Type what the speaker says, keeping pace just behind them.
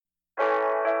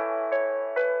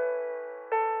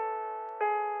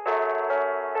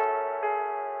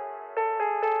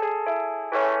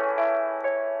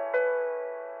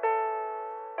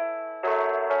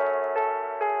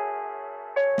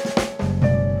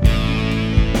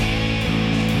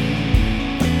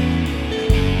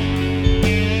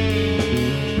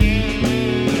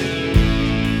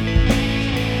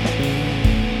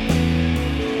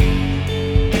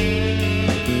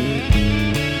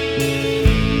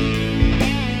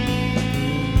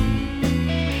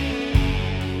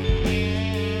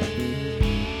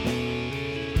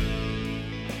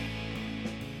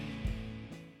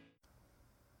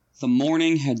The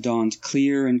morning had dawned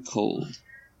clear and cold,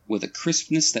 with a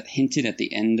crispness that hinted at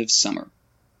the end of summer.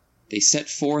 They set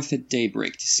forth at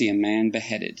daybreak to see a man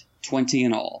beheaded, 20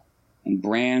 in all, and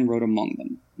Bran rode among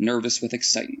them, nervous with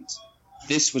excitement.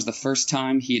 This was the first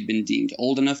time he had been deemed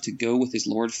old enough to go with his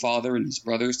lord father and his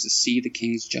brothers to see the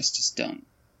king's justice done.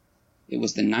 It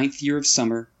was the 9th year of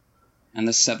summer, and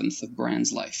the 7th of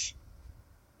Bran's life.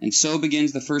 And so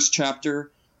begins the first chapter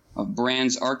of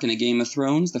Bran's arc in A Game of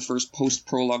Thrones, the first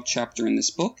post-prologue chapter in this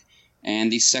book, and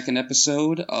the second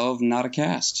episode of Not a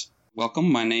Cast.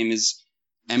 Welcome, my name is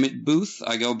Emmett Booth.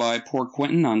 I go by Poor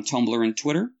Quentin on Tumblr and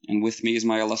Twitter, and with me is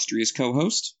my illustrious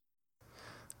co-host.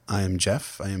 I am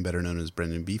Jeff. I am better known as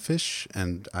Brendan Beefish,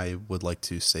 and I would like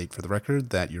to state for the record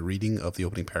that your reading of the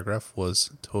opening paragraph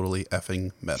was totally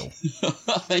effing metal.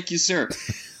 Thank you, sir.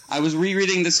 I was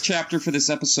rereading this chapter for this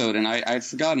episode, and I had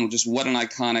forgotten just what an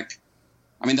iconic...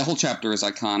 I mean, the whole chapter is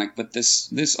iconic, but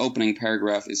this opening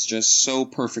paragraph is just so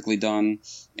perfectly done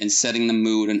in setting the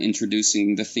mood and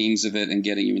introducing the themes of it and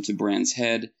getting you into Bran's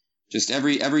head. Just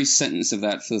every sentence of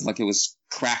that feels like it was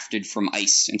crafted from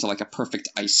ice into like a perfect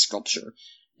ice sculpture.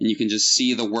 And you can just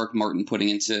see the work Martin putting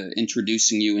into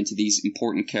introducing you into these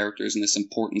important characters in this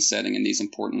important setting and these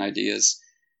important ideas.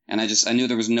 And I knew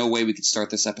there was no way we could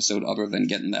start this episode other than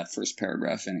getting that first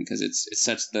paragraph in, because it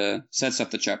sets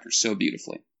up the chapter so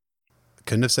beautifully.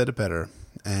 Couldn't have said it better.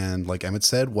 And like Emmett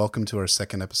said, welcome to our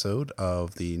second episode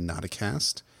of the Not a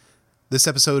Cast. This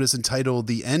episode is entitled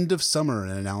The End of Summer, an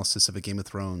analysis of A Game of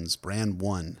Thrones, Bran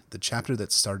 1, the chapter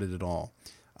that started it all.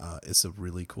 It's a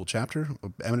really cool chapter.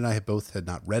 Emmett and I both had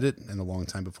not read it in a long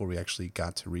time before we actually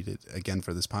got to read it again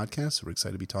for this podcast, so we're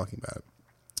excited to be talking about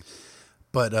it.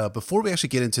 But before we actually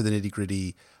get into the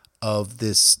nitty-gritty of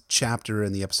this chapter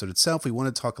and the episode itself, we want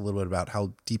to talk a little bit about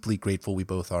how deeply grateful we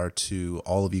both are to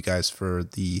all of you guys for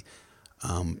the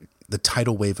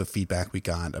tidal wave of feedback we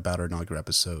got about our inaugural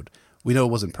episode. We know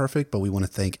it wasn't perfect, but we want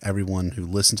to thank everyone who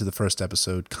listened to the first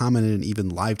episode, commented, and even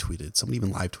live tweeted. Someone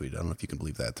even live tweeted. I don't know if you can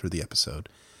believe that, through the episode.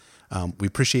 We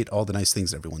appreciate all the nice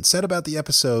things everyone said about the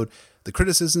episode, the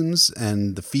criticisms,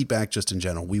 and the feedback just in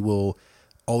general. We will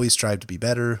always strive to be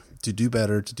better, to do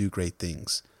great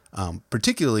things.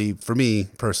 Particularly for me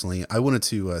personally, I wanted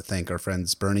to thank our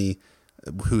friends Bernie,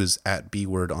 who is at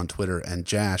B-Word on Twitter, and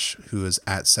Jash, who is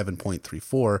at 7.34,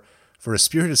 for a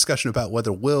spirited discussion about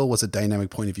whether Will was a dynamic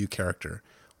point of view character.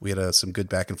 We had some good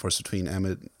back and forth between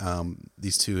Emmett,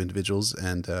 these two individuals,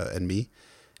 and me,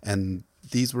 and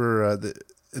these were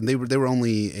they were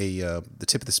only the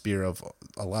tip of the spear of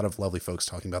a lot of lovely folks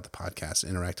talking about the podcast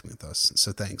and interacting with us.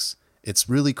 So thanks. It's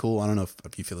really cool. I don't know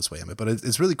if you feel this way, Emmett, but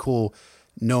it's really cool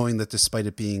knowing that despite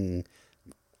it being,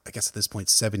 I guess at this point,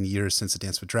 7 years since The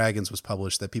Dance with Dragons was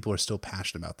published, that people are still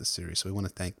passionate about this series. So we want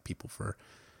to thank people for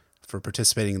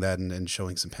participating in that and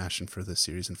showing some passion for this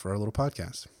series and for our little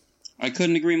podcast. I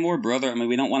couldn't agree more, brother. I mean,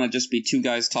 we don't want to just be two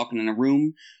guys talking in a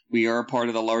room. We are a part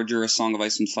of the larger A Song of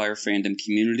Ice and Fire fandom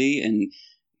community, and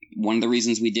one of the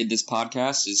reasons we did this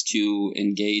podcast is to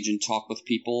engage and talk with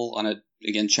people on a,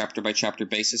 again, chapter-by-chapter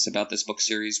basis about this book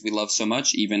series we love so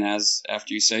much, even as,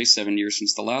 after you say, 7 years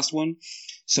since the last one.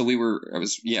 So I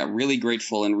was really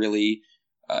grateful and really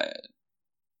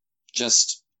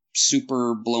just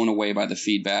super blown away by the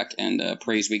feedback and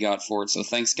praise we got for it. So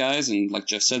thanks, guys, and like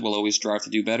Jeff said, we'll always strive to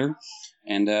do better,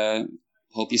 and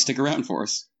hope you stick around for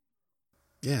us.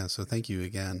 Yeah, so thank you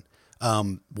again.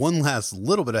 One last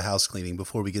little bit of house cleaning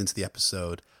before we get into the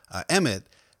episode. Emmett,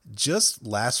 just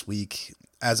last week,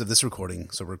 as of this recording,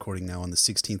 so we're recording now on the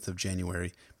 16th of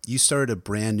January, you started a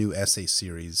brand new essay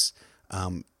series.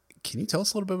 Can you tell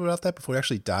us a little bit about that before we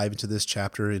actually dive into this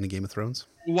chapter in A Game of Thrones?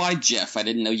 Why, Jeff? I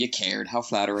didn't know you cared. How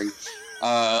flattering.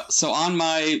 So on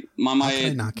my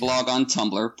blog on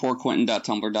Tumblr,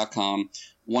 poorquentin.tumblr.com,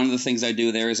 one of the things I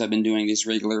do there is I've been doing this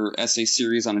regular essay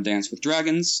series on A Dance with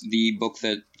Dragons, the book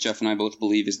that Jeff and I both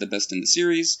believe is the best in the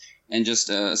series, and just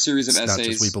a series of essays. Not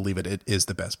just we believe it, it is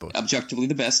the best book. Objectively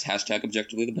the best,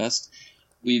 #objectively the best.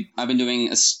 I've been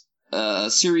doing a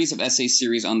series of essay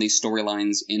series on these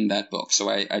storylines in that book. So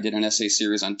I did an essay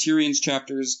series on Tyrion's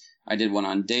chapters. I did one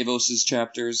on Davos's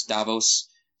chapters. Davos.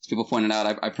 As people pointed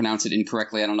out, I pronounce it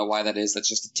incorrectly. I don't know why that is. That's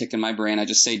just a tick in my brain. I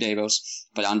just say Davos.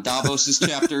 But on Davos's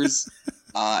chapters,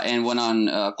 and one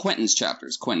on Quentin's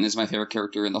chapters. Quentin is my favorite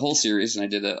character in the whole series, and I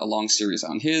did a long series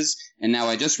on his. And now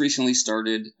I just recently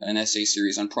started an essay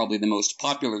series on probably the most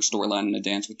popular storyline in A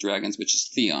Dance with Dragons, which is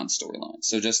Theon's storyline.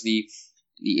 So just the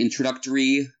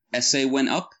introductory essay went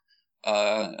up.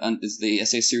 The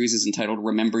essay series is entitled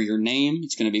Remember Your Name.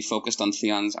 It's going to be focused on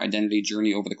Theon's identity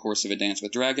journey over the course of A Dance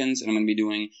with Dragons, and I'm going to be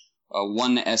doing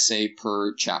one essay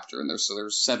per chapter. And there's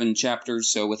 7 chapters,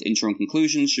 so with intro and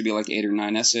conclusions, should be like 8 or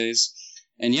 9 essays.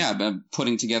 And yeah, I'm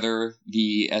putting together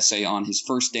the essay on his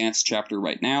first dance chapter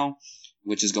right now,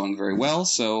 which is going very well.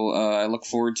 So I look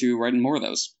forward to writing more of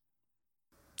those.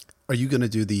 Are you going to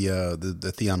do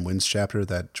the Theon Wins chapter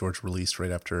that George released right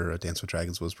after Dance with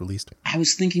Dragons was released? I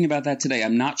was thinking about that today.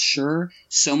 I'm not sure.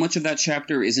 So much of that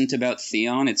chapter isn't about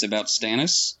Theon. It's about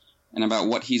Stannis and about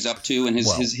what he's up to and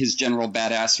his general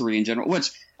badassery in general,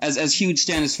 which, as huge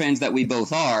Stannis fans that we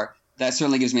both are, that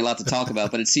certainly gives me a lot to talk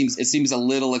about. But it seems a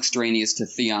little extraneous to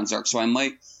Theon's arc. So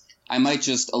I might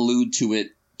just allude to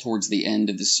it towards the end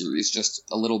of the series. Just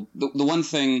a little. The one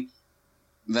thing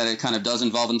that it kind of does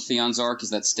involve in Theon's arc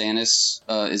is that Stannis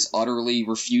is utterly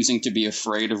refusing to be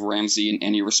afraid of Ramsay in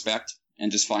any respect,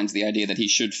 and just finds the idea that he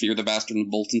should fear the Bastard of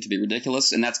Bolton to be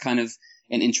ridiculous, and that's kind of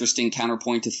an interesting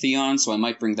counterpoint to Theon, so I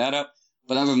might bring that up.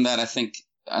 But other than that,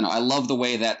 I love the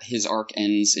way that his arc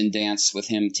ends in Dance with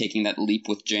him taking that leap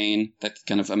with Jane, that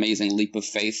kind of amazing leap of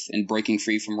faith and breaking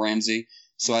free from Ramsay.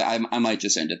 So I might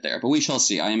just end it there, but we shall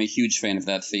see. I am a huge fan of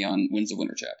that Theon Wins a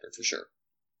Winter chapter, for sure.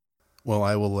 Well,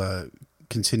 I will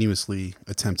continuously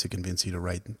attempt to convince you to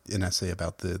write an essay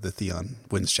about the Theon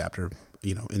Wins chapter,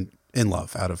 in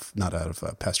love, not out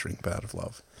of pestering, but out of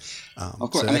love.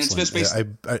 Of course. So it's just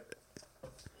basically,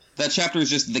 that chapter is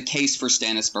just the case for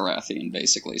Stannis Baratheon,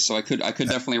 basically. So I could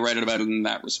definitely write it about it in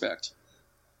that respect.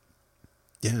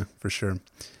 Yeah, for sure.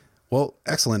 Well,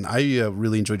 excellent. I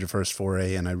really enjoyed your first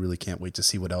foray, and I really can't wait to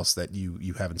see what else that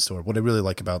you have in store. What I really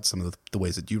like about some of the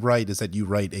ways that you write is that you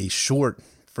write a short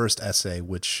first essay,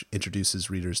 which introduces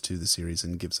readers to the series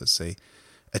and gives us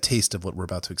a taste of what we're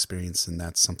about to experience. And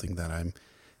that's something that I'm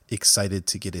excited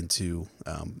to get into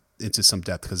some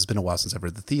depth, because it's been a while since I've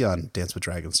read the Theon Dance with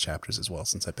Dragons chapters as well,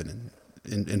 since I've been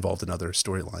involved in other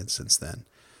storylines since then.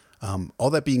 All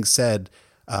that being said,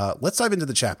 let's dive into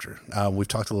the chapter. We've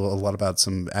talked a lot about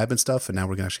some admin stuff, and now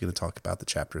we're actually going to talk about the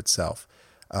chapter itself.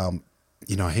 I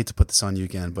hate to put this on you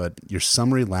again, but your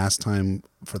summary last time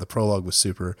for the prologue was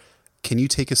super. Can you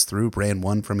take us through Bran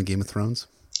 1 from A Game of Thrones?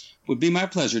 Would be my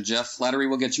pleasure, Jeff. Flattery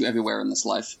will get you everywhere in this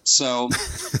life. So,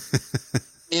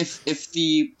 if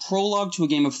the prologue to A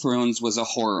Game of Thrones was a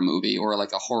horror movie, or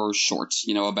like a horror short,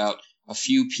 about a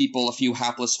few people, a few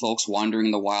hapless folks wandering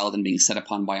in the wild and being set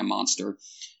upon by a monster,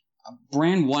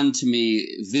 Bran 1, to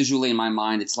me, visually in my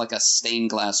mind, it's like a stained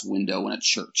glass window in a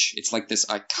church. It's like this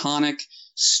iconic,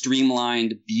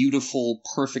 streamlined, beautiful,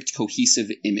 perfect, cohesive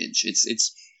image.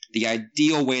 It's the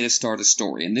ideal way to start a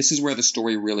story, and this is where the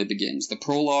story really begins. The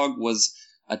prologue was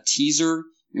a teaser,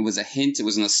 it was a hint, it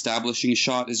was an establishing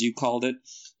shot, as you called it.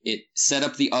 It set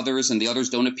up the others, and the others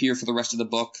don't appear for the rest of the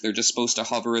book. They're just supposed to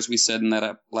hover, as we said in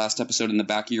that last episode, in the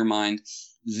back of your mind.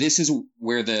 This is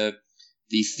where the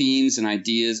themes and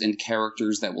ideas and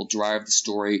characters that will drive the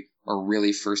story are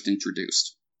really first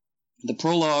introduced. The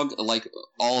prologue, like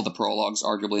all the prologues,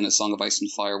 arguably in A Song of Ice and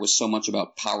Fire, was so much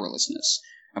about powerlessness,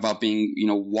 about being,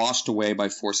 washed away by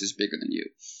forces bigger than you.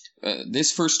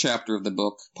 This first chapter of the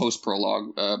book,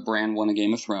 post-prologue, Bran 1: A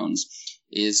Game of Thrones,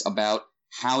 is about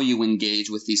how you engage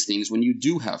with these things when you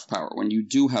do have power, when you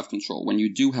do have control, when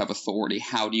you do have authority.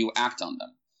 How do you act on them?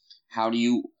 How do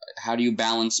you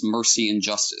balance mercy and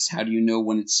justice? How do you know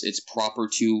when it's proper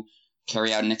to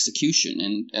carry out an execution?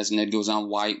 And as Ned goes on,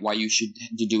 why you should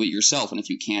do it yourself. And if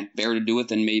you can't bear to do it,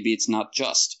 then maybe it's not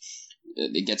just.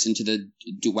 It gets into the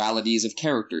dualities of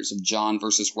characters, of Jon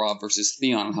versus Robb versus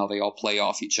Theon, and how they all play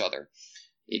off each other.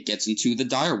 It gets into the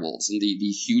direwolves and the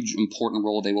huge important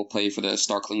role they will play for the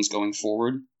Starklings going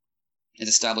forward. It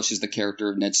establishes the character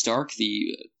of Ned Stark,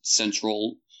 the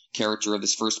central character of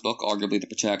this first book, arguably the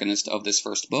protagonist of this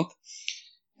first book.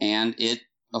 And it,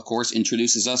 of course,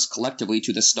 introduces us collectively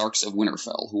to the Starks of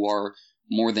Winterfell, who are,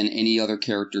 more than any other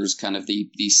characters, kind of the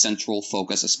central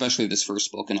focus, especially this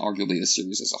first book and arguably the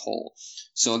series as a whole.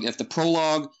 So if the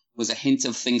prologue was a hint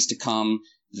of things to come,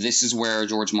 this is where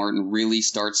George Martin really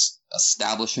starts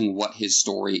establishing what his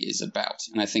story is about.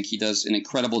 And I think he does an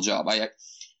incredible job. I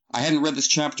hadn't read this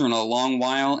chapter in a long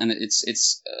while, and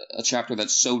it's a chapter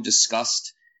that's so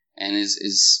discussed and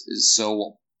is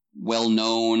so well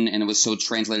known, and it was so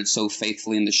translated so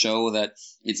faithfully in the show that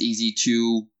it's easy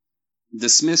to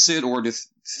dismiss it, or to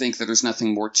think that there's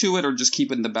nothing more to it, or just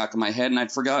keep it in the back of my head. And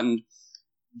I'd forgotten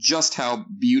just how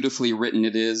beautifully written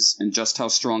it is, and just how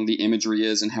strong the imagery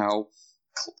is, and how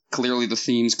clearly the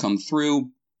themes come through.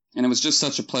 And it was just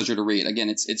such a pleasure to read.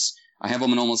 Again, I have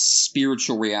an almost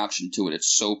spiritual reaction to it.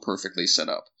 It's so perfectly set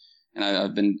up. And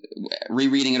I've been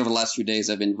rereading it over the last few days.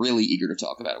 I've been really eager to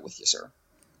talk about it with you, sir.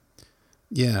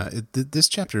 Yeah, this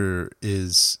chapter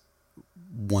is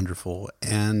wonderful,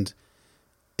 and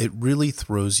it really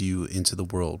throws you into the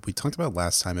world. We talked about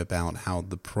last time about how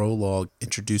the prologue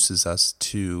introduces us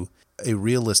to a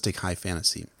realistic high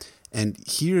fantasy. And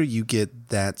here you get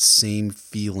that same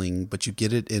feeling, but you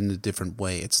get it in a different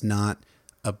way. It's not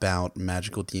about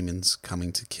magical demons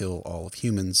coming to kill all of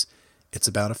humans. It's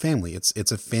about a family.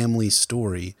 It's a family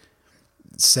story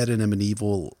set in a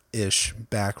medieval-ish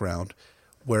background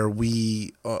where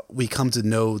we come to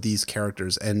know these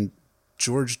characters, and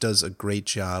George does a great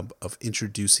job of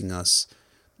introducing us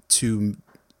to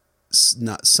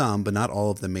not some, but not all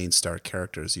of the main star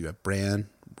characters. You have Bran,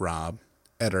 Robb,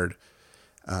 Eddard,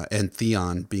 and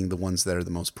Theon being the ones that are the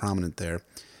most prominent there.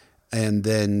 And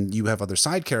then you have other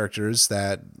side characters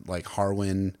that, like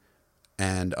Harwin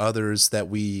and others, that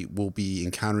we will be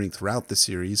encountering throughout the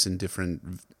series in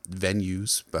different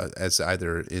venues, but as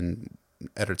either in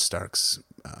Eddard Stark's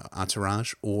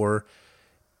entourage or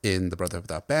in the Brotherhood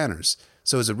Without Banners.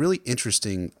 So it's a really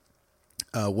interesting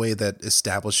way that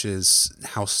establishes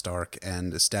House Stark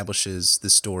and establishes the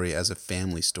story as a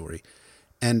family story.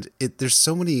 And there's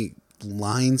so many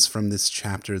lines from this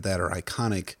chapter that are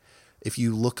iconic. If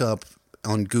you look up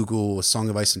on Google A Song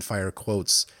of Ice and Fire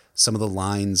quotes, some of the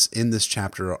lines in this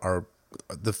chapter are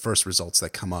the first results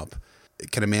that come up.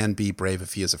 Can a man be brave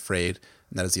if he is afraid?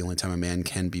 And that is the only time a man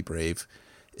can be brave,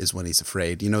 is when he's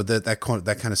afraid. You know, that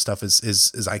kind of stuff is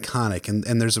iconic.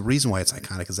 And there's a reason why it's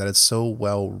iconic, is that it's so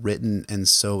well written and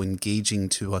so engaging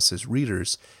to us as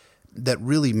readers that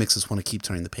really makes us want to keep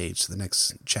turning the page to the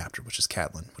next chapter, which is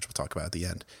Catelyn, which we'll talk about at the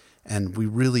end. And we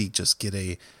really just get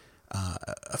a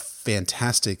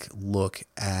fantastic look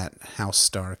at House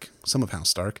Stark, some of House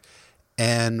Stark,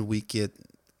 and we get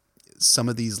some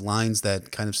of these lines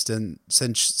that kind of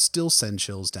still send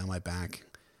chills down my back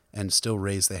and still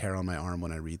raise the hair on my arm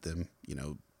when I read them,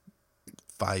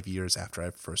 5 years after I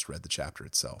first read the chapter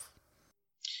itself.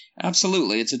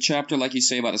 Absolutely. It's a chapter, like you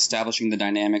say, about establishing the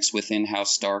dynamics within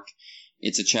House Stark.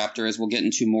 It's a chapter, as we'll get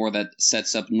into more, that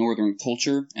sets up Northern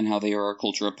culture and how they are a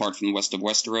culture apart from the west of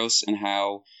Westeros, and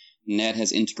how Ned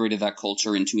has integrated that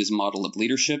culture into his model of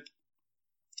leadership.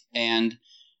 And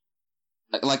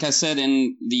like I said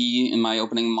in my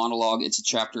opening monologue, it's a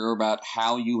chapter about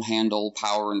how you handle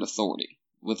power and authority,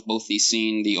 with both the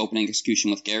scene, the opening execution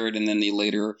with Garrett, and then the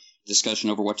later discussion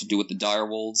over what to do with the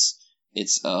direwolves.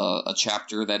 It's a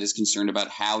chapter that is concerned about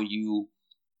how you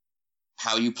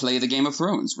play the Game of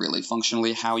Thrones, really,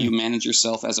 functionally, how you manage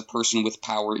yourself as a person with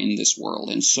power in this world.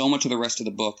 And so much of the rest of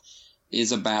the book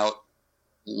is about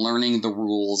learning the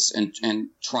rules and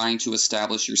trying to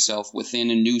establish yourself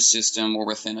within a new system or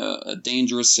within a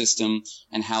dangerous system,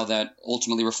 and how that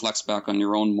ultimately reflects back on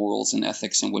your own morals and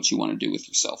ethics and what you want to do with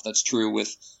yourself. That's true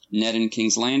with Ned in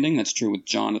King's Landing. That's true with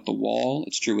Jon at the Wall.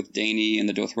 It's true with Dany in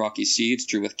the Dothraki Sea. It's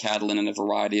true with Catelyn in a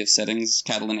variety of settings,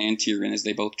 Catelyn and Tyrion as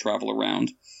they both travel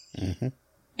around. Mm-hmm.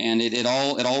 And it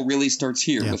all really starts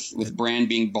here, with Bran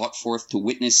being brought forth to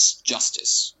witness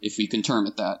justice, if we can term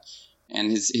it that. And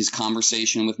his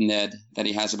conversation with Ned that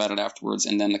he has about it afterwards,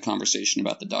 and then the conversation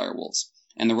about the direwolves.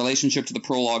 And the relationship to the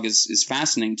prologue is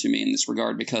fascinating to me in this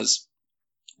regard, because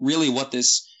really what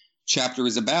this chapter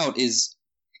is about is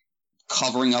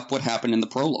covering up what happened in the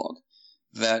prologue.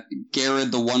 That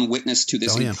Garrett, the one witness to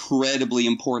this incredibly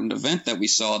important event that we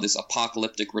saw, this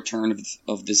apocalyptic return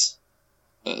of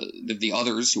the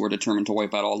others who are determined to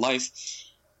wipe out all life,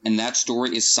 and that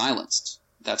story is silenced.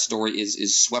 That story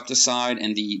is swept aside,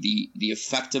 and the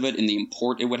effect of it and the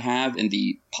import it would have and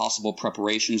the possible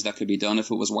preparations that could be done if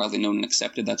it was widely known and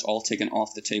accepted, that's all taken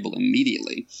off the table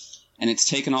immediately. And it's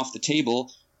taken off the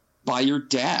table by your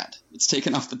dad. It's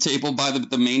taken off the table by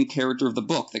the main character of the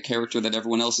book, the character that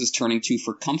everyone else is turning to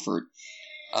for comfort,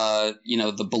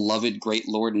 the beloved great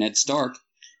Lord Ned Stark.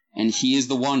 And he is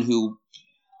the one who,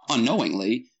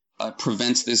 unknowingly,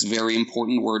 prevents this very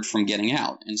important word from getting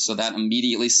out. And so that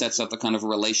immediately sets up the kind of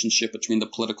relationship between the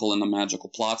political and the magical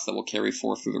plots that will carry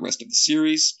forth through the rest of the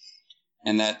series.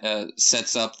 And that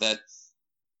sets up that,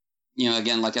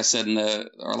 again, like I said in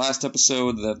our last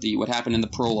episode, that what happened in the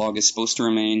prologue is supposed to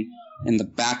remain in the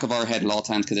back of our head at all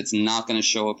times, because it's not going to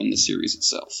show up in the series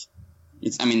itself.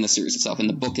 In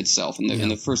the book itself, in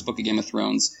the first book of Game of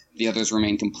Thrones, the others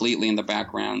remain completely in the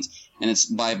background. And it's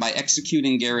by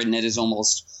executing Garrett, Ned is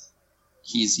almost...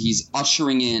 He's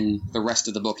ushering in the rest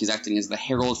of the book. He's acting as the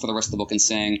herald for the rest of the book and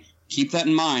saying, keep that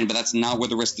in mind, but that's not what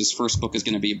the rest of this first book is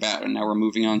going to be about. And now we're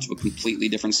moving on to a completely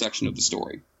different section of the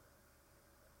story.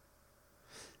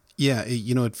 Yeah,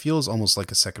 it feels almost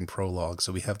like a second prologue.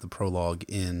 So we have the prologue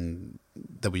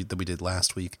that we did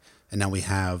last week, and now we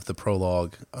have the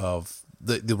prologue of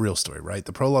the real story, right?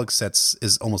 The prologue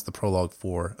is almost the prologue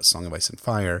for A Song of Ice and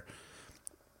Fire.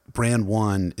 Bran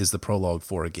 1 is the prologue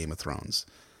for A Game of Thrones.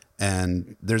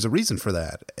 And there's a reason for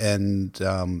that. And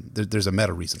there's a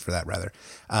meta reason for that, rather.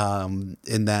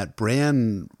 In that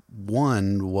Bran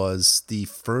 1 was the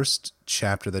first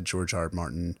chapter that George R. R.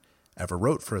 Martin ever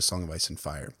wrote for A Song of Ice and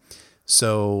Fire.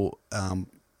 So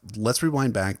let's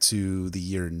rewind back to the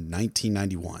year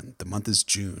 1991. The month is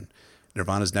June.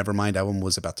 Nirvana's Nevermind album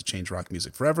was about to change rock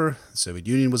music forever. The Soviet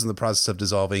Union was in the process of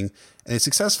dissolving, and a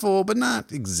successful but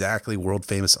not exactly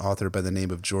world-famous author by the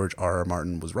name of George R. R.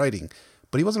 Martin was writing.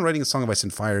 But he wasn't writing A Song of Ice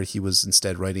and Fire. He was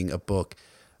instead writing a book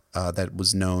that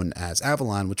was known as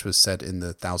Avalon, which was set in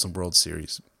the Thousand Worlds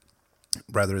series,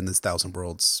 rather in this Thousand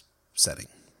Worlds setting.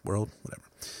 World?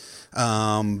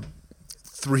 Whatever.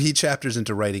 3 chapters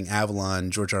into writing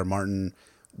Avalon, George R. R. Martin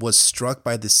was struck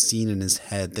by this scene in his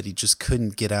head that he just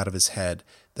couldn't get out of his head,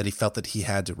 that he felt that he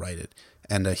had to write it.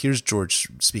 And here's George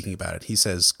speaking about it. He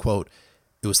says, quote,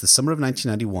 "It was the summer of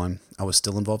 1991. I was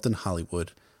still involved in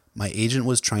Hollywood. My agent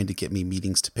was trying to get me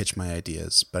meetings to pitch my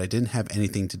ideas, but I didn't have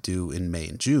anything to do in May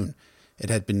and June. It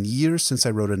had been years since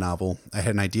I wrote a novel. I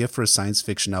had an idea for a science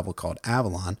fiction novel called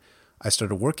Avalon. I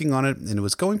started working on it, and it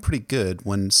was going pretty good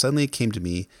when suddenly it came to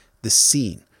me, this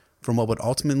scene from what would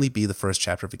ultimately be the first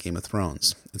chapter of A Game of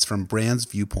Thrones. It's from Bran's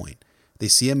viewpoint. They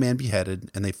see a man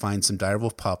beheaded, and they find some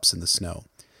direwolf pups in the snow.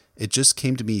 It just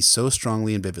came to me so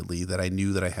strongly and vividly that I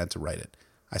knew that I had to write it.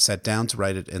 I sat down to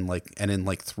write it, and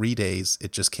in 3 days,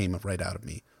 it just came right out of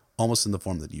me, almost in the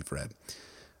form that you've read."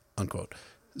 Unquote.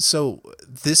 So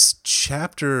this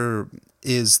chapter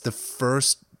is the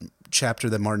first chapter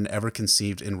that Martin ever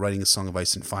conceived in writing A Song of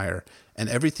Ice and Fire. And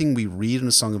everything we read in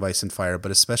A Song of Ice and Fire,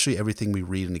 but especially everything we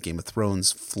read in A Game of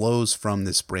Thrones, flows from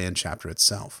this Bran chapter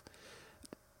itself.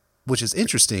 Which is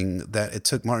interesting that it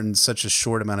took Martin such a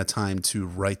short amount of time to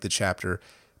write the chapter,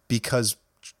 because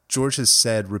George has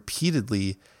said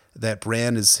repeatedly that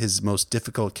Bran is his most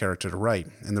difficult character to write.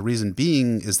 And the reason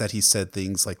being is that he said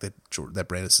things like that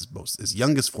Bran is his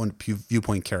youngest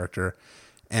viewpoint character,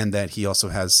 and that he also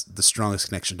has the strongest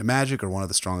connection to magic, or one of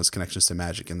the strongest connections to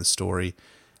magic in the story,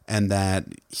 and that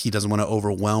he doesn't want to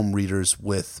overwhelm readers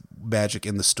with magic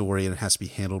in the story, and it has to be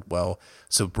handled well.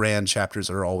 So Bran chapters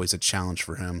are always a challenge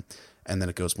for him, and then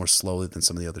it goes more slowly than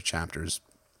some of the other chapters.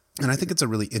 And I think it's a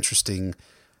really interesting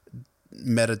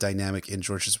meta dynamic in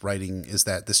George's writing, is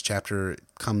that this chapter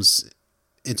comes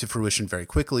into fruition very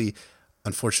quickly.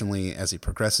 Unfortunately, as he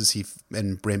progresses,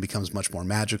 and Bran becomes much more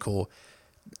magical,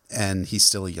 and he's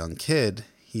still a young kid.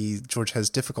 George has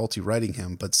difficulty writing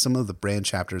him, but some of the Bran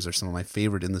chapters are some of my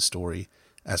favorite in the story,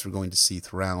 as we're going to see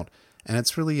throughout. And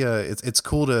it's really it's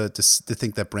cool to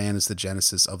think that Bran is the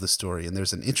genesis of the story. And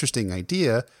there's an interesting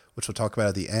idea, which we'll talk about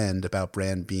at the end, about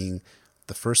Bran being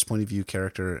the first point of view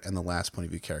character and the last point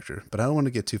of view character. But I don't want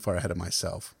to get too far ahead of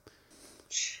myself.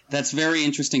 That's very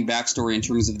interesting backstory in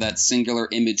terms of that singular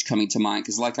image coming to mind.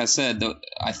 Because like I said,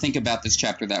 I think about this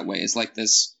chapter that way. It's like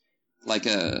this, like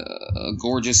a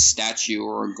gorgeous statue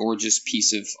or a gorgeous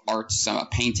piece of art, a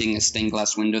painting, a stained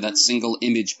glass window, that single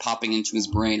image popping into his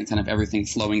brain and kind of everything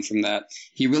flowing from that.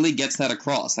 He really gets that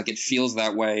across. Like, it feels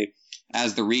that way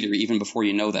as the reader, even before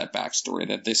you know that backstory,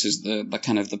 that this is the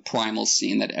kind of the primal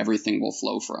scene that everything will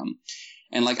flow from.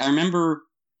 And like, I remember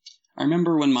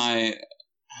when I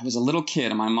was a little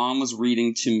kid and my mom was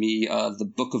reading to me the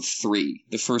Book of Three,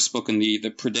 the first book in the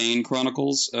Prydain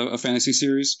Chronicles, a fantasy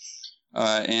series.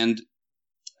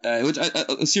 Which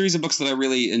a series of books that I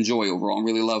really enjoy overall and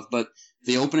really love. But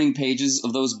the opening pages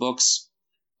of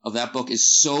that book is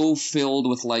so filled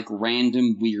with like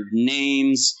random weird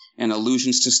names and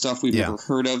allusions to stuff we've never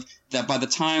heard of, that by the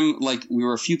time like we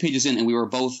were a few pages in and we were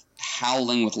both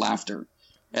howling with laughter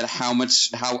at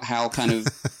how kind of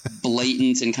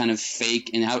blatant and kind of fake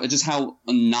and how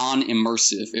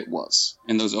non-immersive it was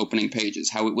in those opening pages,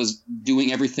 how it was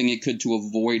doing everything it could to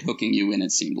avoid hooking you in,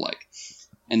 it seemed like.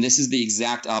 And this is the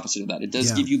exact opposite of that. It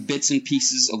does give you bits and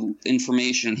pieces of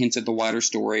information and hints at the wider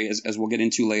story, as we'll get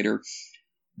into later.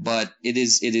 But it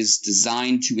is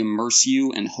designed to immerse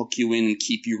you and hook you in and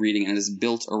keep you reading. And it is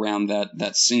built around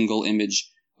that single image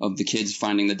of the kids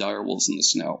finding the direwolves in the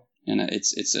snow. And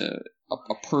it's a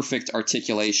perfect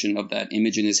articulation of that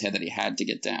image in his head that he had to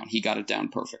get down. He got it down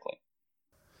perfectly.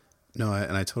 No,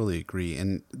 and I totally agree.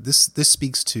 And this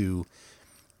speaks to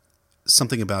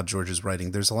something about George's writing.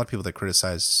 There's a lot of people that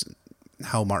criticize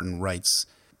how Martin writes.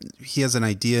 He has an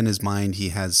idea in his mind. He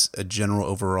has a general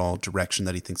overall direction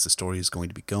that he thinks the story is going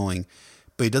to be going,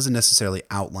 but he doesn't necessarily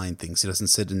outline things. He doesn't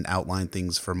sit and outline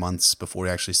things for months before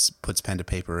he actually puts pen to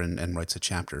paper and writes a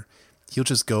chapter. He'll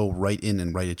just go right in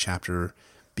and write a chapter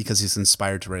because he's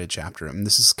inspired to write a chapter. And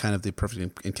this is kind of the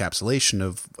perfect encapsulation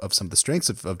of some of the strengths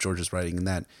of George's writing, in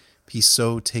that he's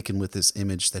so taken with this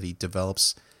image that he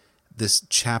develops this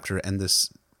chapter and this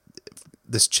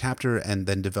this chapter and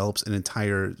then develops an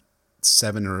entire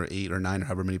 7 or 8 or 9 or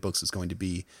however many books it's going to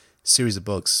be, series of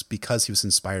books, because he was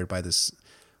inspired by this,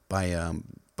 by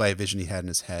a vision he had in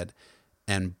his head,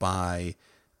 and by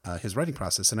his writing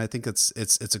process. And I think it's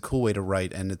a cool way to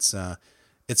write, and it's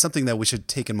something that we should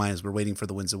take in mind as we're waiting for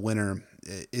the Winds of Winter.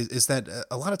 Is that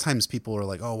a lot of times people are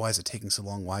like, oh, why is it taking so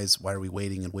long? Why are we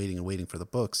waiting and waiting and waiting for the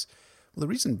books? Well, the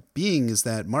reason being is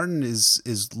that Martin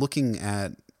is looking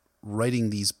at writing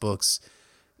these books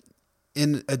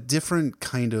in a different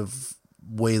kind of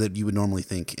way that you would normally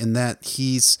think, in that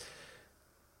he's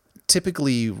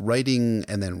typically writing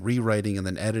and then rewriting and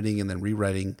then editing and then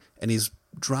rewriting, and he's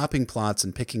dropping plots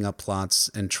and picking up plots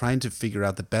and trying to figure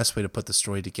out the best way to put the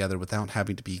story together without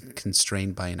having to be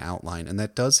constrained by an outline. And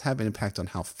that does have an impact on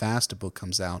how fast a book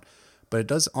comes out, but it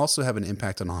does also have an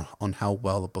impact on how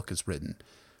well a book is written.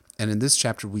 And in this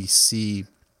chapter, we see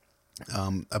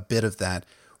a bit of that,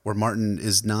 where Martin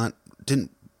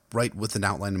didn't write with an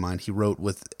outline in mind. He wrote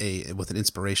with an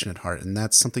inspiration at heart, and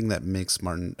that's something that makes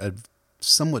Martin a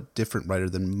somewhat different writer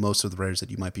than most of the writers that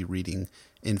you might be reading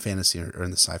in fantasy or in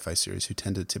the sci-fi series, who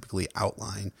tend to typically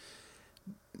outline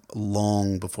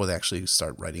long before they actually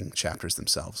start writing chapters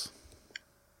themselves.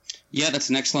 Yeah, that's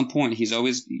an excellent point. He's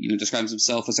always describes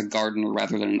himself as a gardener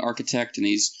rather than an architect, and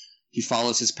he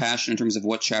follows his passion in terms of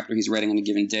what chapter he's writing on a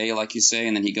given day, like you say,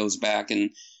 and then he goes back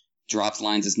and drops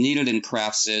lines as needed and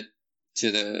crafts it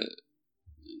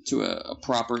to a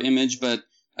proper image. But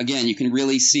again, you can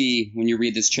really see when you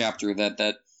read this chapter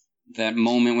that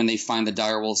moment when they find the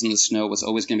direwolves in the snow was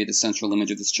always going to be the central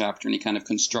image of this chapter, and he kind of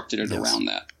constructed it around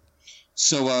that.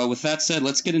 So with that said,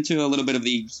 let's get into a little bit of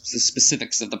the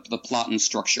specifics of the plot and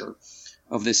structure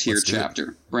of this here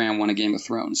chapter, Bran 1: A Game of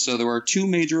Thrones. So there are 2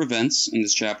 major events in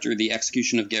this chapter, the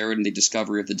execution of Garrett and the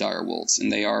discovery of the direwolves, and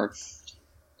they are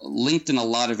linked in a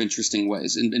lot of interesting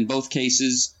ways. In both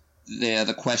cases,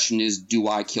 the question is, do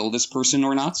I kill this person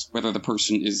or not? Whether the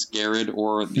person is Garrett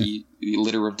or the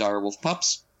litter of direwolf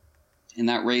pups. And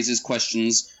that raises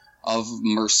questions of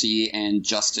mercy and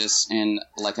justice, and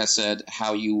like I said,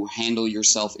 how you handle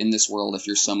yourself in this world if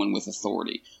you're someone with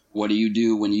authority. What do you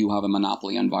do when you have a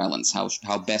monopoly on violence?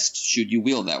 How best should you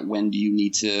wield that? When do you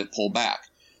need to pull back?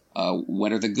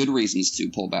 What are the good reasons to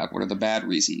pull back? What are the bad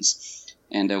reasons?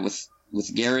 And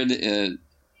with Garrett,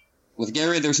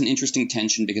 there's an interesting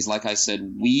tension because, like I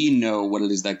said, we know what it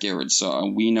is that Garrett saw.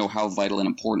 We know how vital and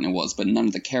important it was, but none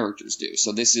of the characters do.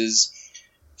 So this is,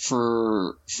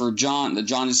 for Jon,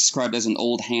 Jon is described as an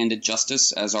old-handed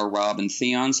justice, as are Robb and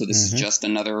Theon, so this is just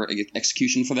another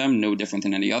execution for them, no different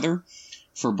than any other.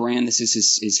 For Bran, this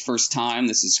is his first time.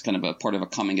 This is kind of a part of a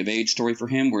coming-of-age story for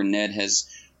him, where Ned has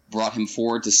brought him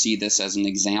forward to see this as an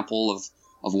example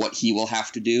of what he will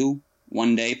have to do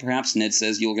one day, perhaps. Ned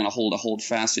says, you're going to hold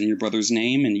fast in your brother's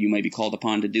name, and you may be called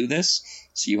upon to do this.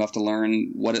 So you have to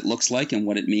learn what it looks like and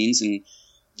what it means, and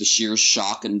the sheer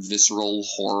shock and visceral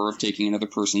horror of taking another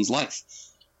person's life.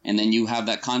 And then you have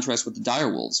that contrast with the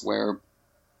direwolves, where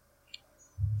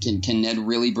can Ned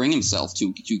really bring himself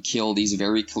to kill these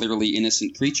very clearly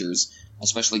innocent creatures,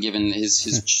 especially given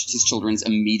his children's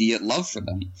immediate love for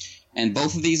them? And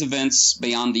both of these events,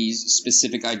 beyond these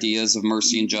specific ideas of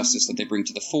mercy and justice that they bring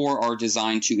to the fore, are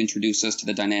designed to introduce us to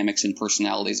the dynamics and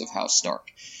personalities of House Stark.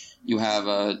 You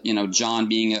have, Jon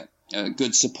being a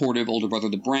good, supportive older brother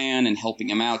to Bran and helping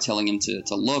him out, telling him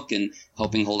to look and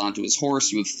helping hold on to his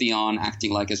horse. You have Theon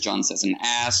acting like, as Jon says, an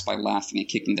ass by laughing and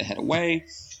kicking the head away.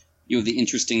 You have the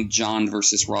interesting Jon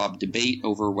versus Robb debate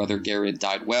over whether Garrett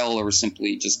died well or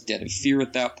simply just dead of fear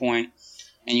at that point.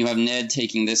 And you have Ned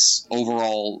taking the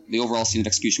overall scene of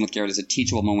execution with Garrett as a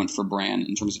teachable moment for Bran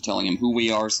in terms of telling him who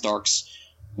we are, Starks,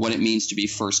 what it means to be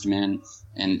first men,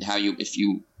 and how if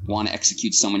you want to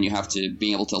execute someone, you have to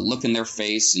be able to look in their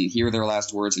face and hear their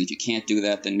last words, and if you can't do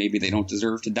that, then maybe they don't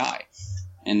deserve to die.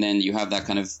 And then you have that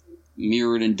kind of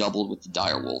mirrored and doubled with the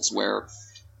direwolves, where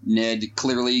Ned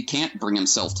clearly can't bring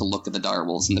himself to look at the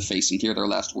direwolves in the face and hear their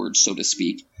last words, so to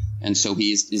speak, and so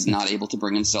he is not able to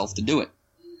bring himself to do it.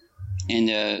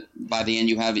 And by the end,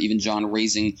 you have even Jon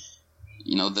raising,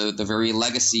 the very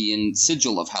legacy and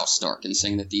sigil of House Stark, and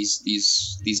saying that these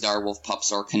direwolf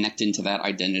pups are connected to that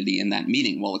identity in that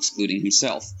meeting, while excluding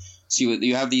himself. So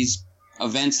you have these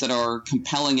events that are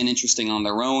compelling and interesting on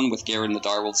their own with Garrett and the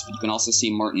direwolves, but you can also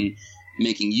see Martin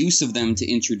making use of them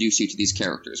to introduce you to these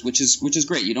characters, which is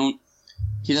great.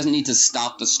 He doesn't need to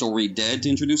stop the story dead to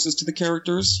introduce us to the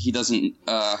characters. He doesn't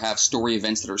have story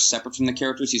events that are separate from the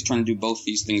characters. He's trying to do both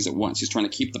these things at once. He's trying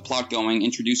to keep the plot going,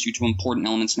 introduce you to important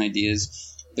elements and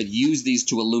ideas, but use these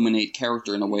to illuminate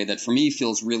character in a way that, for me,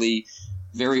 feels really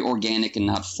very organic and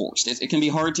not forced. It can be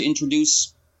hard to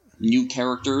introduce new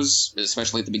characters,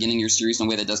 especially at the beginning of your series, in a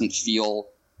way that doesn't feel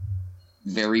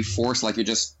very forced, like they're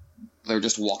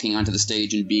just walking onto the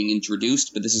stage and being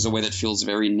introduced. But this is a way that feels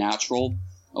very natural,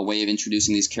 a way of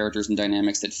introducing these characters and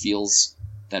dynamics that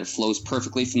it flows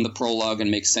perfectly from the prologue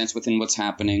and makes sense within what's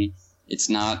happening. It's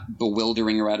not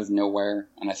bewildering or out of nowhere,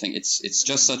 and I think it's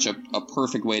just such a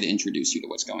perfect way to introduce you to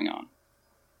what's going on.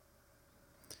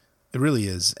 It really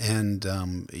is, and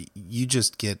you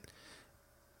just get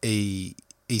a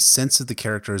sense of the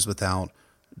characters without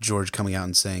George coming out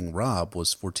and saying Robb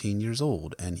was 14 years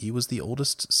old, and he was the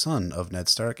oldest son of Ned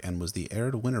Stark and was the heir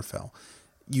to Winterfell.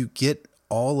 You get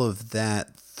all of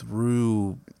that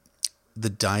through the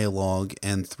dialogue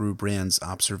and through Bran's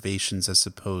observations, as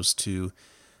opposed to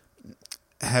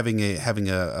having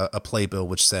a playbill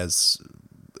which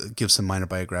gives some minor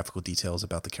biographical details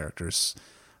about the characters,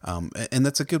 and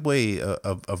that's a good way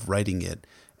of writing it.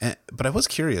 But I was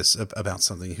curious about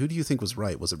something. Who do you think was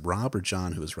right? Was it Robb or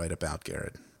Jon who was right about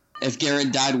Garrett? If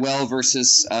Garrett died well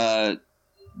versus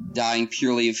dying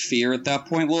purely of fear at that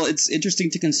point, well, it's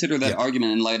interesting to consider that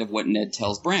argument in light of what Ned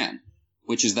tells Bran,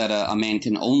 which is that a man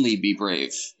can only be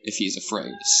brave if he's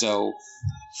afraid. So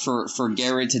for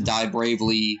Garrett to die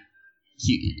bravely,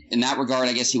 in that regard,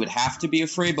 I guess he would have to be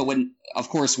afraid. But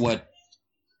what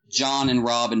Jon and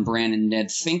Robb and Bran and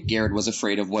Ned think Garrett was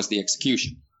afraid of was the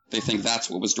execution. They think that's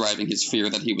what was driving his fear,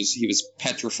 that he was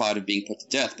petrified of being put to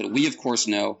death. But we, of course,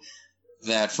 know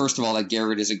that, first of all, that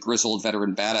Garrett is a grizzled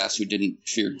veteran badass who didn't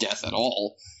fear death at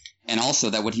all. And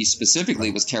also that what he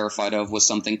specifically was terrified of was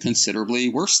something considerably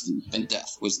worse than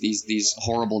death, was these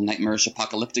horrible, nightmarish,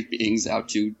 apocalyptic beings out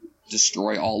to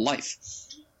destroy all life.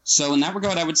 So in that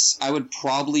regard, I would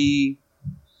probably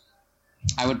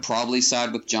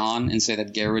side with Jon and say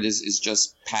that Garrett is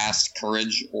just past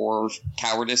courage or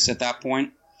cowardice at that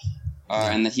point,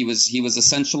 and that he was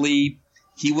essentially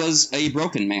a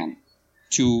broken man.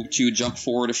 To jump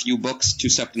forward a few books to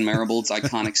Septon Maribald's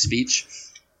iconic speech,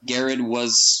 Garrett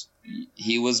was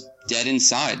dead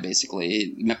inside,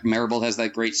 basically. Maribald has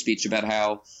that great speech about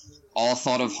how all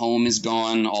thought of home is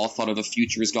gone, all thought of a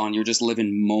future is gone. You're just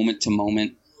living moment to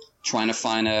moment, trying to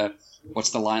find a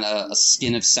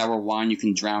skin of sour wine you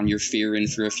can drown your fear in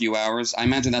for a few hours. I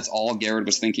imagine that's all Garrett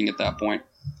was thinking at that point.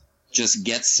 Just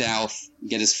get south,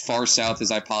 get as far south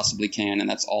as I possibly can, and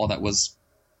that's all that was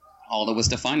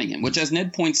defining him, which, as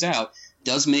Ned points out,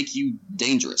 does make you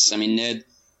dangerous. I mean, Ned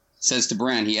says to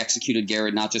Bran he executed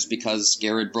Garrett not just because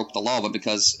Garrett broke the law, but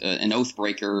because an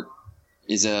oathbreaker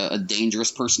is a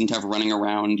dangerous person to have running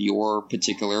around your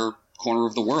particular corner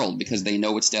of the world, because they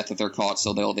know it's death if they're caught,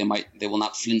 so they will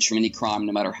not flinch from any crime,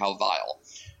 no matter how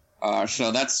vile.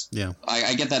 So that's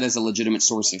I get that as a legitimate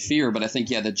source of fear, but I think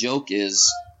the joke is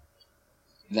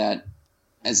that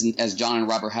as Jon and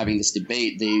Robb are having this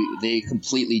debate, they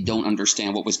completely don't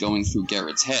understand what was going through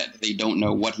Garrett's head. They don't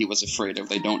know what he was afraid of.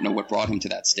 They don't know what brought him to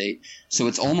that state. So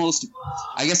it's almost,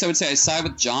 I guess I would say I side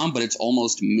with Jon, but it's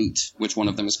almost moot which one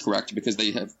of them is correct, because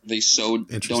they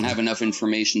don't have enough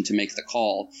information to make the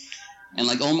call. And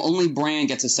only Bran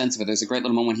gets a sense of it. There's a great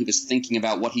little moment when he was thinking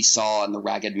about what he saw in the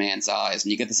Ragged Man's eyes,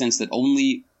 and you get the sense that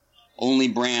only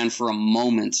Bran for a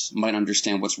moment might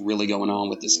understand what's really going on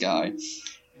with this guy.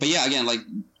 But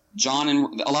again, Jon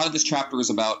and a lot of this chapter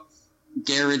is about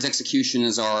Garrett's execution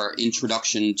as our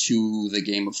introduction to the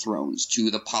Game of Thrones, to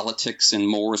the politics and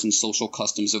mores and social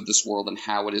customs of this world and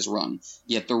how it is run.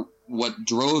 Yet what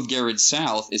drove Garrett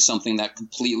south is something that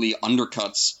completely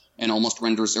undercuts and almost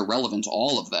renders irrelevant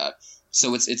all of that.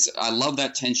 So I love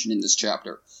that tension in this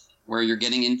chapter, where you're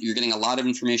getting a lot of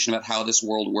information about how this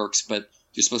world works, but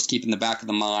you're supposed to keep in the back of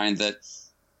the mind that,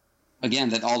 again,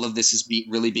 that all of this is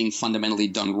really being fundamentally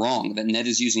done wrong. That Ned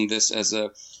is using this as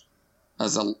a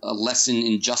lesson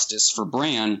in justice for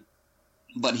Bran,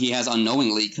 but he has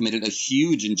unknowingly committed a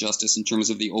huge injustice in terms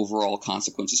of the overall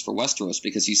consequences for Westeros,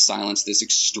 because he's silenced this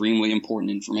extremely important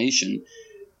information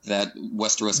that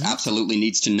Westeros absolutely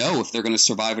needs to know if they're going to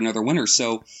survive another winter.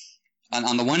 So,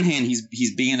 on the one hand,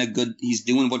 he's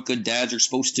doing what good dads are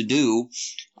supposed to do.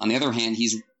 On the other hand,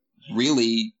 he's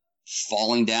really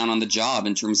falling down on the job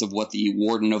in terms of what the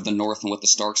Warden of the North and what the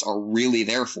Starks are really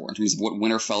there for, in terms of what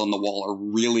Winterfell and the Wall are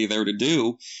really there to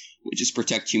do, which is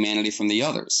protect humanity from the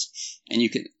others. And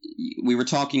we were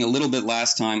talking a little bit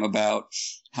last time about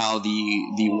how the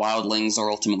wildlings are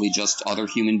ultimately just other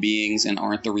human beings and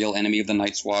aren't the real enemy of the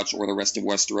Night's Watch or the rest of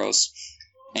Westeros.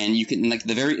 And you can, in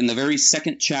the very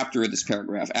second chapter of this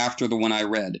paragraph, after the one I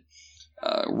read,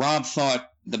 Robb thought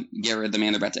Garrett, the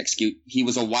man they're about to execute, he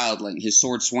was a wildling, his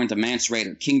sword sworn to Mance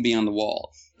Rayder, king beyond the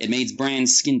wall. It made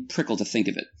Bran's skin prickle to think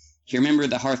of it. He remembered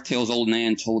that Hearthtale's old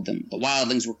Nan told them. The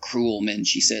wildlings were cruel men,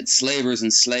 she said, slavers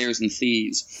and slayers and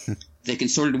thieves. They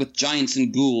consorted with giants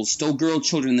and ghouls, stole girl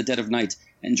children in the dead of night,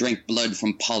 and drank blood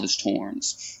from polished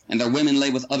horns. And their women lay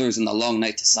with others in the long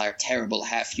night to sire terrible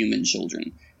half-human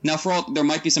children. Now, for all, there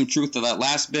might be some truth to that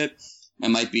last bit. It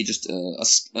might be just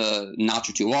a notch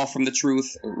or two off from the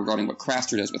truth regarding what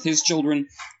Craster does with his children.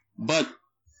 But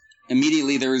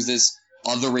immediately there is this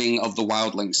othering of the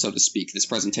wildlings, so to speak, this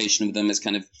presentation of them as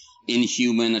kind of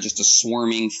inhuman, just a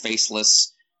swarming,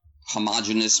 faceless,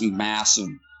 homogeneous mass of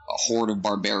a horde of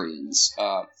barbarians.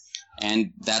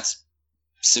 And that's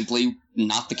simply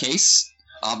not the case,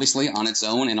 obviously, on its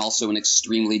own, and also an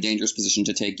extremely dangerous position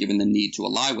to take given the need to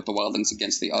ally with the wildlings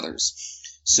against the others.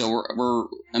 So we're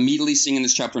immediately seeing in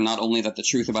this chapter not only that the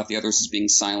truth about the others is being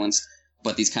silenced,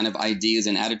 but these kind of ideas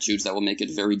and attitudes that will make it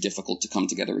very difficult to come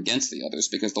together against the others,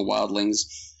 because the wildlings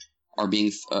are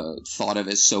being thought of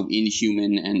as so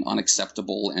inhuman and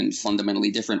unacceptable and fundamentally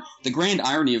different. The grand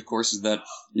irony, of course, is that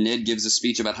Ned gives a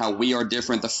speech about how we are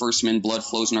different, the first men blood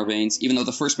flows in our veins, even though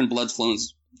the first men blood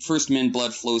flows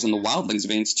in the wildlings'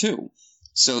 veins too.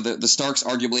 So the Starks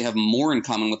arguably have more in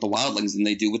common with the wildlings than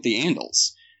they do with the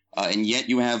Andals. And yet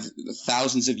you have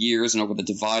thousands of years, and over the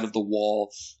divide of the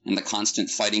wall and the constant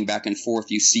fighting back and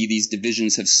forth, you see these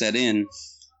divisions have set in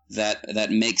that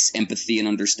makes empathy and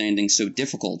understanding so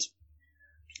difficult.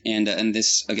 And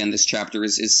this chapter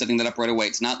is setting that up right away.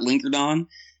 It's not lingered on.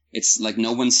 It's like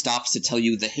no one stops to tell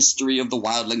you the history of the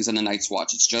wildlings and the Night's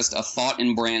Watch. It's just a thought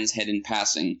in Bran's head in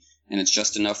passing, and it's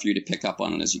just enough for you to pick up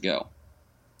on it as you go.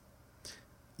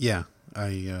 Yeah,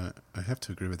 I have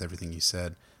to agree with everything you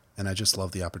said. And I just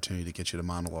love the opportunity to get you to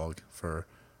monologue for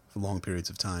long periods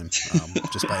of time,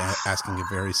 just by asking a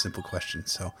very simple question.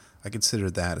 So I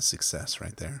consider that a success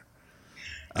right there.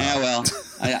 Yeah, well,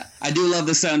 I do love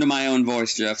the sound of my own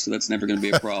voice, Jeff, so that's never going to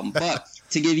be a problem. But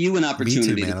to give you an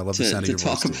opportunity Me too, man. I love the sound of your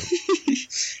voice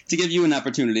too. To give you an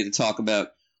opportunity to talk about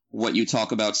what you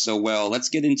talk about so well, let's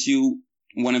get into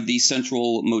one of the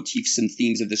central motifs and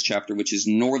themes of this chapter, which is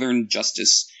Northern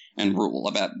justice and rule,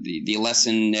 about the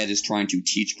lesson Ned is trying to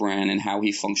teach Bran and how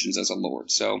he functions as a lord.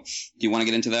 So, do you want to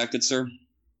get into that, good sir?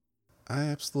 I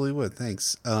absolutely would,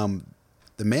 thanks. The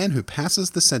man who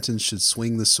passes the sentence should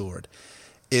swing the sword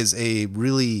is a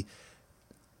really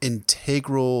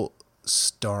integral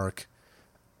Stark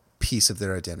piece of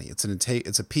their identity.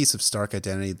 It's a piece of Stark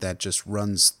identity that just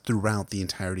runs throughout the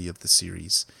entirety of the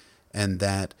series, and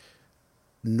that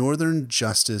Northern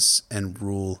justice and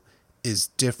rule is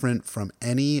different from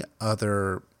any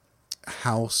other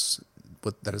house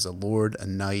that is a lord, a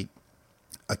knight,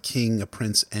 a king, a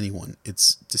prince, anyone.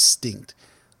 It's distinct.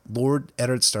 Lord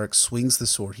Eddard Stark swings the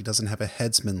sword. He doesn't have a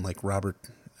headsman like Robert,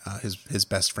 his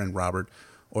best friend Robert,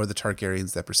 or the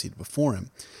Targaryens that preceded before him.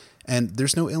 And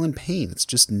there's no ill and pain. It's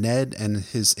just Ned and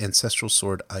his ancestral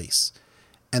sword, Ice.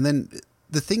 And then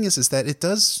the thing is that it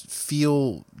does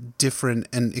feel different,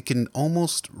 and it can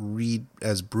almost read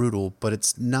as brutal, but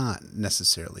it's not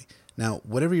necessarily. Now,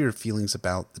 whatever your feelings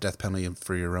about the death penalty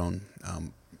for your own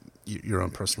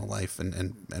personal life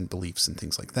and beliefs and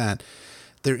things like that,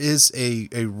 there is a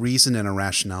reason and a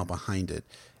rationale behind it.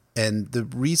 And the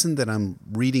reason that I'm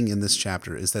reading in this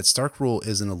chapter is that Stark rule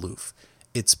isn't aloof.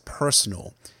 It's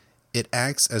personal. It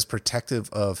acts as protective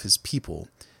of his people.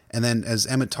 And then, as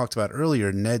Emmett talked about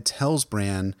earlier, Ned tells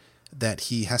Bran that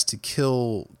he has to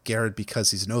kill Garrett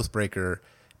because he's an oathbreaker,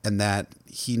 and that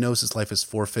he knows his life is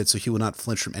forfeit, so he will not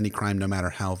flinch from any crime, no matter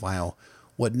how vile.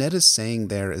 What Ned is saying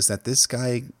there is that this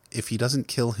guy, if he doesn't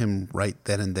kill him right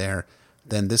then and there,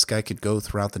 then this guy could go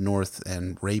throughout the North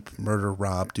and rape, murder,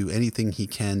 rob, do anything he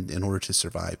can in order to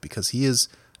survive, because he is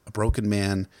a broken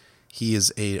man. He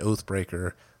is a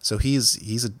oathbreaker, so he's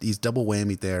double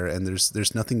whammy there, and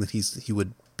there's nothing that he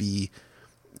would be.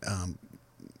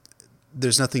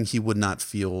 There's nothing he would not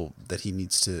feel that he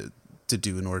needs to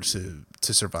do in order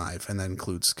to survive, and that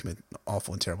includes commit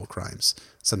awful and terrible crimes.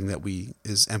 Something that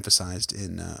is emphasized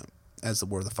in as the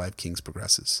War of the Five Kings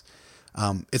progresses.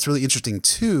 It's really interesting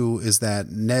too is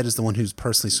that Ned is the one who's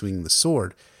personally swinging the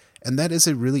sword, and that is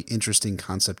a really interesting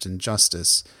concept in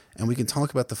justice. And we can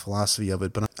talk about the philosophy of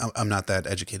it, but I'm not that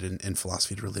educated in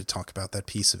philosophy to really talk about that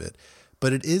piece of it.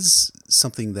 But it is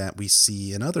something that we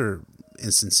see in other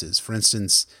instances. For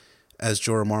instance, as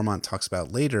Jorah Mormont talks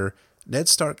about later, Ned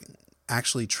Stark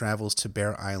actually travels to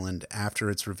Bear Island after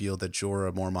it's revealed that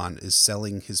Jorah Mormont is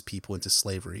selling his people into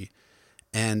slavery.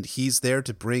 And he's there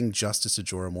to bring justice to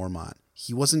Jorah Mormont.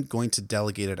 He wasn't going to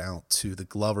delegate it out to the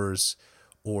Glovers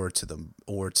or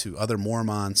to other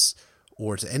Mormonts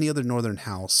or to any other northern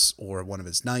house or one of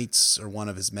his knights or one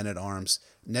of his men-at-arms.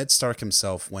 Ned Stark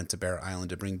himself went to Bear Island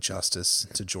to bring justice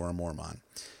to Jorah Mormont.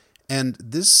 And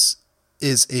this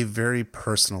is a very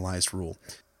personalized rule.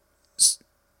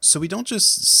 So we don't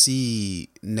just see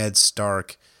Ned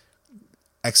Stark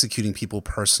executing people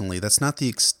personally. That's not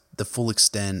the full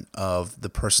extent of the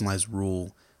personalized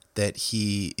rule that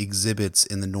he exhibits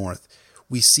in the North.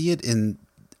 We see it in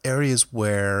areas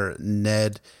where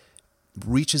Ned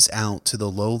reaches out to the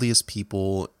lowliest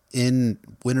people in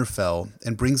Winterfell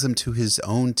and brings them to his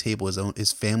own table,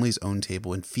 his family's own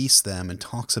table, and feasts them and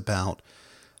talks about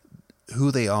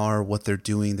who they are, what they're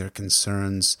doing, their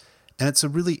concerns. And it's a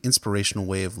really inspirational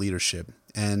way of leadership.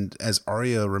 And as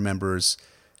Arya remembers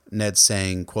Ned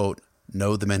saying, quote,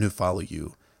 "Know the men who follow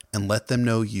you and let them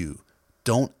know you.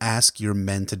 Don't ask your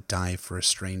men to die for a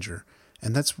stranger."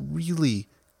 And that's really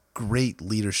great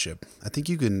leadership. I think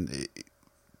you can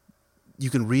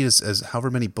read as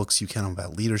however many books you can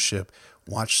about leadership,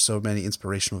 watch so many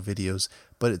inspirational videos,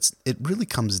 but it really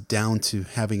comes down to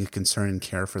having a concern and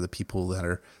care for the people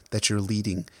that you're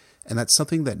leading. And that's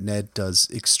something that Ned does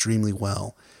extremely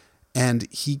well. And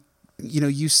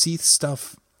you see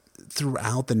stuff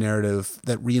throughout the narrative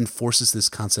that reinforces this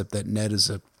concept that Ned is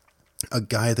a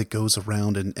guy that goes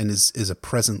around and is a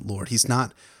present lord. He's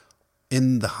not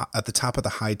at the top of the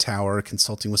High Tower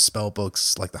consulting with spell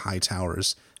books like the High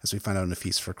Towers, as we find out in A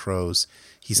Feast for Crows.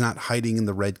 He's not hiding in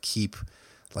the Red Keep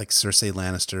like Cersei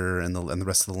Lannister and the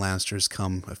rest of the Lannisters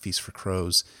come A Feast for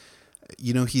Crows.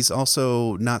 He's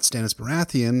also not Stannis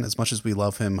Baratheon, as much as we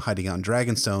love him hiding out in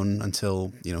Dragonstone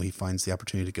until, he finds the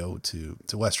opportunity to go to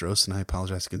Westeros. And I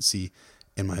apologize, you can see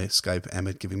in my Skype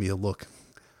Emmett giving me a look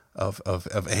of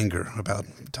anger about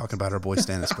talking about our boy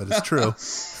Stannis, but it's true.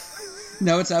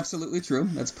 No, it's absolutely true.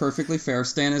 That's perfectly fair.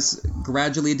 Stannis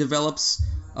gradually develops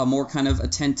a more kind of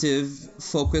attentive,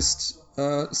 focused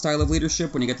style of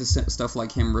leadership when you get to stuff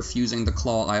like him refusing the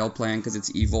Claw Isle plan because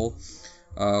it's evil,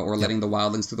 or letting the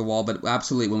wildlings through the wall. But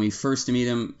absolutely, when we first meet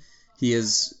him,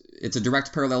 it's a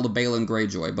direct parallel to Balon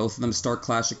Greyjoy. Both of them start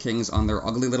Clash of Kings on their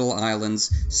ugly little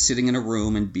islands, sitting in a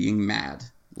room and being mad.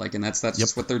 And that's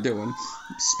just what they're doing,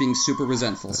 being super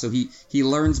resentful. So he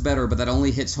learns better, but that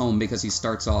only hits home because he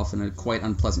starts off in a quite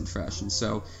unpleasant fashion.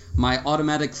 So my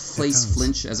automatic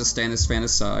flinch as a Stannis fan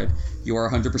aside, you are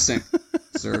 100%,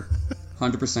 sir,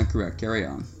 100% correct. Carry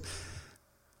on.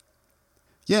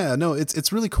 Yeah, no,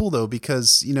 it's really cool though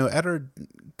because Eddard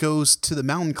goes to the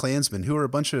Mountain Clansmen, who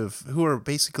are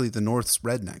basically the North's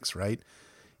rednecks, right?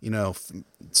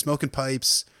 Smoking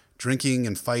pipes, drinking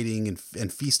and fighting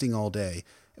and feasting all day.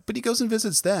 But he goes and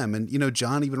visits them, and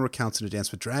Jon even recounts in A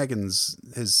Dance with Dragons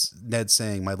his Ned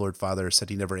saying, "My Lord Father said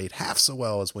he never ate half so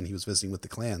well as when he was visiting with the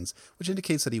clans," which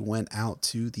indicates that he went out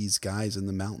to these guys in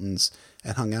the mountains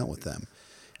and hung out with them.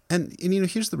 And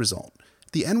here's the result.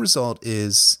 The end result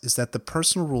is that the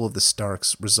personal rule of the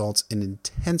Starks results in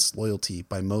intense loyalty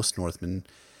by most Northmen,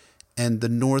 and the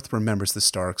North remembers the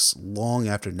Starks long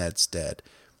after Ned's dead.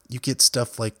 You get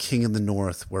stuff like King in the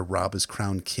North, where Robb is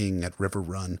crowned king at River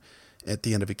Run at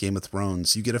the end of A Game of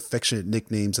Thrones. You get affectionate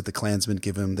nicknames that the clansmen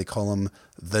give him. They call him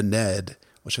the Ned,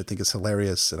 which I think is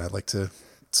hilarious, and I like to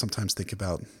sometimes think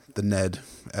about the Ned,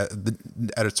 the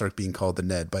Eddard Stark being called the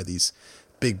Ned by these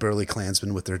big burly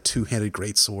clansmen with their two-handed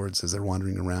great swords as they're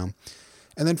wandering around.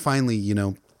 And then finally,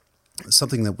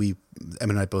 something that Em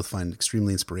and I both find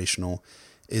extremely inspirational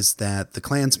is that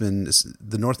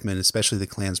the Northmen, especially the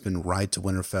clansmen, ride to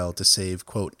Winterfell to save,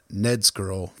 quote, Ned's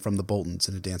girl from the Boltons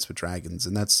in A Dance with Dragons.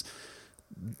 And that's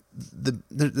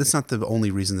not the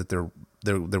only reason that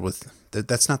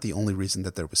that's not the only reason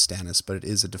that they're with Stannis, but it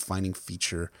is a defining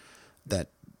feature that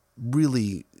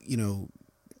really,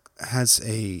 has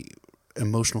a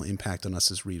emotional impact on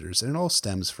us as readers. And it all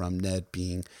stems from Ned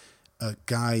being a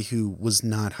guy who was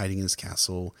not hiding in his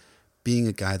castle, being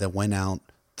a guy that went out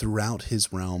throughout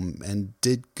his realm and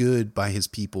did good by his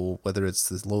people, whether it's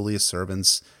the lowliest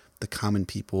servants, the common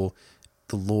people,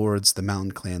 the lords, the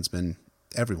mountain clansmen,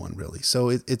 everyone really. So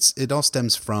it all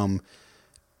stems from,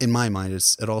 in my mind,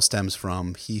 it all stems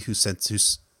from he who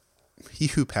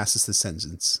passes the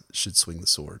sentence should swing the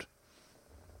sword.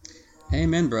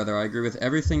 Amen, brother. I agree with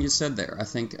everything you said there. I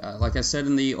think, like I said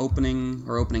in the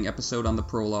opening episode on the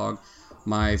prologue,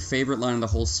 my favorite line in the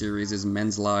whole series is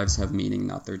men's lives have meaning,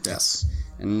 not their deaths. Yes.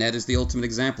 And Ned is the ultimate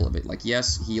example of it.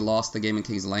 Yes, he lost the game in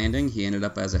King's Landing. He ended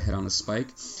up as a head on a spike.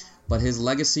 But his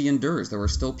legacy endures. There are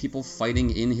still people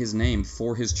fighting in his name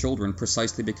for his children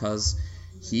precisely because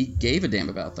he gave a damn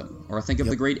about them. Or I think of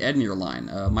the great Edmure line,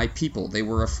 my people, they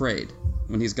were afraid.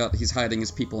 When he's hiding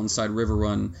his people inside River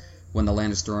Run when the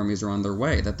Lannister armies are on their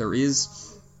way. That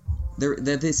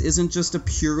this isn't just a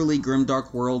purely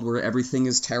grimdark world where everything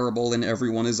is terrible and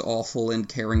everyone is awful and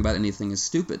caring about anything is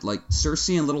stupid.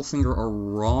 Cersei and Littlefinger are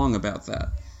wrong about that.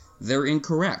 they're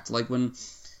incorrect. Like when,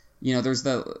 there's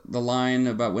the line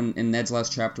about when in Ned's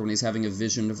last chapter when he's having a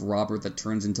vision of Robert that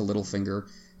turns into Littlefinger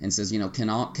and says, can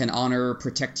honor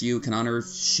protect you? Can honor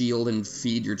shield and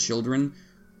feed your children?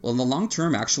 Well, in the long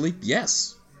term, actually,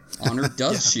 yes. Honor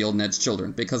does shield Ned's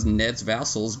children because Ned's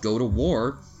vassals go to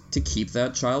war to keep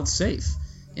that child safe.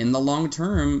 In the long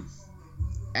term,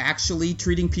 actually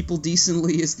treating people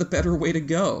decently is the better way to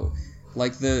go.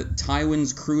 Like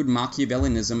Tywin's crude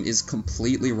Machiavellianism is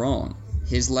completely wrong.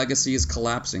 His legacy is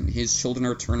collapsing. His children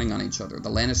are turning on each other. The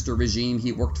Lannister regime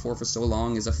he worked for so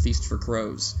long is a feast for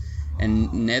crows.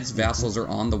 And Ned's vassals are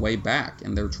on the way back,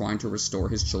 and they're trying to restore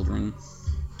his children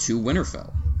to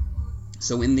Winterfell.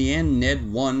 So in the end,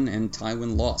 Ned won and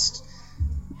Tywin lost.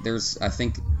 I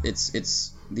think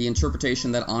it's the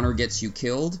interpretation that honor gets you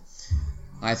killed,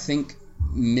 I think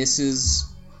misses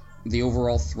the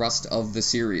overall thrust of the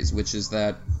series, which is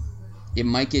that it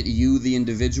might get you, the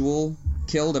individual,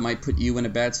 killed. It might put you in a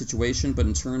bad situation, but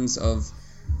in terms of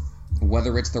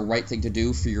whether it's the right thing to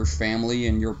do for your family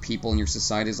and your people and your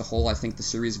society as a whole, I think the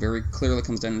series very clearly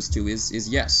comes down to is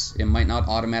yes. It might not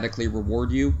automatically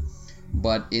reward you,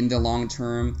 but in the long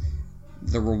term,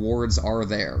 the rewards are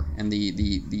there, and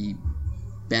the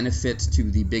benefit to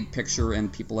the big picture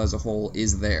and people as a whole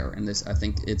is there. And this, I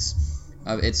think,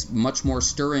 it's much more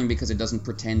stirring because it doesn't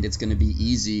pretend it's going to be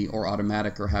easy or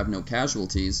automatic or have no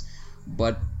casualties,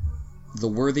 but the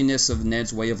worthiness of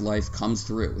Ned's way of life comes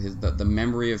through. The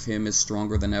memory of him is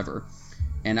stronger than ever.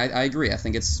 And I agree. I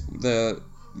think it's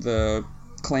the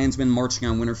clansmen marching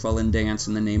on Winterfell in dance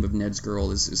in the name of Ned's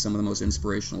girl is some of the most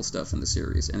inspirational stuff in the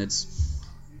series. And it's,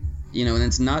 and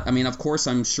it's not, I mean, of course,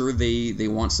 I'm sure they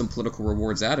want some political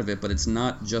rewards out of it, but it's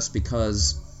not just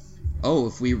because,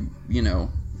 if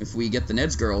we get the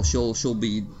Ned's girl, she'll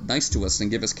be nice to us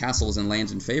and give us castles and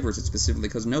lands and favors. It's specifically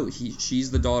because, no, she's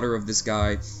the daughter of this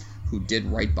guy who did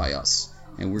right by us,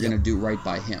 and we're going to do right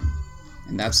by him.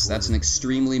 And that's an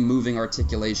extremely moving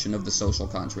articulation of the social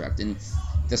contract. And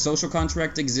the social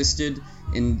contract existed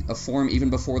in a form even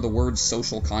before the word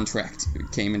social contract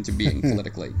came into being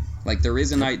politically. Like there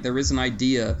is an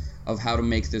idea of how to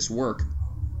make this work,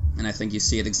 and I think you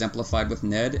see it exemplified with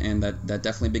Ned, and that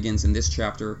definitely begins in this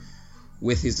chapter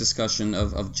with his discussion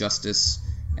of justice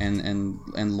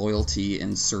and loyalty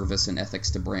and service and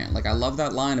ethics to Bran. Like I love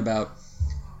that line about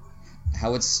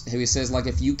how he says, like,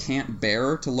 if you can't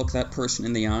bear to look that person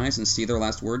in the eyes and see their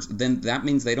last words, then that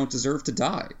means they don't deserve to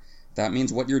die. That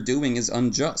means what you're doing is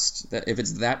unjust. That if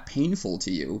it's that painful to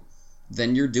you,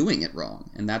 then you're doing it wrong.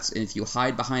 And if you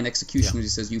hide behind executioners, he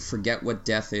says, you forget what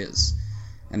death is.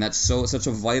 And that's such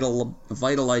a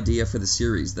vital idea for the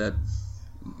series, that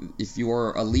if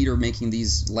you're a leader making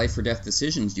these life or death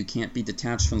decisions, you can't be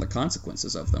detached from the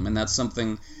consequences of them. And that's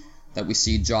something that we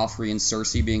see Joffrey and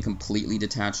Cersei being completely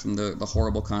detached from the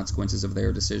horrible consequences of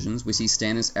their decisions. We see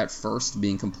Stannis at first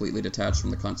being completely detached from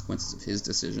the consequences of his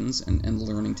decisions and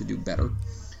learning to do better.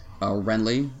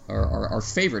 Renly, our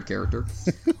favorite character,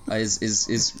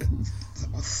 is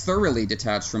thoroughly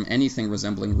detached from anything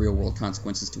resembling real-world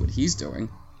consequences to what he's doing.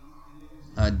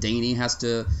 Dany has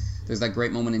to... There's that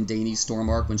great moment in Dany's Storm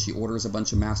arc when she orders a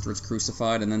bunch of Mastards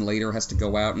crucified and then later has to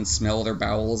go out and smell their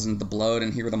bowels and the blood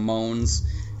and hear the moans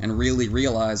and really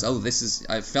realize,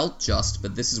 I felt just,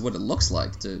 but this is what it looks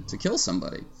like to kill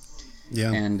somebody.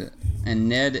 Yeah. And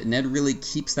Ned really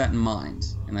keeps that in mind,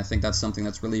 and I think that's something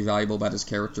that's really valuable about his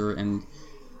character. And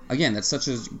again, that's such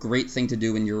a great thing to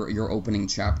do in your opening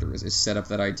chapter is set up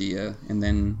that idea and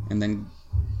then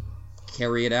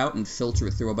carry it out and filter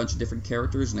it through a bunch of different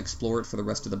characters and explore it for the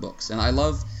rest of the books. And I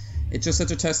love, it's just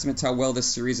such a testament to how well this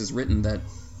series is written that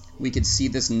we could see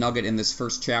this nugget in this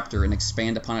first chapter and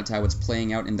expand upon it to how it's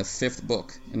playing out in the fifth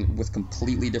book and with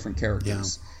completely different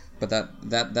characters. Yeah. But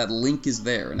that link is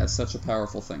there, and that's such a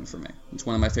powerful thing for me. It's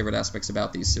one of my favorite aspects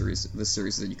about this series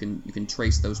is that you can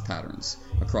trace those patterns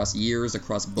across years,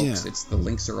 across books. Yeah. The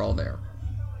links are all there.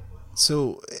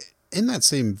 So in that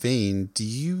same vein,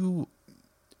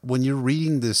 when you're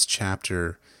reading this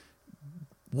chapter,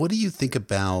 what do you think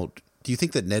about... Do you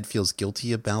think that Ned feels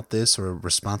guilty about this or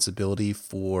responsibility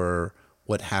for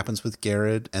what happens with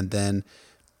Garrett? And then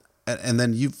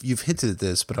you've hinted at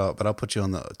this, but I'll put you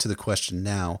to the question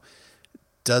now.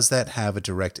 Does that have a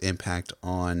direct impact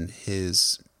on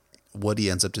what he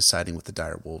ends up deciding with the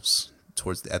direwolves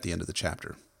at the end of the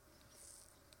chapter?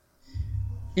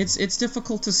 It's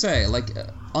difficult to say. Like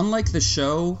unlike the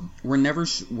show, where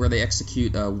they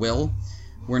execute Will,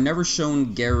 we're never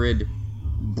shown Garrett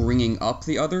bringing up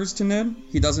the others to Ned.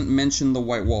 He doesn't mention the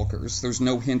White Walkers. There's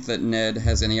no hint that Ned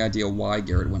has any idea why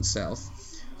Garrett went south.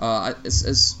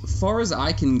 As far as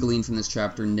I can glean from this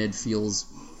chapter, Ned feels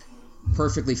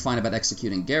perfectly fine about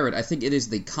executing Garrett. I think it is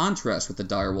the contrast with the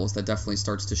direwolves that definitely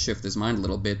starts to shift his mind a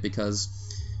little bit, because,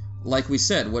 like we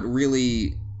said, what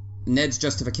really Ned's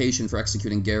justification for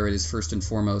executing Garrett is first and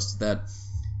foremost that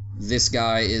this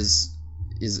guy is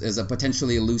a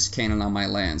potentially loose cannon on my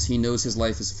lands. He knows his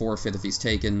life is forfeit if he's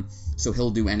taken, so he'll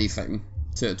do anything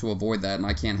to avoid that, and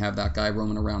I can't have that guy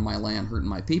roaming around my land hurting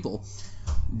my people.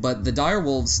 But the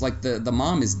direwolves, like the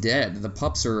mom is dead. The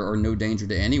pups are no danger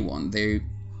to anyone. They're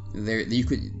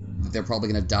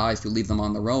probably going to die if you leave them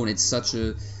on their own. It's such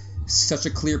a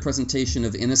clear presentation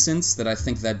of innocence that I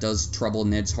think that does trouble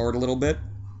Ned's heart a little bit.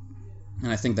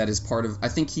 And I think that is part of... I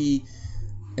think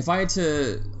if I had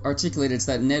to articulate it, it's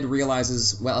that Ned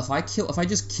realizes, well, if I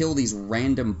just kill these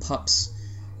random pups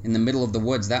in the middle of the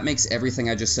woods, that makes everything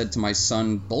I just said to my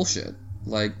son bullshit.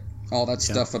 Like, all that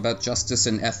stuff about justice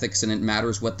and ethics, and it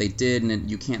matters what they did, and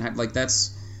you can't have... Like,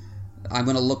 that's... I'm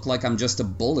going to look like I'm just a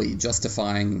bully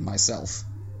justifying myself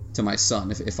to my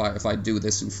son if I do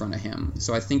this in front of him.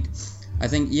 So I think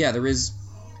yeah, there is...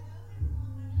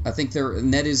 I think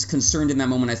Ned is concerned in that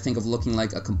moment, I think, of looking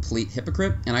like a complete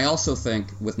hypocrite. And I also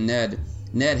think with Ned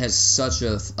has such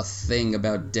a thing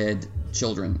about dead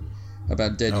children,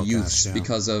 about dead youths,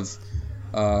 because of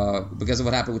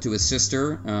what happened to his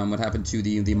sister, what happened to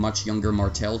the much younger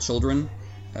Martell children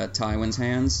at Tywin's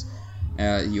hands.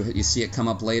 You see it come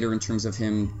up later in terms of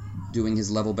him doing his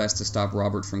level best to stop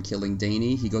Robert from killing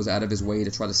Dany. He goes out of his way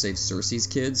to try to save Cersei's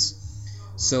kids.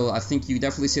 So I think you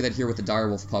definitely see that here with the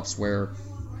direwolf pups, where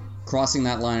crossing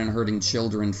that line and hurting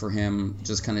children for him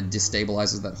just kind of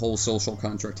destabilizes that whole social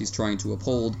contract he's trying to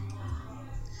uphold.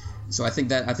 So I think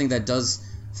that does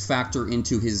factor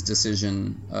into his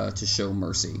decision to show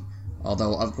mercy.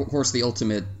 Although, of course, the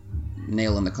ultimate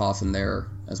nail in the coffin there,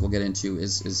 as we'll get into,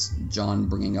 is Jon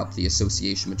bringing up the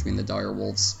association between the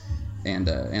direwolves and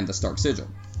the Stark sigil.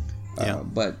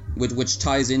 But which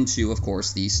ties into, of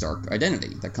course, the Stark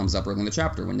identity that comes up early in the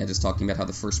chapter when Ned is talking about how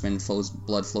the firstman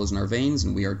blood flows in our veins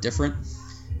and we are different.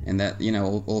 And that,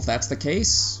 well, if that's the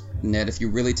case, Ned, if you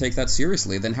really take that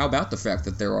seriously, then how about the fact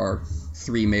that there are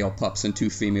 3 male pups and 2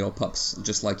 female pups,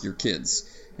 just like your kids,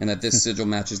 and that this sigil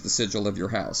matches the sigil of your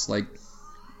house? Like,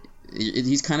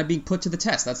 he's kind of being put to the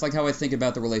test. That's like how I think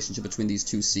about the relationship between these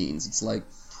two scenes. It's like,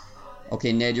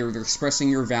 okay, Ned, you're expressing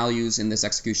your values in this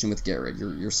execution with Garrett.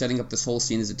 You're setting up this whole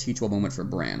scene as a teachable moment for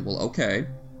Bran. Well, okay,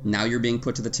 now you're being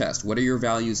put to the test. What are your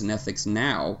values and ethics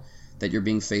now that you're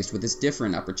being faced with this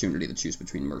different opportunity to choose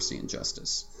between mercy and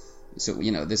justice? So,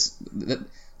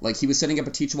 like, he was setting up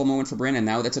a teachable moment for Bran, and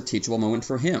now that's a teachable moment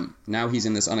for him. Now he's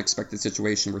in this unexpected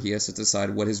situation where he has to decide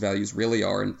what his values really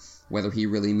are and whether he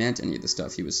really meant any of the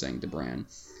stuff he was saying to Bran.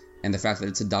 And the fact that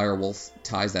it's a direwolf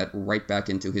ties that right back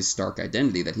into his Stark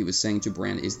identity, that he was saying to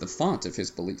Bran is the font of his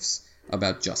beliefs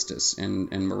about justice and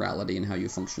morality and how you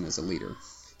function as a leader.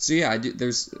 So yeah,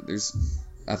 there's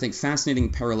I think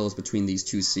fascinating parallels between these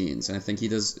two scenes, and I think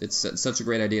it's such a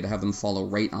great idea to have them follow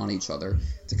right on each other,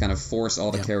 to kind of force all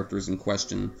the characters in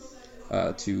question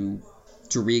to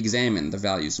re-examine the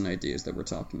values and ideas that we're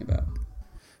talking about.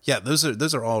 Yeah,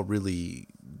 those are all really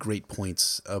great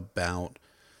points about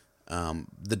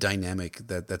the dynamic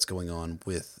that's going on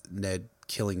with Ned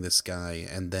killing this guy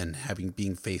and then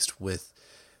being faced with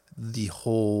the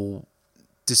whole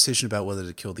decision about whether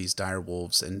to kill these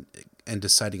direwolves and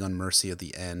deciding on mercy at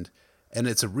the end. And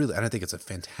I think it's a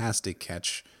fantastic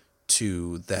catch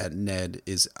to that Ned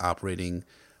is operating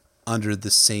under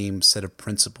the same set of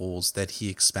principles that he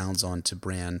expounds on to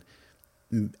Bran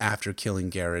after killing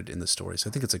Garrett in the story. So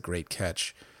I think it's a great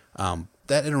catch.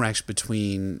 That interaction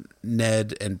between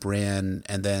Ned and Bran,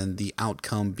 and then the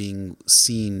outcome being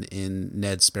seen in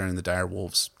Ned sparing the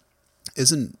direwolves,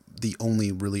 isn't the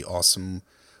only really awesome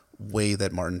way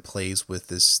that Martin plays with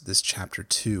this chapter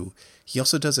 2. He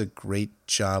also does a great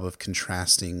job of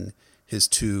contrasting his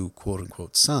two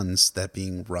quote-unquote sons, that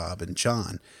being Robb and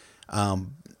Jon.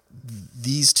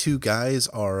 These two guys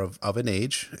are of an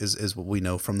age, is what we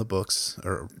know from the books,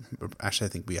 or actually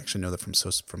I think we actually know that from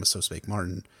a So Spake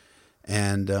Martin.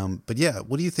 And but yeah,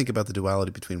 what do you think about the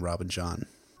duality between Robb and Jon?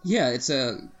 Yeah, it's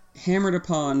a hammered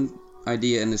upon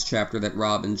idea in this chapter that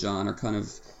Robb and Jon are kind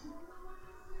of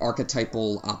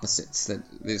archetypal opposites, that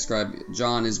they describe.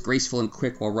 Jon is graceful and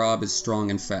quick, while Robb is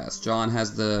strong and fast. Jon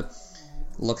has the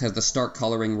Stark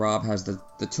coloring, Robb has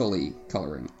the Tully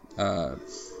coloring.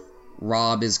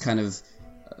 Robb is kind of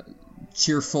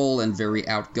cheerful and very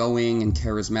outgoing and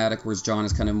charismatic, whereas Jon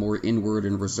is kind of more inward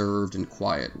and reserved and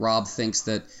quiet. Robb thinks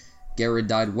that Garrett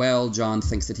died well. Jon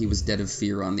thinks that he was dead of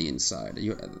fear on the inside.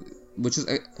 Which is,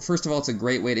 first of all, it's a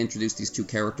great way to introduce these two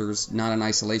characters, not in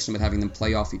isolation, but having them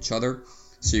play off each other,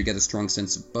 so you get a strong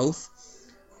sense of both.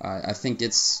 I think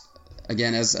it's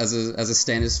again, as a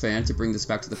Stannis fan, to bring this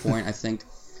back to the point, I think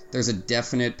there's a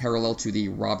definite parallel to the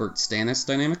Robert Stannis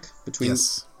dynamic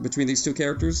between these two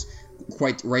characters,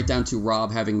 quite right down to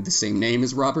Robb having the same name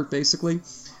as Robert, basically.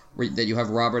 That you have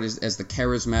Robert as the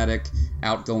charismatic,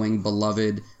 outgoing,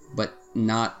 beloved, but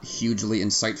not hugely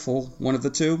insightful one of the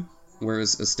two,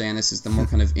 whereas Stannis is the more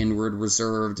kind of inward,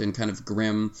 reserved, and kind of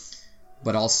grim,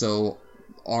 but also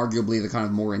arguably the kind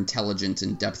of more intelligent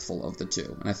and depthful of the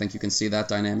two. And I think you can see that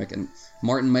dynamic, and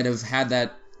Martin might have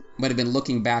been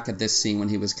looking back at this scene when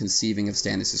he was conceiving of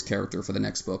Stannis' character for the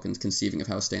next book and conceiving of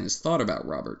how Stannis thought about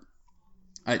Robert.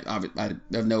 I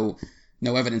have no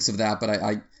evidence of that, but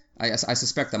I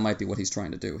suspect that might be what he's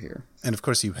trying to do here. And of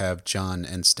course you have Jon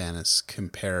and Stannis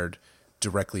compared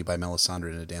directly by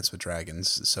Melisandre in A Dance with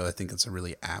Dragons, so I think it's a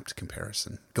really apt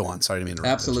comparison. Go on, sorry to interrupt.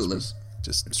 Absolutely.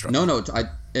 Just struggling. No,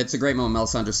 it's a great moment.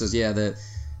 Melisandre says,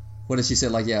 what does she say?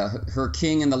 Like, her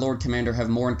king and the Lord Commander have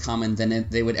more in common than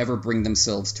they would ever bring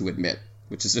themselves to admit,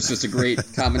 which is just a great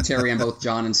commentary on both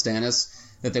Jon and Stannis,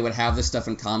 that they would have this stuff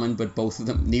in common, but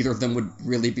neither of them would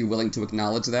really be willing to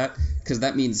acknowledge that, because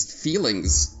that means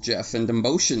feelings, Jeff, and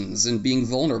emotions, and being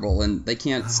vulnerable, and they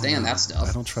can't stand that stuff.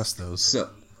 I don't trust those. So,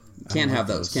 can't have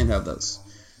those.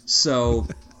 So,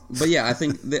 but yeah, I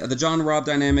think the Jon-Robb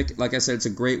dynamic, like I said, it's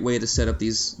a great way to set up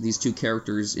these two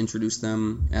characters, introduce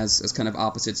them as kind of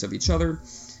opposites of each other.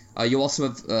 You also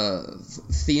have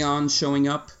Theon showing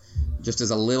up just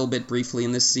as a little bit briefly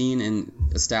in this scene and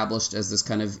established as this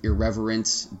kind of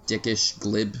irreverent, dickish,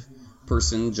 glib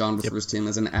person. Jon refers to him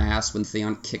as an ass when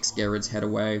Theon kicks Garrett's head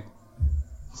away.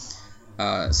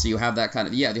 So you have that kind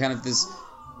of, you have this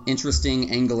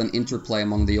interesting angle and interplay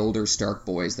among the older Stark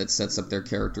boys that sets up their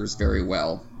characters very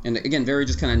well. And again, very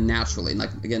just kind of naturally.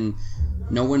 Like, again,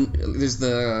 there's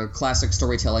the classic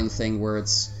storytelling thing where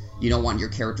it's, you don't want your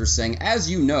characters saying, as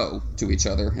you know, to each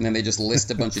other, and then they just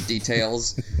list a bunch of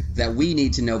details that we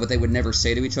need to know, but they would never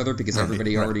say to each other because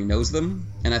everybody already knows them.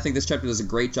 And I think this chapter does a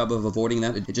great job of avoiding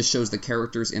that. It just shows the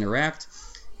characters interact,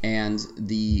 and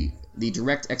the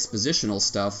direct expositional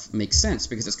stuff makes sense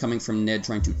because it's coming from Ned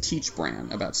trying to teach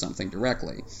Bran about something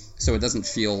directly. So it doesn't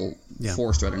feel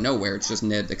forced out of nowhere. It's just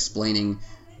Ned explaining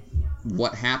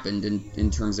what happened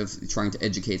in terms of trying to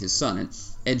educate his son. And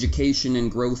education and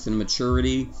growth and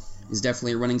maturity is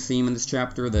definitely a running theme in this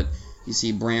chapter, that you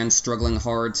see Bran struggling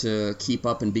hard to keep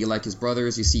up and be like his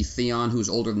brothers. You see Theon, who's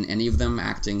older than any of them,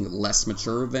 acting less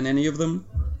mature than any of them.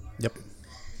 Yep.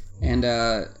 And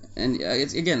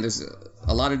it's, again, there's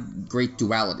a lot of great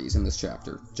dualities in this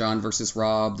chapter. Jon versus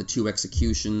Robb, the two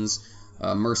executions,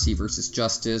 mercy versus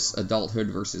justice, adulthood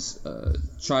versus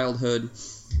childhood.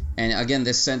 And again,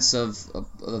 this sense of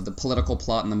the political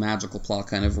plot and the magical plot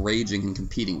kind of raging and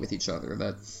competing with each other.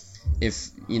 That if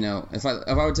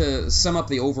I were to sum up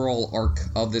the overall arc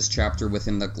of this chapter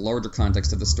within the larger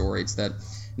context of the story, it's that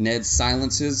Ned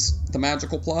silences the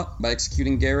magical plot by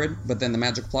executing Garrett, but then the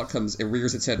magical plot it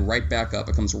rears its head right back up.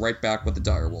 It comes right back with the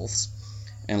direwolves.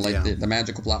 And the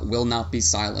magical plot will not be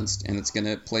silenced, and it's going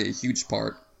to play a huge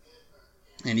part.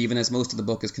 And even as most of the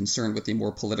book is concerned with the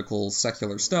more political,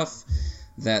 secular stuff,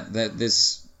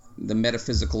 the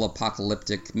metaphysical,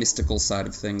 apocalyptic, mystical side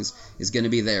of things is going to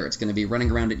be there. It's going to be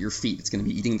running around at your feet. It's going to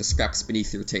be eating the scraps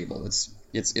beneath your table.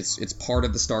 It's part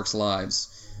of the Starks'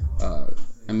 lives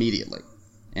immediately.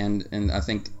 And I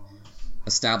think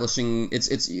it's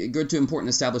good to important to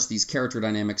establish these character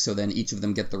dynamics, so then each of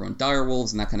them get their own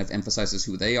direwolves, and that kind of emphasizes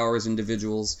who they are as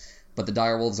individuals. But the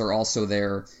direwolves are also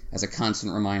there as a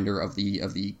constant reminder of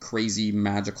the crazy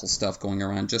magical stuff going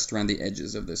around just around the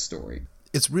edges of this story.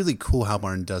 It's really cool how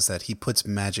Martin does that. He puts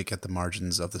magic at the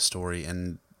margins of the story,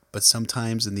 but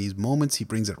sometimes in these moments he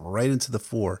brings it right into the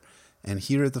fore. And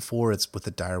here at the fore, it's with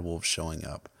the direwolves showing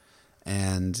up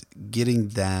and getting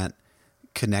that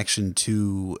connection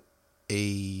to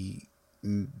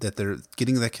they're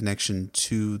getting that connection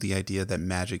to the idea that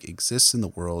magic exists in the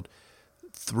world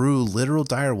through literal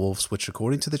direwolves, which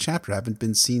according to the chapter haven't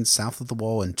been seen south of the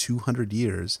wall in 200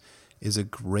 years, is a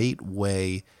great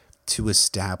way to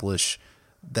establish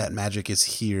that magic is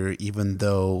here, even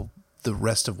though the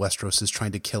rest of Westeros is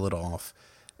trying to kill it off,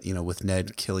 with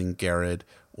Ned killing Garrett,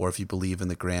 or if you believe in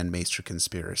the Grand Maester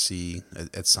conspiracy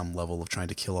at some level of trying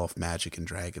to kill off magic and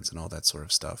dragons and all that sort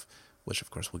of stuff, which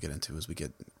of course we'll get into as we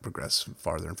progress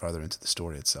farther and farther into the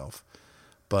story itself.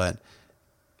 But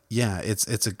yeah,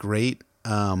 it's a great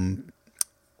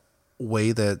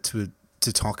way to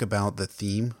talk about the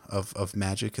theme of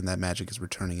magic, and that magic is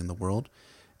returning in the world.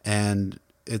 And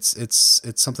it's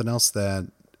something else that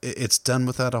it's done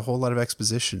without a whole lot of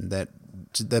exposition, that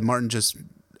Martin just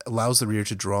allows the reader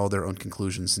to draw their own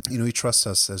conclusions. He trusts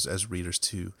us as readers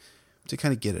to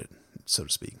kind of get it, so to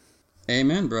speak.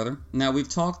 Amen, brother. Now, we've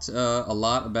talked a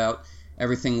lot about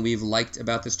everything we've liked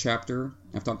about this chapter.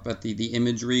 I've talked about the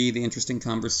imagery, the interesting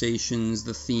conversations,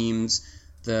 the themes,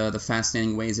 the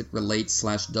fascinating ways it relates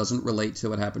 / doesn't relate to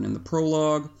what happened in the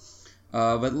prologue.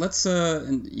 But let's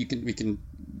and we can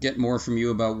get more from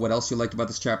you about what else you liked about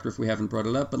this chapter if we haven't brought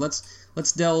it up. But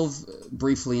let's delve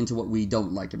briefly into what we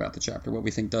don't like about the chapter, what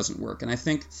we think doesn't work. And I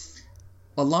think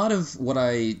a lot of what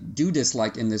I do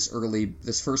dislike in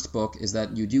this first book is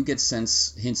that you do get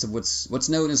hints of what's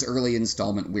known as early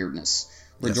installment weirdness,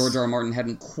 where Yes. George R. R. Martin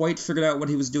hadn't quite figured out what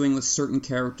he was doing with certain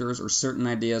characters or certain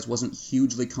ideas, wasn't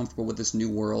hugely comfortable with this new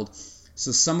world.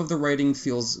 So some of the writing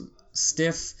feels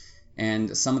stiff,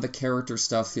 and some of the character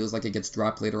stuff feels like it gets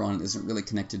dropped later on and isn't really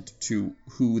connected to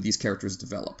who these characters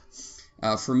develop.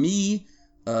 For me,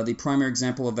 the primary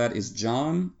example of that is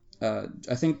Jon.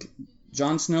 I think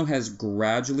Jon Snow has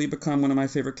gradually become one of my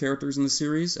favorite characters in the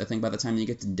series. I think by the time you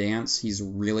get to Dance, he's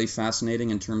really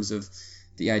fascinating in terms of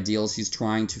the ideals he's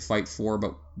trying to fight for,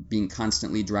 but being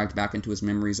constantly dragged back into his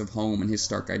memories of home and his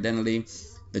Stark identity.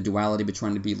 The duality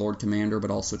between trying to be Lord Commander,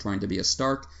 but also trying to be a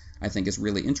Stark, I think is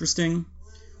really interesting.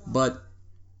 But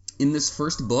in this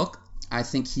first book, I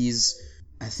think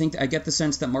I get the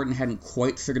sense that Martin hadn't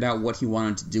quite figured out what he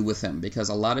wanted to do with him, because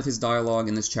a lot of his dialogue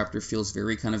in this chapter feels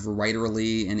very kind of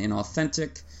writerly and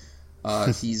inauthentic.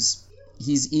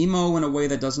 He's emo in a way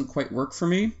that doesn't quite work for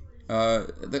me.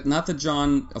 Not that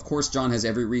Jon has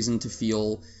every reason to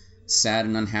feel sad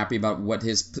and unhappy about what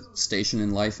his station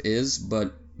in life is,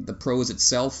 but the prose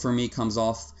itself for me comes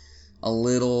off a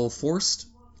little forced.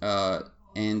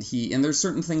 And there's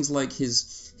certain things like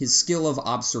his skill of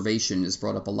observation is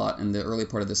brought up a lot in the early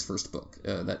part of this first book.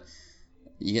 That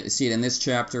you get to see it in this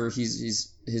chapter.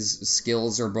 His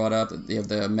skills are brought up. You have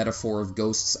the metaphor of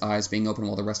Ghost's eyes being open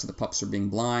while the rest of the pups are being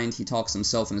blind. He talks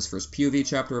himself in his first POV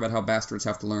chapter about how bastards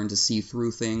have to learn to see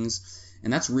through things,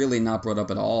 and that's really not brought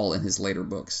up at all in his later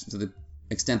books, to the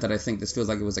extent that I think this feels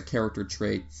like it was a character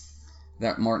trait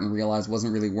that Martin realized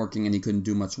wasn't really working and he couldn't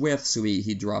do much with, so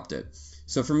he dropped it.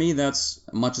 So for me, that's,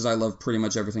 much as I love pretty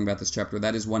much everything about this chapter,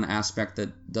 that is one aspect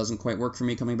that doesn't quite work for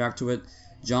me coming back to it.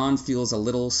 Jon feels a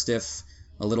little stiff,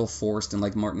 a little forced, and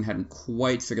like Martin hadn't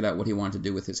quite figured out what he wanted to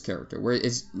do with his character.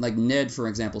 Whereas, like Ned, for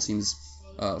example, seems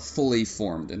fully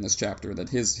formed in this chapter, that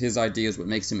his ideas, what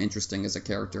makes him interesting as a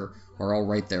character, are all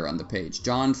right there on the page.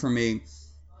 Jon, for me,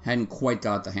 hadn't quite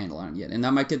got the handle on it yet. And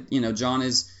that might get, Jon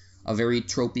is a very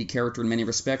tropey character in many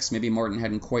respects. Maybe Martin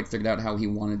hadn't quite figured out how he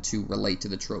wanted to relate to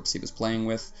the tropes he was playing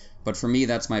with. But for me,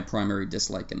 that's my primary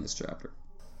dislike in this chapter.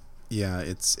 Yeah,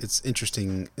 it's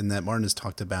interesting in that Martin has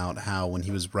talked about how when he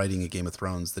was writing a Game of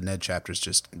Thrones, the Ned chapters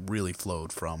just really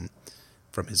flowed from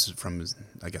his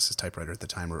I guess his typewriter at the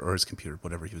time or his computer,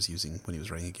 whatever he was using when he was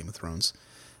writing a Game of Thrones.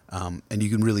 And you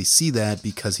can really see that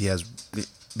because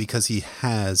he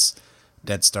has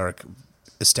Ned Stark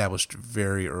established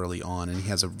very early on, and he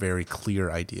has a very clear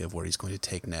idea of where he's going to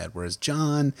take Ned. Whereas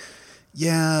Jon,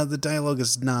 yeah, the dialogue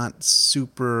is not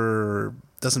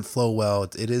doesn't flow well.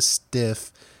 It is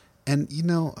stiff. And,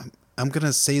 I'm going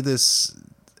to say this,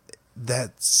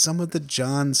 that some of the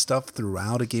Jon stuff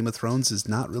throughout a Game of Thrones is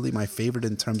not really my favorite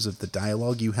in terms of the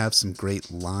dialogue. You have some great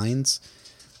lines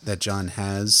that Jon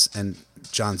has, and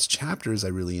Jon's chapters I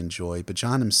really enjoy, but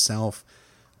Jon himself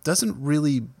doesn't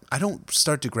really... I don't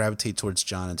start to gravitate towards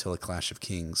Jon until A Clash of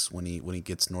Kings, when he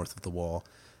gets north of the Wall.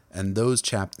 And those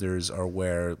chapters are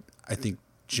where I think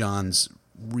Jon's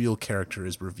real character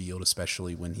is revealed,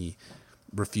 especially when he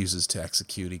refuses to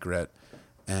execute Ygritte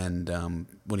and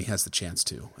when he has the chance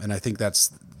to. And I think those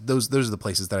are the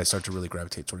places that I start to really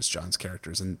gravitate towards Jon's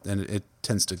characters, and it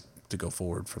tends to go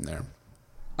forward from there.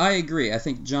 I agree. I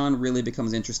think Jon really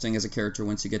becomes interesting as a character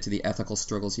once you get to the ethical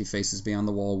struggles he faces beyond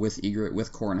the wall with Ygritte,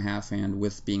 with Qhorin Halfhand,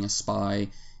 with being a spy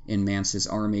in Mance's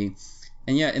army.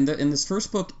 And yeah, in this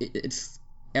first book,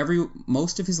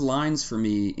 most of his lines for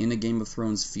me in A Game of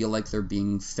Thrones feel like they're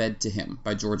being fed to him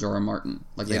by George R. R. Martin.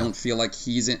 Like they don't feel like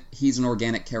he's an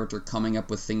organic character coming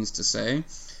up with things to say.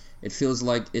 It feels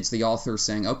like it's the author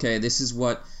saying, okay, this is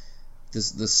what the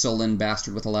sullen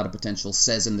bastard with a lot of potential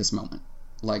says in this moment.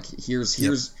 Like, here's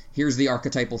the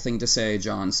archetypal thing to say,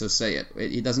 Jon, so say it.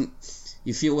 It doesn't...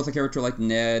 You feel with a character like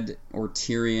Ned or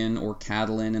Tyrion or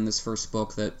Catelyn in this first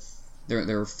book that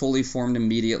they're fully formed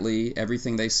immediately.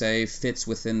 Everything they say fits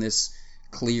within this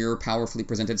clear, powerfully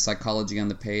presented psychology on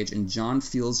the page, and Jon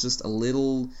feels just a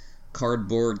little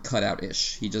cardboard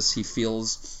cutout-ish. He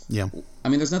feels... Yeah. I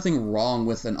mean, there's nothing wrong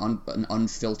with an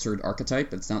unfiltered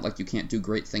archetype. It's not like you can't do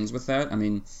great things with that. I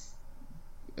mean...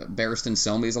 Barristan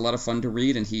Selmy is a lot of fun to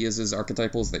read, and he is as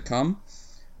archetypal as they come.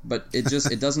 but it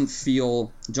doesn't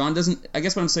feel, I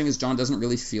guess what I'm saying is Jon doesn't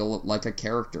really feel like a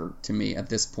character to me at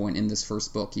this point in this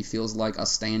first book. He feels like a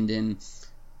stand-in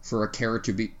for a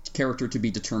character to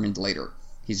be determined later.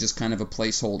 He's just kind of a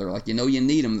placeholder, like, you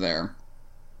need him there.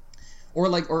 Or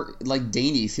like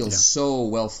Dany feels so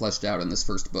well fleshed out in this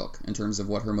first book in terms of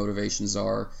what her motivations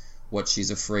are, what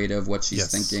she's afraid of, what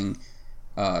she's thinking.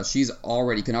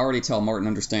 You can already tell Martin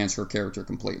understands her character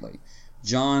completely.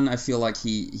 Jon, I feel like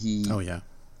he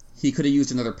could have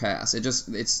used another pass. It's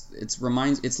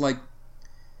kind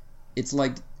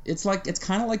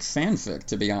of like fanfic,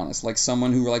 to be honest. Like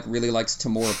someone who like really likes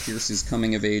Tamora Pierce's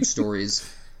coming of age stories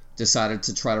decided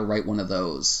to try to write one of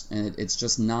those, and it's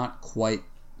just not quite.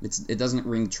 It doesn't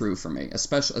ring true for me,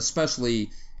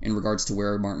 especially in regards to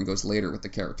where Martin goes later with the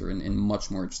character in much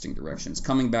more interesting directions.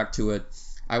 Coming back to it,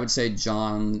 I would say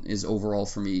Jon is overall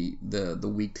for me the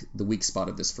weak spot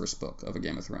of this first book of A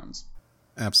Game of Thrones.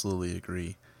 Absolutely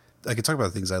agree. I could talk about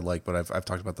the things I like, but I've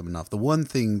talked about them enough. The one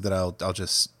thing that I'll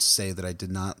just say that I did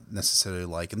not necessarily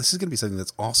like, and this is going to be something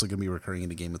that's also going to be recurring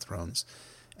in A Game of Thrones,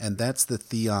 and that's the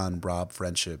Theon-Robb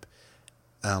friendship.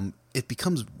 It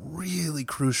becomes really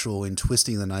crucial in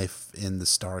twisting the knife in the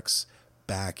Starks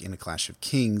back in A Clash of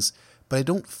Kings, but I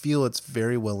don't feel it's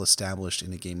very well established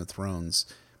in A Game of Thrones.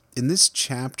 In this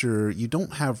chapter, you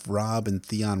don't have Robb and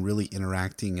Theon really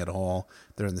interacting at all.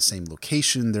 They're in the same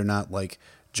location. They're not like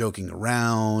joking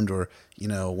around, or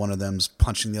one of them's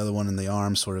punching the other one in the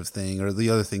arm, sort of thing, or the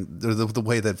other thing, the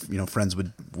way that friends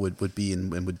would be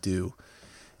and would do.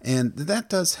 And that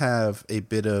does have a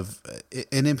bit of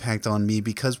an impact on me,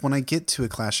 because when I get to A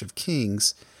Clash of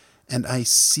Kings and I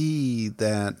see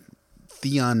that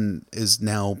Theon is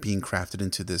now being crafted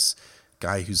into this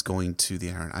guy who's going to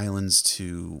the Iron Islands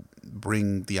to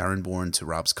bring the Ironborn to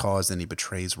Robb's cause, then he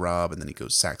betrays Robb, and then he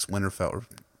goes sacks Winterfell, or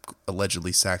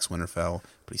allegedly sacks Winterfell,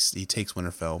 but he takes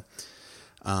Winterfell.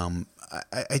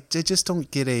 I just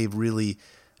don't get a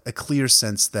clear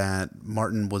sense that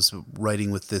Martin was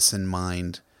writing with this in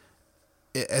mind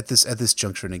at this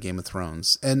juncture in A Game of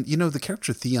Thrones. And the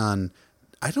character Theon,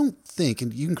 I don't think,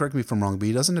 and you can correct me if I'm wrong, but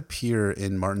he doesn't appear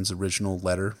in Martin's original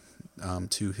letter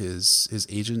to his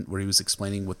agent, where he was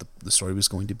explaining what the story was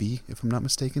going to be, if I'm not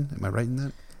mistaken. Am I right in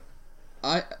that?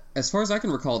 As far as I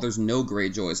can recall, there's no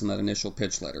Greyjoys in that initial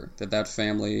pitch letter. That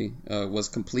family was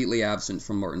completely absent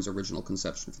from Martin's original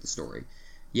conception for the story.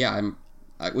 Yeah,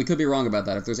 we could be wrong about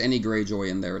that. If there's any Greyjoy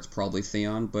in there, it's probably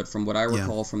Theon. But from what I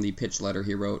recall from the pitch letter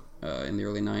he wrote in the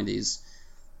early 90s,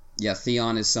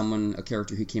 Theon is a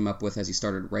character he came up with as he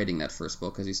started writing that first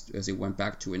book, as he went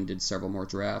back to it and did several more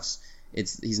drafts.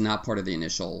 He's not part of the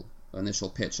initial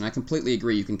pitch. And I completely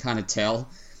agree. You can kind of tell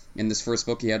in this first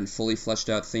book he hadn't fully fleshed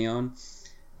out Theon.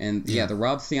 And the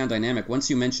Robb-Theon dynamic, once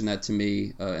you mentioned that to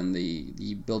me in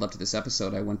the build up to this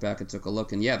episode, I went back and took a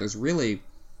look, and it's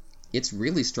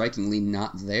really strikingly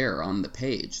not there on the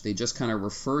page. They just kind of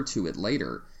refer to it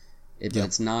later.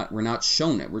 We're not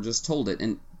shown it, we're just told it.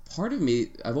 And part of me,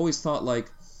 I've always thought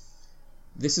like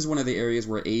this is one of the areas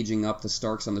where aging up the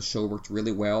Starks on the show worked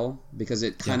really well, because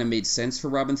it kind of made sense for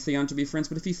Robb and Theon to be friends.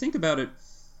 But if you think about it,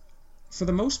 for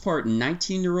the most part,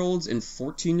 19-year-olds and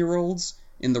 14-year-olds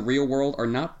in the real world are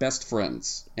not best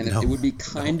friends. And it would be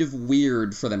kind of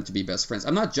weird for them to be best friends.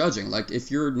 I'm not judging. Like,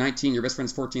 if you're 19, your best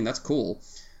friend's 14, that's cool.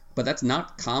 But that's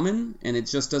not common, and it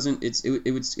just doesn't...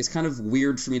 It's kind of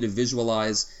weird for me to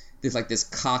visualize this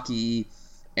cocky,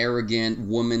 arrogant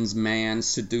woman's man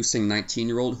seducing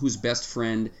 19-year-old whose best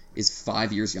friend is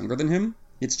 5 years younger than him.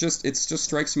 It just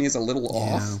strikes me as a little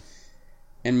off.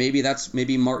 And maybe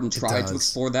Martin tried to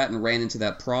explore that and ran into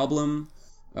that problem.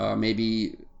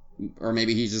 Maybe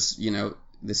he just,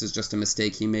 this is just a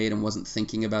mistake he made and wasn't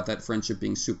thinking about that friendship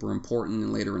being super important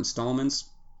in later installments.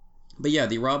 But yeah,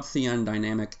 the Robb-Theon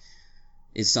dynamic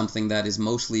is something that is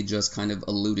mostly just kind of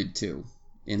alluded to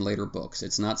in later books.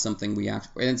 It's not something they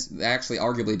actually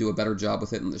arguably do a better job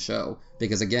with it in the show,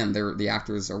 because again, the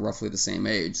actors are roughly the same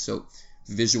age, so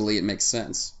visually it makes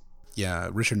sense. Yeah,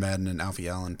 Richard Madden and Alfie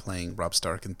Allen playing Robb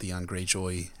Stark and Theon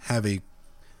Greyjoy have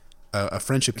a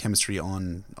friendship chemistry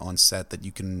on set that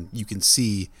you can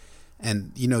see,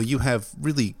 and you have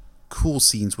really cool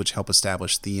scenes which help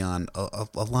establish Theon a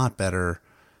lot better,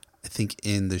 I think,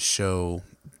 in the show,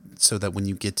 so that when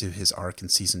you get to his arc in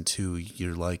season 2,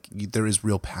 you're like, there is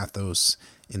real pathos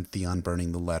in Theon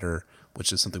burning the letter,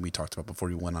 which is something we talked about before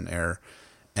we went on air,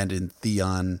 and in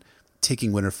Theon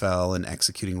taking Winterfell and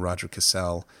executing Roger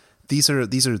Cassel. These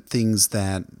are things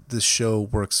that the show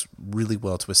works really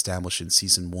well to establish in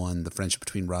season 1, the friendship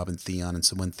between Robb and Theon. And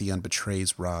so when Theon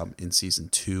betrays Robb in season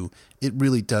 2, it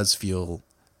really does feel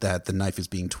that the knife is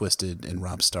being twisted and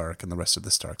Robb Stark and the rest of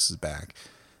the Starks is back.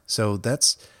 So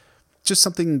that's just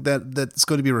something that's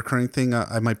going to be a recurring thing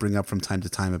I might bring up from time to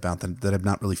time about that I'm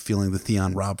not really feeling the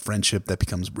Theon Robb friendship that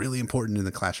becomes really important in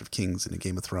the Clash of Kings and in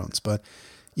Game of Thrones. But,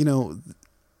 you know,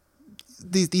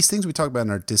 these things we talk about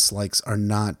in our dislikes are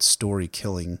not story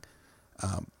killing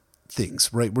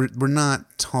things, right? We're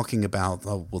not talking about,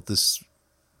 oh, well, this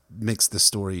makes the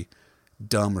story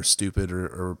dumb or stupid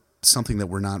or something that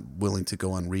we're not willing to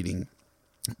go on reading,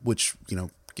 which, you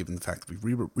know, given the fact that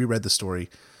we've reread the story,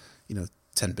 you know,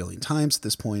 10 billion times at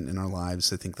this point in our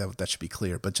lives, I think that should be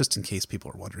clear. But just in case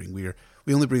people are wondering,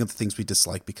 we only bring up the things we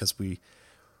dislike because we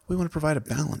want to provide a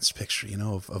balanced picture, you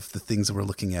know, of the things that we're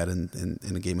looking at in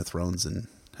a Game of Thrones. And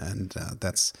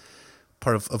that's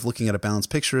part of looking at a balanced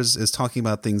picture is talking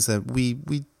about things that we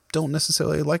don't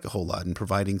necessarily like a whole lot and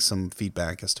providing some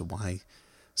feedback as to why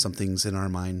some things in our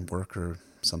mind work or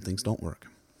some things don't work.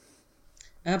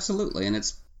 Absolutely. And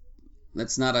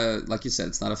that's not like you said,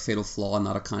 it's not a fatal flaw,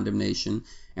 not a condemnation.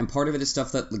 And part of it is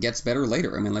stuff that gets better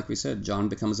later. I mean, like we said, Jon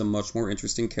becomes a much more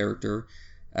interesting character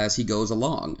as he goes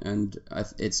along. And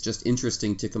it's just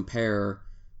interesting to compare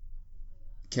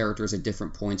characters at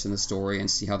different points in the story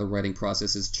and see how the writing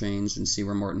process has changed and see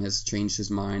where Martin has changed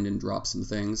his mind and dropped some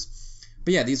things.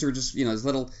 But yeah, these are just, you know,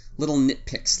 little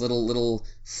nitpicks, little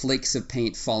flakes of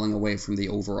paint falling away from the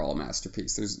overall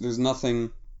masterpiece. There's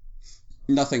nothing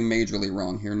majorly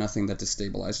wrong here, nothing that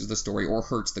destabilizes the story or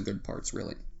hurts the good parts,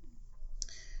 really.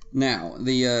 Now,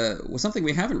 something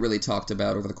we haven't really talked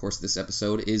about over the course of this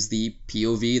episode is the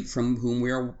POV from whom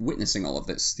we are witnessing all of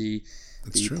this. The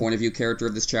point of view character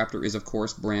of this chapter is, of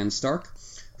course, Bran Stark,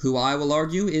 who I will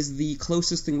argue is the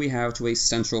closest thing we have to a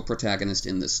central protagonist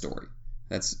in this story.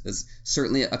 That's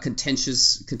certainly a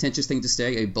contentious thing to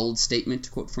say, a bold statement,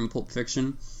 to quote from Pulp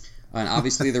Fiction. And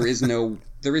obviously there is no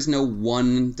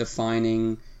one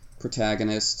defining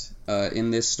protagonist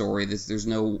in this story. There's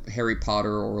no Harry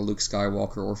Potter or Luke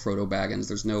Skywalker or Frodo Baggins.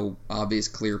 There's no obvious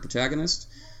clear protagonist.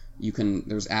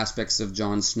 There's aspects of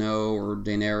Jon Snow or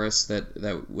Daenerys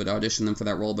that would audition them for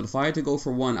that role. But if I had to go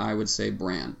for one, I would say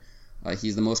Bran.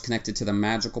 He's the most connected to the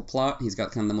magical plot. He's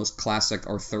got kind of the most classic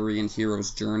Arthurian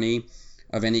hero's journey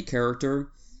of any character.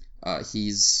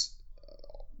 He's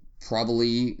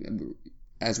probably,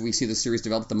 as we see the series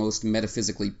develop, the most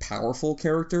metaphysically powerful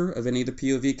character of any of the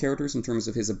POV characters in terms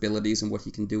of his abilities and what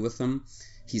he can do with them.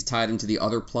 He's tied into the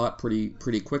other plot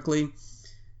pretty quickly.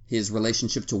 His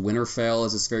relationship to Winterfell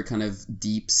is this very kind of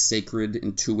deep, sacred,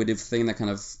 intuitive thing that kind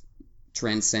of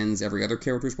transcends every other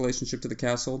character's relationship to the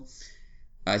castle.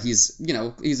 He's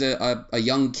a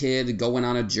young kid going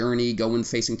on a journey,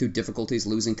 facing through difficulties,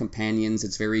 losing companions.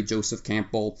 It's very Joseph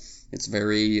Campbell. It's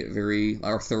very, very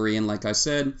Arthurian, like I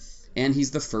said. And he's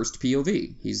the first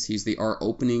POV. He's our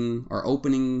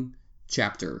opening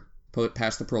chapter,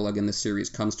 past the prologue in this series,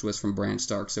 comes to us from Bran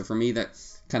Stark. So for me, that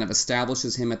kind of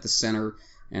establishes him at the center.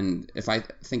 And if I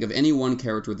think of any one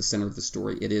character at the center of the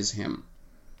story, it is him.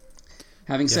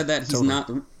 Having said that, he's not...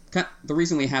 The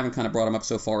reason we haven't kind of brought him up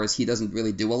so far is he doesn't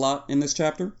really do a lot in this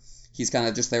chapter. He's kind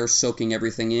of just there soaking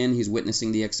everything in. He's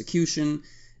witnessing the execution,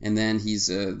 and then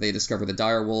they discover the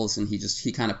direwolves, and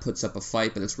he kind of puts up a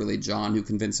fight, but it's really Jon who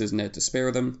convinces Ned to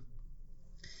spare them.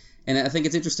 And I think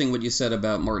it's interesting what you said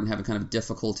about Martin having kind of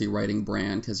difficulty writing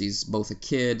Bran, because he's both a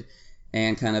kid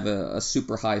and kind of a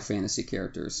super high fantasy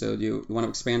character. So do you want to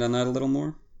expand on that a little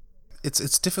more?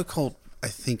 It's difficult, I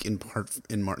think, in part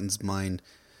in Martin's mind,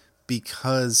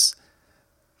 because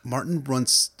Martin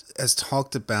once has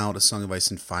talked about A Song of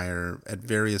Ice and Fire at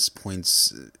various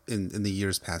points in the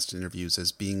years past interviews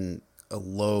as being a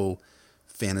low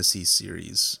fantasy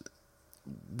series,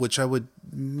 which I would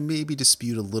maybe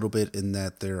dispute a little bit in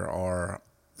that there are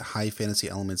high fantasy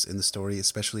elements in the story,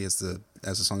 especially as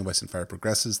A Song of Ice and Fire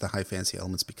progresses. The high fantasy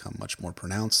elements become much more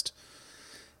pronounced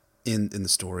in the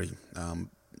story.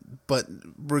 But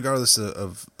regardless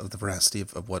of the veracity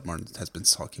of what Martin has been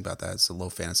talking about, that it's a low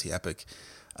fantasy epic,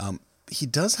 he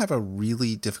does have a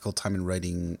really difficult time in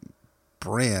writing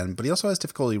Bran, but he also has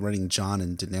difficulty writing Jon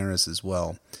and Daenerys as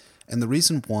well. And one of the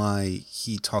reasons why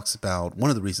he talks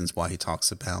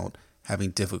about having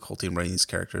difficulty in writing these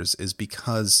characters is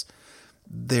because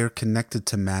they're connected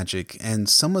to magic, and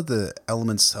some of the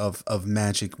elements of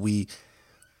magic,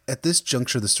 at this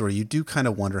juncture of the story, you do kind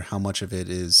of wonder how much of it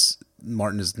is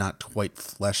Martin is not quite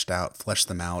fleshed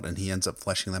them out, and he ends up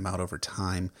fleshing them out over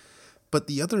time. But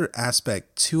the other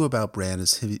aspect too about Bran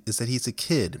is that he's a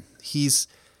kid. He's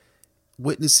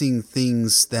witnessing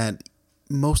things that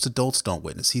most adults don't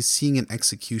witness. He's seeing an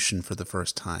execution for the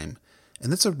first time.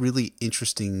 And that's a really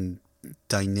interesting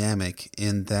dynamic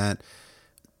in that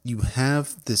you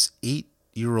have this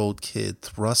 8-year-old kid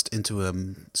thrust into a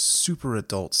super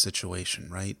adult situation,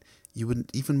 right? you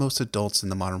wouldn't, even most adults in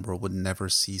the modern world would never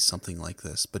see something like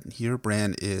this. But here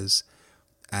Bran is,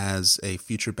 as a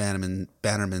future bannerman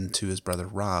to his brother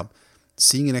Robb,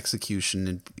 seeing an execution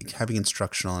and having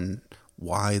instruction on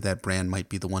why that Bran might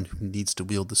be the one who needs to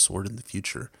wield the sword in the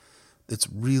future. It's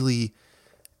really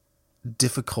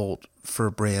difficult for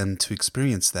Bran to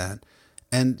experience that.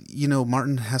 And,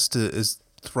 Martin is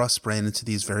thrust Bran into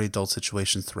these very adult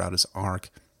situations throughout his arc.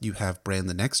 You have Bran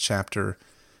the next chapter,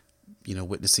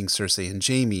 witnessing Cersei and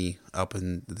Jaime up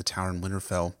in the tower in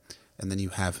Winterfell. And then you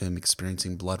have him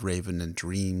experiencing Bloodraven and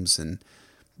dreams and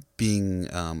being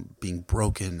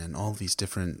broken and all these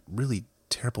different really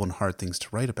terrible and hard things to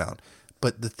write about.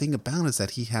 But the thing about it is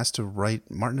that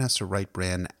Martin has to write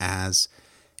Bran as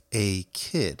a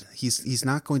kid. He's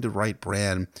not going to write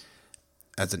Bran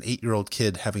as an 8-year-old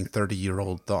kid having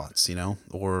 30-year-old thoughts,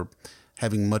 or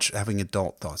having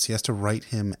adult thoughts. He has to write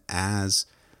him as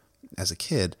a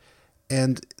kid.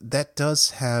 And that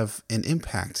does have an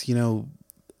impact.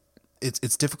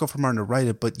 It's difficult for Martin to write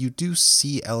it, but you do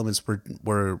see elements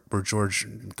where George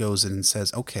goes in and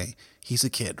says, okay, he's a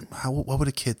kid. What would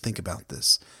a kid think about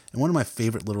this? And one of my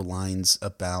favorite little lines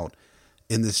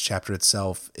in this chapter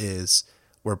itself is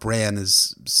where Bran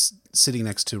is sitting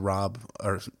next to Robb,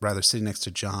 or rather sitting next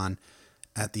to Jon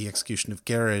at the execution of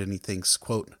Garrett, and he thinks,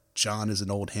 quote, Jon is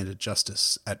an old-handed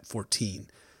justice at 14.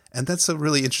 And that's a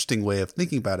really interesting way of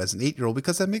thinking about it as an 8-year-old,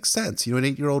 because that makes sense. An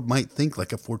 8-year-old might think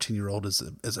like a 14-year-old is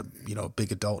a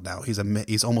big adult now.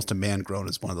 He's almost a man grown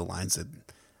is one of the lines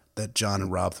that Jon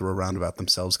and Robb throw around about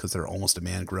themselves, because they're almost a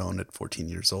man grown at 14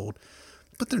 years old.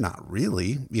 But they're not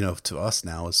really, to us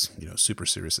now as, super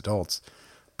serious adults.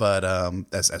 But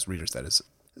as readers, that is.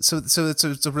 So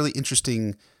it's a really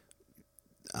interesting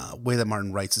way that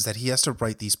Martin writes, is that he has to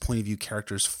write these point of view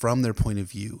characters from their point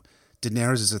of view.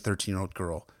 Daenerys is a 13-year-old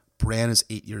girl. Bran is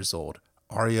 8 years old.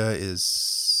 Arya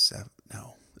is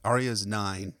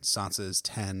 9. Sansa is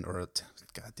 10,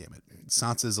 God damn it.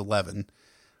 Sansa is 11.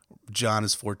 Jon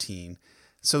is 14.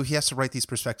 So he has to write these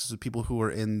perspectives of people who are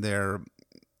in their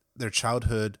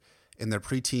childhood, in their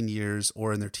preteen years,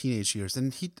 or in their teenage years.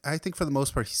 And I think for the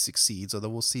most part he succeeds, although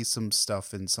we'll see some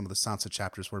stuff in some of the Sansa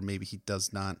chapters where maybe he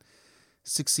does not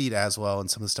succeed as well, and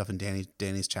some of the stuff in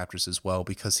Dany's chapters as well,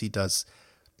 because he does,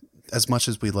 as much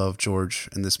as we love George,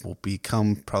 and this will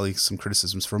become probably some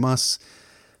criticisms from us,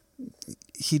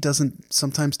 he doesn't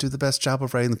sometimes do the best job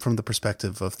of writing from the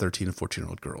perspective of 13 and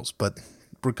 14-year-old girls. But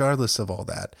regardless of all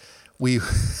that, we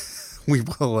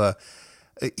will...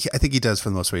 I think he does, for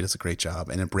the most part, he does a great job.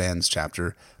 And in Bran's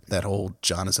chapter, that whole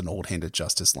Jon is an old-handed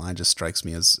justice line just strikes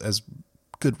me as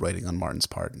good writing on Martin's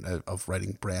part, of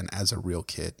writing Bran as a real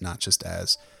kid, not just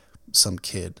as some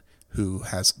kid who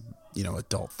has,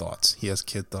 adult thoughts. He has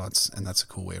kid thoughts, and that's a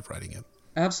cool way of writing it.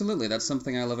 Absolutely. That's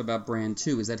something I love about Bran,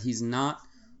 too, is that he's not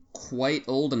quite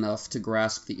old enough to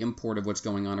grasp the import of what's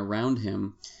going on around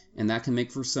him. And that can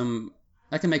make for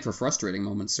frustrating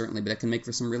moments, certainly, but it can make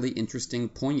for some really interesting,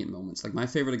 poignant moments. Like, my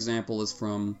favorite example is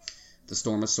from the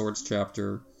Storm of Swords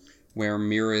chapter, where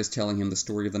Mira is telling him the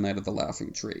story of the Night of the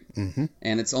Laughing Tree. Mm-hmm.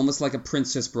 And it's almost like a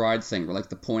Princess Bride thing, where, like,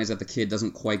 the point is that the kid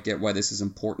doesn't quite get why this is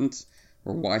important,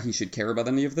 or why he should care about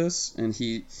any of this. And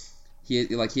he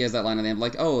has that line at the end,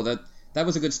 like, oh, that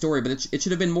was a good story, but it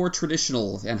should have been more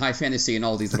traditional and high fantasy in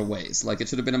all these little ways. Like, it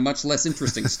should have been a much less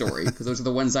interesting story, because those are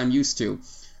the ones I'm used to.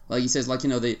 Like, he says, like,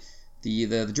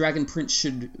 the Dragon Prince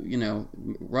should,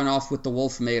 run off with the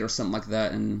Wolf Maid or something like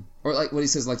that. Or like what he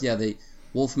says, like, yeah, the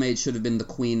Wolf Maid should have been the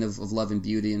queen of love and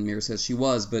beauty, and Mira says she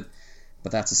was, but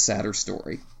that's a sadder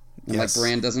story. And yes. Like,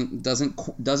 Bran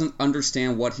doesn't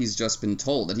understand what he's just been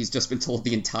told, that he's just been told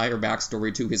the entire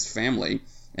backstory to his family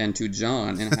and to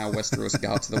Jon and how Westeros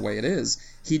got to the way it is.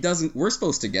 We're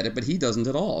supposed to get it, but he doesn't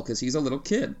at all, because he's a little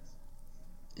kid.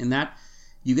 And that...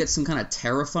 You get some kind of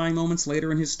terrifying moments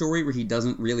later in his story where he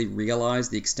doesn't really realize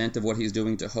the extent of what he's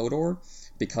doing to Hodor,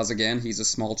 because, again, he's a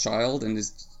small child and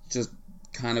is just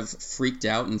kind of freaked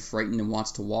out and frightened and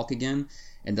wants to walk again,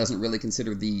 and doesn't really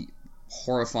consider the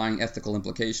horrifying ethical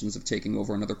implications of taking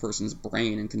over another person's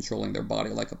brain and controlling their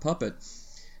body like a puppet.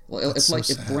 Well, it's so like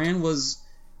sad. If Bran was...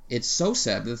 It's so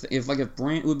sad. If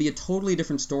Bran... It would be a totally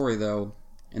different story, though,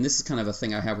 and this is kind of a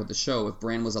thing I have with the show, if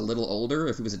Bran was a little older,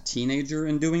 if he was a teenager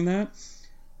and doing that...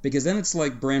 Because then it's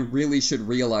like Bran really should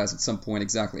realize at some point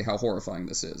exactly how horrifying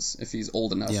this is, if he's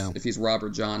old enough, if he's Robb or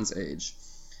Jon's age.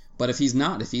 But if he's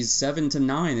not, if he's 7 to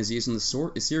 9 as he's in the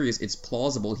series, it's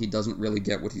plausible he doesn't really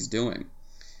get what he's doing.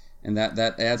 And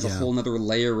that adds a whole other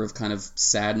layer of kind of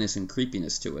sadness and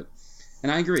creepiness to it.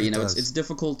 And I agree, it's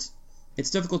difficult. It's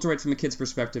difficult to write from a kid's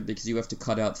perspective because you have to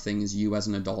cut out things you as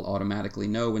an adult automatically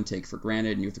know and take for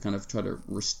granted, and you have to kind of try to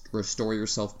restore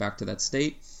yourself back to that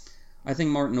state. I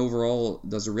think Martin overall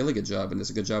does a really good job, and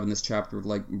does a good job in this chapter of,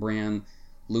 like, Bran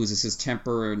loses his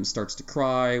temper and starts to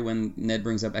cry when Ned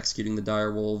brings up executing the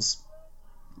direwolves.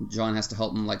 Jon has to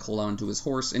help him, like, hold on to his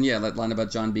horse. And yeah, that line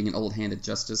about Jon being an old hand at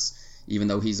justice, even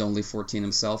though he's only 14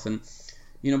 himself. And,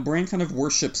 you know, Bran kind of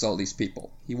worships all these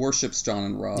people. He worships Jon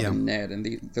and Robb and Ned, and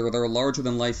they're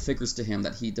larger-than-life figures to him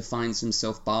that he defines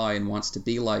himself by and wants to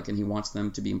be like, and he wants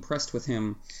them to be impressed with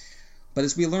him. But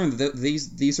as we learn,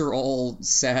 these are all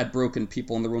sad, broken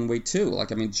people in their own way, too.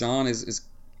 Like, I mean, Jon is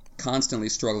constantly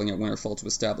struggling at Winterfell to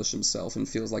establish himself and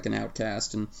feels like an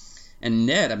outcast. And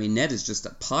Ned, I mean, Ned is just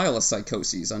a pile of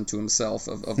psychoses unto himself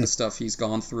of the stuff he's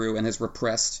gone through and has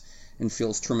repressed and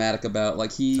feels traumatic about.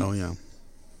 Like, he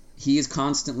is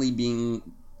constantly being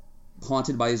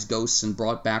haunted by his ghosts and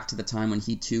brought back to the time when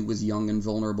he, too, was young and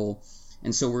vulnerable.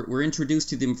 And so we're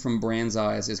introduced to them from Bran's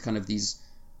eyes as kind of these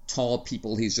tall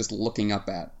people he's just looking up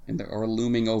at and are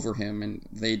looming over him, and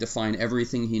they define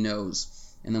everything he knows.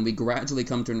 And then we gradually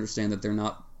come to understand that they're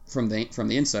not, from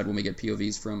the inside, when we get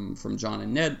POVs from Jon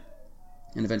and Ned,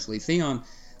 and eventually Theon,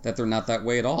 that they're not that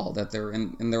way at all, that they're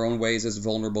in their own ways as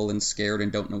vulnerable and scared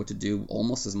and don't know what to do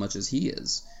almost as much as he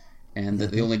is. And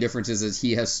the only difference is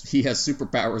he has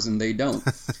superpowers and they don't.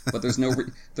 But there's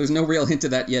no real hint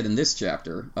of that yet in this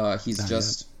chapter.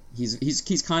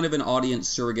 He's kind of an audience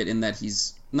surrogate in that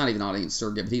he's not even an audience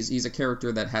surrogate, but he's a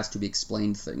character that has to be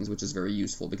explained things, which is very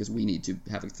useful because we need to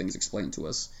have things explained to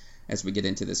us as we get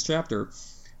into this chapter.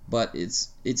 But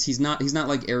he's not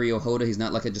like Areo Hoda. He's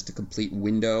not like just a complete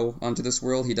window onto this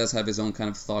world. He does have his own kind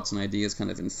of thoughts and ideas,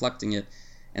 kind of inflecting it,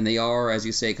 and they are, as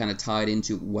you say, kind of tied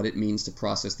into what it means to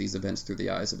process these events through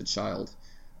the eyes of a child,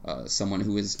 someone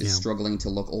who is struggling to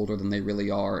look older than they really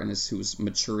are, and whose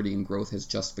maturity and growth has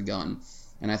just begun.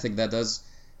 And I think that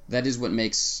is what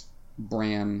makes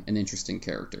Bran an interesting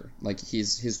character. Like,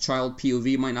 his child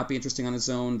POV might not be interesting on its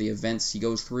own. The events he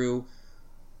goes through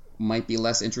might be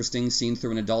less interesting seen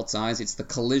through an adult's eyes. It's the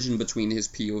collision between his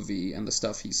POV and the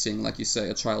stuff he's seeing. Like you say,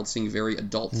 a child seeing very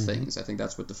adult things. I think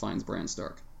that's what defines Bran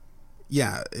Stark.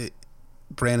 Yeah,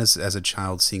 Bran as a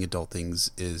child seeing adult things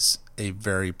is a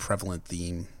very prevalent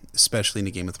theme, especially in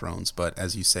a Game of Thrones. But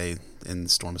as you say, in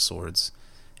Storm of Swords,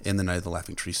 in the Night of the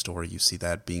Laughing Tree story, you see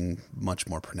that being much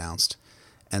more pronounced.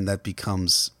 And that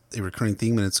becomes a recurring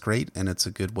theme, and it's great, and it's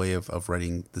a good way of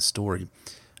writing the story.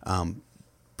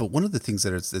 But one of the things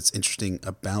that's interesting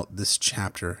about this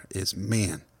chapter is,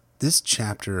 man, this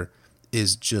chapter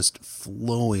is just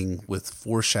flowing with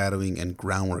foreshadowing and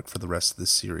groundwork for the rest of the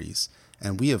series.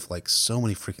 And we have like so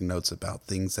many freaking notes about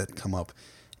things that come up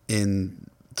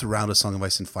throughout A Song of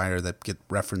Ice and Fire that get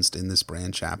referenced in this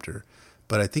Bran chapter.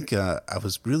 But I think I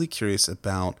was really curious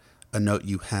about a note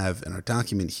you have in our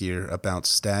document here about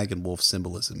stag and wolf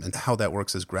symbolism and how that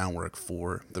works as groundwork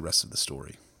for the rest of the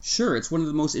story. Sure, it's one of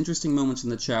the most interesting moments in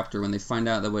the chapter when they find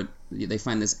out that they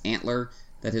find this antler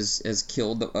that has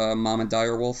killed Mama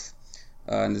Direwolf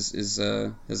and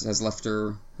has left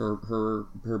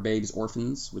her babes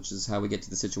orphans, which is how we get to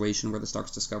the situation where the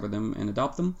Starks discover them and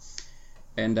adopt them.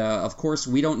 And of course,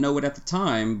 we don't know it at the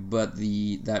time, but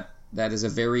that is a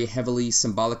very heavily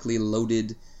symbolically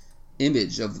loaded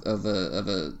image of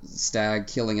a stag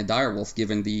killing a direwolf,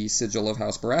 given the sigil of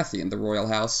House Baratheon, the royal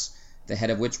house, the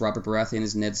head of which, Robert Baratheon,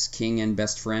 is Ned's king and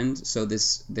best friend. So the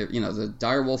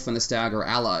direwolf and the stag are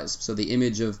allies. So the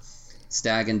image of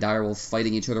stag and direwolf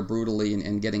fighting each other brutally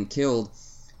and getting killed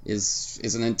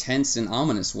is an intense and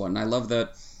ominous one. I love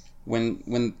that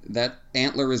when that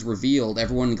antler is revealed,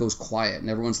 everyone goes quiet and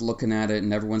everyone's looking at it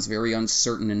and everyone's very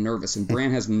uncertain and nervous. And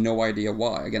Bran has no idea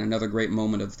why. Again, another great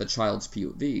moment of the child's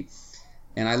POV.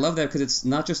 And I love that because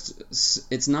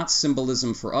it's not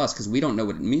symbolism for us because we don't know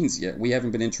what it means yet. We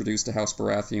haven't been introduced to House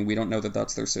Baratheon. We don't know that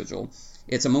that's their sigil.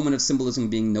 It's a moment of symbolism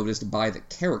being noticed by the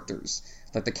characters.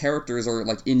 Like the characters are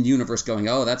like in universe going,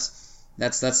 oh, that's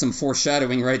some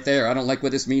foreshadowing right there. I don't like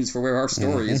what this means for where our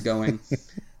story is going.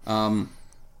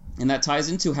 And that ties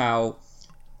into how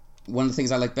one of the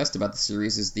things I like best about the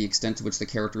series is the extent to which the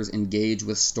characters engage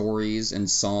with stories and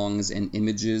songs and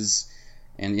images.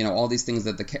 And, all these things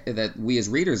that we as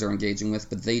readers are engaging with,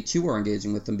 but they too are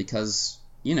engaging with them because,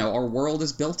 our world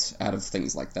is built out of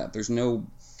things like that. There's no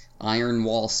iron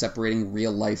wall separating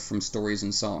real life from stories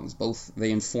and songs. Both,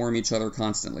 they inform each other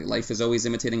constantly. Life is always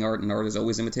imitating art, and art is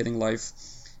always imitating life.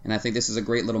 And I think this is a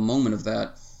great little moment of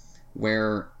that,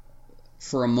 where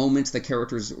for a moment the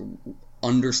characters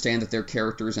understand that they're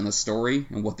characters in a story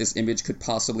and what this image could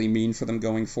possibly mean for them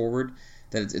going forward,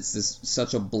 that it's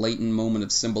such a blatant moment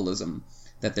of symbolism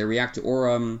that they react to.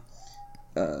 Or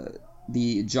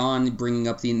the Jon bringing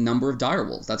up the number of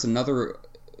direwolves. That's another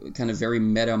kind of very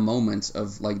meta moment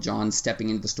of like John stepping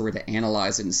into the story to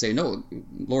analyze it and say, no,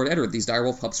 Lord Eddard, these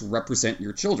direwolf pups represent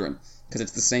your children because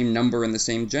it's the same number and the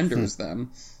same gender as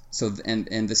them. So and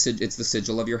it's the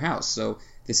sigil of your house. So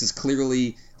this is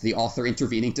clearly the author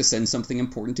intervening to send something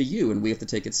important to you, and we have to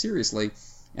take it seriously.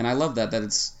 And I love that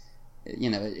it's,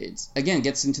 it's again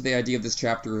gets into the idea of this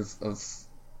chapter of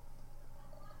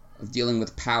dealing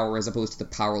with power as opposed to the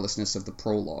powerlessness of the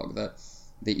prologue.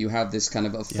 That you have this kind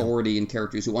of authority in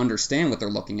characters who understand what they're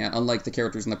looking at, unlike the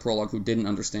characters in the prologue who didn't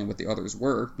understand what the others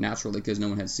were, naturally, because no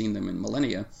one had seen them in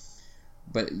millennia.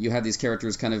 But you have these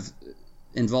characters kind of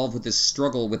involved with this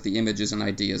struggle with the images and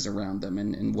ideas around them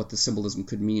and what the symbolism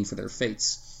could mean for their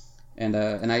fates. And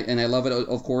I love it,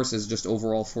 of course, as just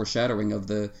overall foreshadowing of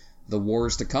the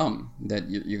wars to come,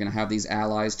 that you're going to have these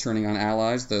allies turning on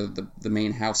allies, the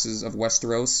main houses of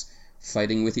Westeros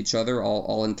fighting with each other,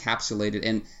 all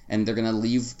encapsulated, and they're going to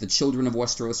leave, the children of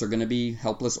Westeros are going to be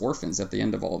helpless orphans at the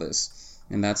end of all this.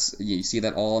 And you see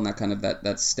that all in that kind of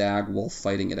that stag wolf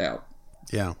fighting it out.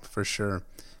 Yeah, for sure.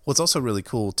 What's also really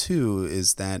cool too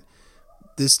is that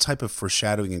this type of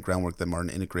foreshadowing and groundwork that Martin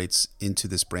integrates into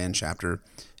this Bran chapter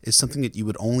is something that you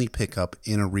would only pick up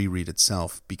in a reread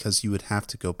itself, because you would have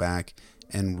to go back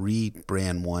and read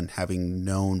Bran 1 having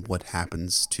known what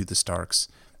happens to the Starks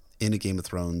in a Game of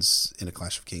Thrones, in a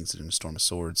Clash of Kings, and in a Storm of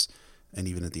Swords, and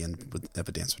even at the end of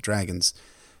A Dance with Dragons,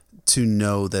 to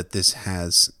know that this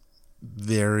has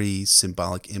very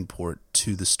symbolic import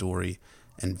to the story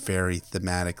and very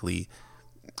thematically,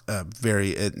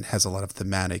 it has a lot of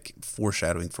thematic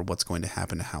foreshadowing for what's going to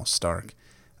happen to House Stark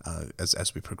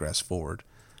as we progress forward.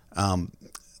 And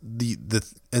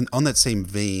on that same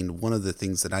vein, one of the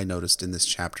things that I noticed in this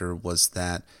chapter was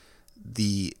that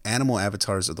the animal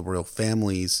avatars of the royal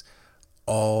families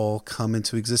all come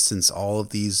into existence. All of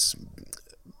these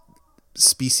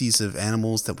species of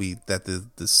animals that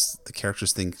the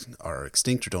characters think are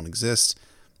extinct or don't exist,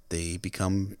 they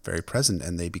become very present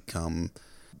and they become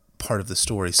part of the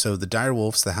story. So the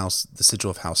direwolves, the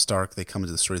sigil of House Stark, they come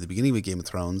into the story at the beginning of a Game of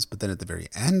Thrones, but then at the very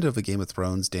end of a Game of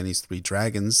Thrones, Dany's three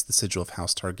dragons, the sigil of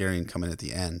House Targaryen, come in at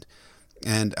the end.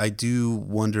 And I do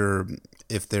wonder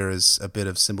if there is a bit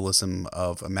of symbolism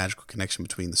of a magical connection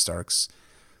between the Starks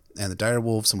and the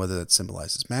direwolves, and whether that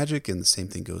symbolizes magic. And the same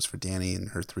thing goes for Dany and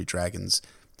her three dragons,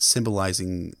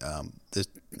 symbolizing the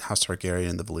House Targaryen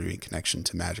and the Valyrian connection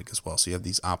to magic as well. So you have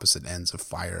these opposite ends of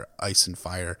fire, ice and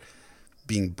fire,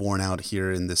 being born out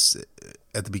here in this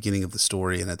at the beginning of the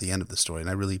story and at the end of the story. And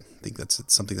I really think that's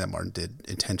something that Martin did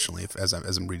intentionally, as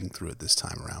I'm reading through it this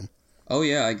time around. Oh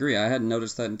yeah, I agree. I hadn't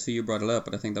noticed that until you brought it up,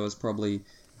 but I think that was probably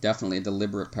definitely a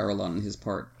deliberate parallel on his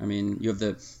part. I mean, you have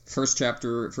the first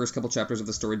couple chapters of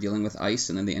the story dealing with ice,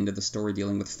 and then the end of the story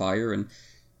dealing with fire, and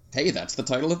hey, that's the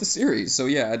title of the series. So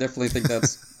yeah, I definitely think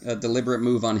that's a deliberate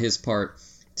move on his part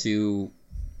to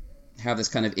have this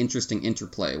kind of interesting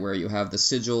interplay where you have the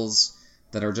sigils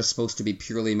that are just supposed to be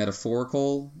purely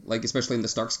metaphorical, like especially in the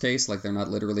Starks case, like they're not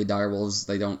literally direwolves.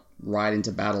 They don't ride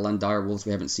into battle on direwolves.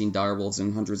 We haven't seen direwolves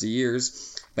in hundreds of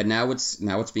years, but now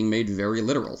it's being made very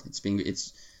literal.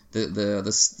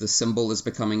 The symbol is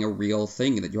becoming a real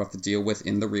thing that you have to deal with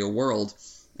in the real world.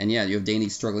 And yeah, you have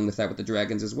Dany struggling with that with the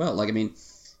dragons as well. Like, I mean,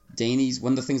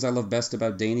 one of the things I love best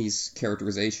about Dany's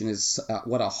characterization is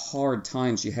what a hard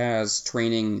time she has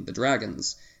training the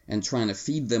dragons and trying to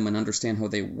feed them and understand how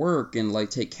they work and like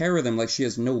take care of them. Like she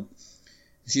has no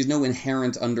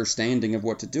inherent understanding of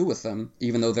what to do with them,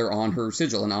 even though they're on her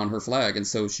sigil and on her flag, and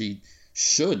so she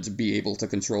should be able to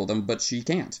control them, but she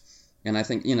can't. And I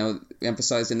think,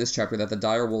 emphasized in this chapter that the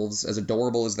direwolves, as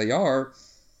adorable as they are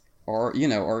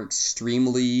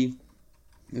extremely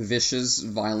vicious,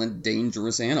 violent,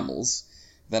 dangerous animals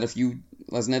that if you,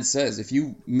 as Ned says, if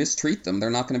you mistreat them, they're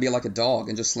not going to be like a dog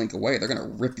and just slink away. They're going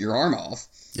to rip your arm off.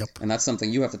 Yep. And that's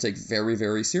something you have to take very,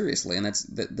 very seriously. And that's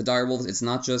the direwolves. It's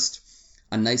not just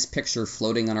a nice picture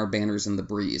floating on our banners in the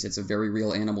breeze. It's a very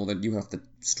real animal that you have to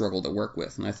struggle to work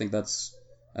with. And I think that's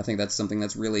something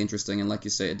that's really interesting. And like you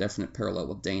say, a definite parallel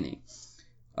with Dany.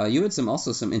 You had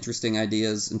also some interesting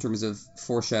ideas in terms of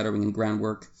foreshadowing and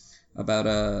groundwork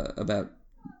about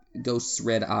Ghost's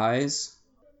red eyes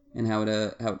and how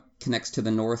it connects to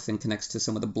the north and connects to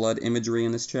some of the blood imagery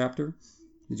in this chapter.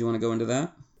 Did you want to go into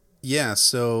that? Yeah,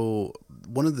 so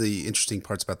one of the interesting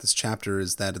parts about this chapter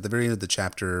is that at the very end of the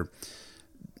chapter,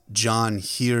 Jon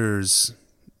hears,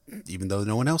 even though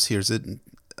no one else hears it,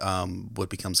 what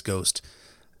becomes Ghost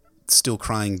still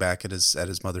crying back at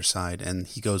his mother's side, and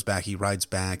he goes back, he rides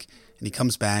back, and he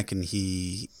comes back, and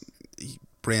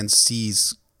Bran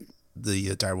sees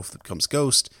the direwolf that becomes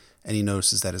Ghost, and he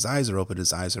notices that his eyes are open,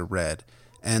 his eyes are red.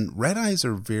 And red eyes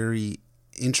are very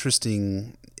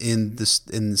interesting in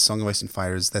the Song of Ice and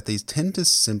Fire is that they tend to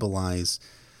symbolize.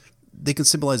 They can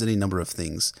symbolize any number of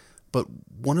things, but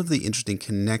one of the interesting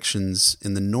connections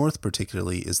in the north,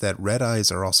 particularly, is that red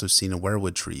eyes are also seen in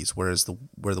weirwood trees, whereas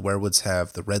where the weirwoods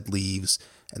have the red leaves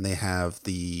and they have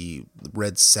the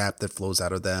red sap that flows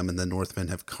out of them, and the Northmen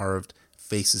have carved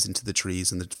faces into the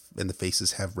trees, and the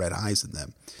faces have red eyes in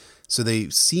them. So they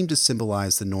seem to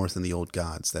symbolize the North and the old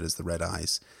gods, that is the red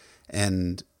eyes.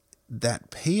 And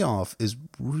that payoff is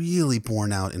really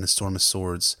borne out in A Storm of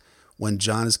Swords when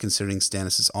Jon is considering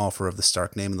Stannis' offer of the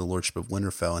Stark name and the Lordship of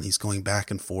Winterfell, and he's going back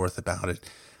and forth about it.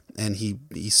 And he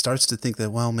starts to think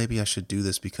that, well, maybe I should do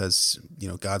this because,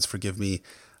 gods forgive me,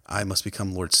 I must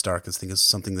become Lord Stark. I think it's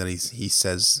something that he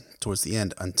says towards the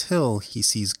end, until he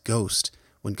sees Ghost.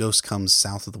 When Ghost comes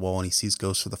south of the wall and he sees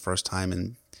Ghost for the first time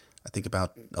in, I think,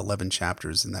 about 11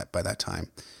 chapters by that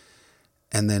time.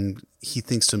 And then he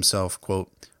thinks to himself,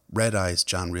 quote, "Red eyes,"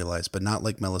 Jon realized, "but not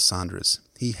like Melisandre's.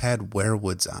 He had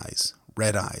weirwood's eyes,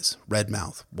 red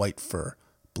mouth, white fur,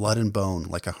 blood and bone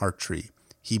like a heart tree.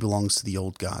 He belongs to the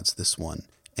old gods, this one.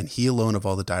 And he alone of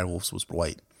all the direwolves was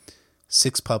white.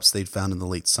 6 pups they'd found in the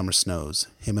late summer snows,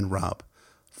 him and Robb.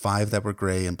 5 that were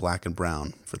gray and black and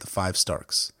brown for the 5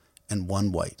 Starks, and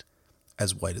 1 white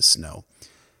as snow."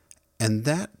 And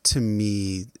that, to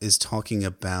me, is talking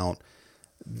about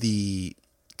the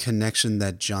connection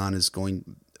that Jon is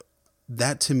going...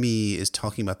 That, to me, is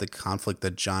talking about the conflict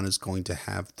that Jon is going to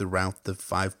have throughout the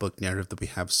 5-book narrative that we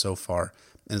have so far,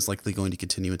 and is likely going to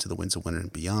continue into the Winds of Winter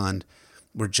and beyond,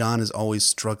 where Jon is always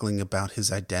struggling about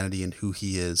his identity and who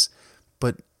he is.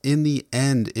 But in the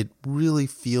end, it really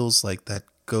feels like that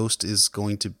Ghost is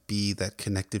going to be that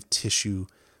connective tissue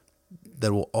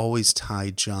that will always tie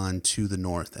Jon to the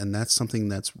North. And that's something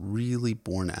that's really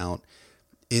borne out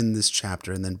in this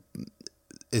chapter. And then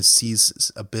it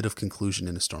sees a bit of conclusion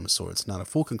in A Storm of Swords. Not a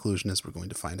full conclusion, as we're going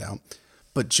to find out.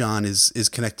 But Jon is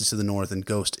connected to the North, and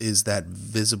Ghost is that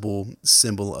visible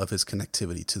symbol of his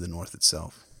connectivity to the North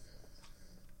itself.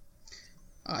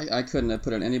 I couldn't have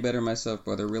put it any better myself,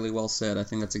 brother. Really well said. I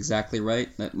think that's exactly right.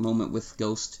 That moment with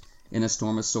Ghost in A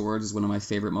Storm of Swords is one of my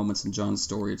favorite moments in Jon's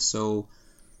story. It's so...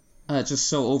 just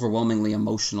so overwhelmingly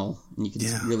emotional, and you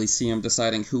can really see him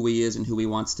deciding who he is and who he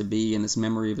wants to be, and this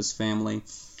memory of his family.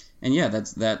 And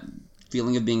that's that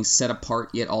feeling of being set apart,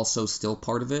 yet also still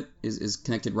part of it, is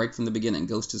connected right from the beginning.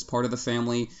 Ghost is part of the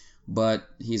family, but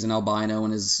he's an albino,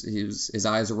 and his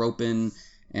eyes are open,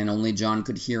 and only Jon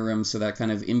could hear him, so that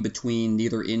kind of in-between,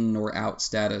 neither in nor out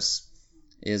status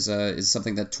is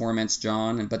something that torments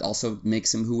Jon, but also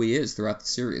makes him who he is throughout the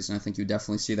series, and I think you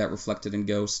definitely see that reflected in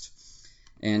Ghost.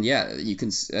 And you can,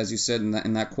 as you said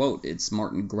in that quote, it's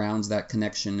Martin grounds that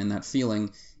connection and that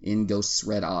feeling in Ghost's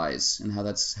red eyes, and how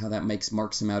that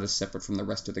marks him out as separate from the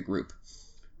rest of the group.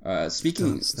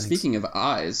 Speaking of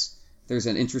eyes, there's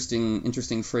an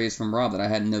interesting phrase from Robb that I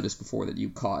hadn't noticed before that you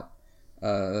caught.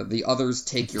 The others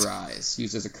take your eyes,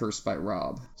 used as a curse by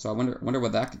Robb. So I wonder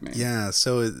what that could mean. Yeah,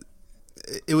 so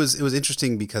it was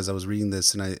interesting because I was reading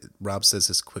this, and Robb says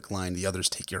this quick line, "The others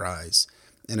take your eyes."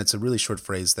 And it's a really short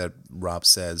phrase that Robb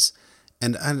says.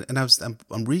 And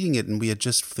I'm reading it, and we had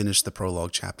just finished the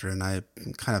prologue chapter, and I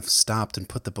kind of stopped and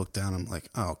put the book down. I'm like,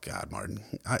 oh God,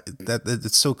 Martin,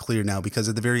 it's so clear now, because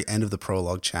at the very end of the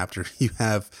prologue chapter, you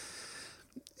have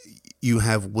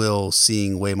Will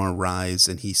seeing Waymar rise,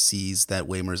 and he sees that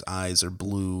Waymar's eyes are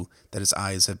blue, that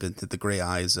the gray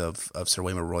eyes of Sir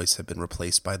Waymar Royce have been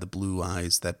replaced by the blue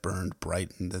eyes that burned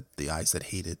bright, and the eyes that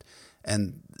hated.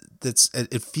 And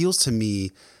it feels to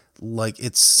me like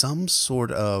it's some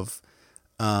sort of,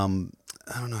 I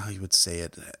don't know how you would say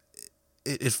it.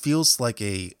 It feels like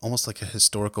almost like a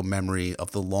historical memory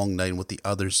of the Long Night and what the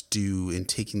others do in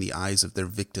taking the eyes of their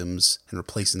victims and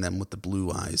replacing them with the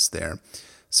blue eyes there.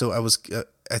 So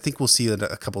I think we'll see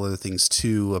a couple other things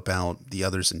too about the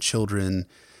others and children,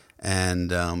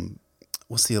 and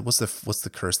what's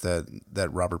the curse that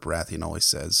Robert Baratheon always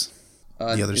says?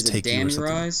 The others take you or something. Damn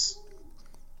your eyes.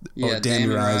 Yeah, damn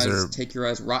your eyes, or take your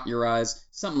eyes, rot your eyes,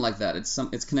 something like that.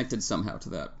 It's connected somehow to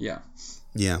that. Yeah.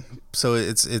 Yeah. So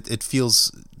it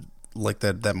feels like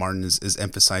that Martin is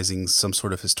emphasizing some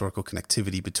sort of historical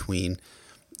connectivity between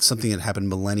something that happened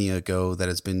millennia ago that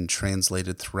has been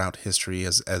translated throughout history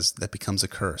as that becomes a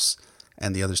curse,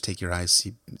 and the others take your eyes,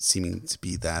 seeming to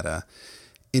be that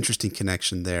interesting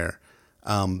connection there.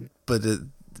 But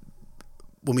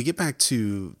when we get back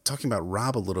to talking about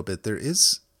Robb a little bit, there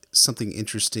is something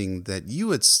interesting that you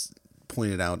had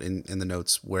pointed out in the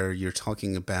notes, where you're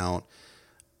talking about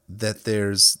that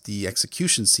there's the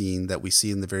execution scene that we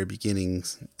see in the very beginning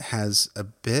has a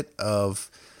bit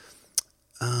of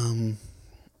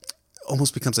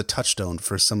almost becomes a touchstone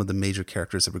for some of the major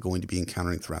characters that we're going to be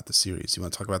encountering throughout the series. You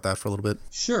want to talk about that for a little bit?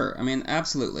 Sure. I mean,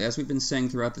 absolutely. As we've been saying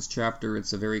throughout this chapter,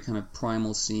 it's a very kind of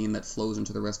primal scene that flows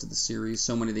into the rest of the series.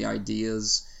 So many of the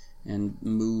ideas and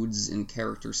moods and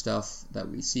character stuff that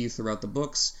we see throughout the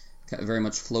books very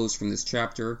much flows from this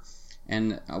chapter.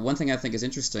 And one thing I think is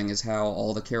interesting is how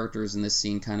all the characters in this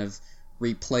scene kind of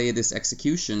replay this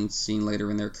execution scene later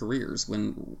in their careers.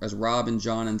 As Robb and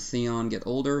Jon and Theon get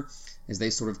older, as they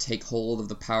sort of take hold of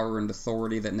the power and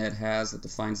authority that Ned has that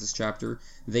defines this chapter,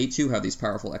 they too have these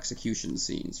powerful execution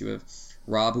scenes. You have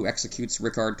Robb who executes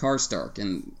Rickard Karstark,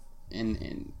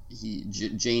 and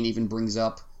Jane even brings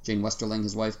up, Jane Westerling,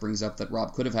 his wife, brings up that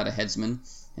Robb could have had a headsman,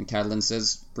 and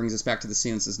Catelyn brings us back to the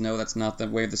scene and says, no, that's not the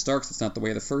way of the Starks, that's not the way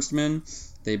of the first men.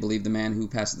 They believe the man who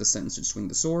passes the sentence should swing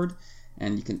the sword,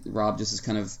 and Robb just is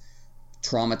kind of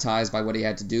traumatized by what he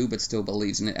had to do, but still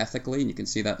believes in it ethically, and you can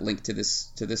see that link to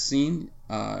this scene.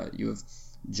 You have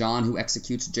Jon who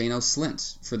executes Janos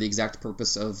Slynt for the exact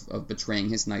purpose of betraying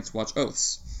his Night's Watch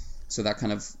oaths. So that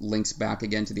kind of links back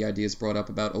again to the ideas brought up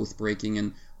about oath breaking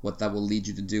and what that will lead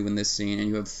you to do in this scene. And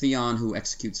you have Theon who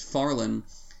executes Farlan,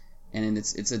 and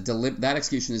that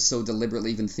execution is so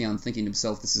deliberately, even Theon thinking to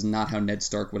himself, this is not how Ned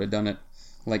Stark would have done it.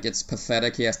 Like, it's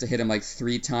pathetic. He has to hit him like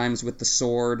 3 times with the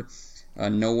sword.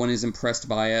 No one is impressed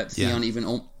by it. Yeah.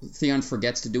 Theon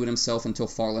forgets to do it himself until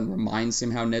Farlan reminds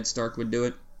him how Ned Stark would do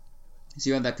it. So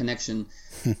you have that connection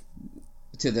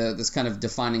to this kind of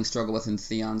defining struggle within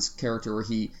Theon's character, where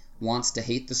he wants to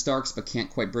hate the Starks but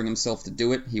can't quite bring himself to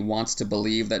do it. He wants to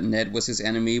believe that Ned was his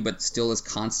enemy, but still is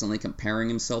constantly comparing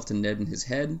himself to Ned in his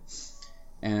head.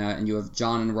 And you have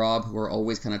Jon and Robb, who are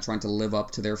always kind of trying to live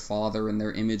up to their father and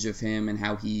their image of him and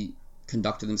how he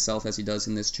conducted himself as he does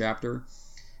in this chapter.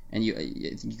 And you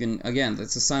can, again,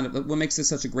 that's a sign of what makes this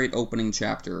such a great opening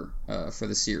chapter for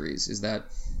the series, is that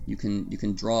you can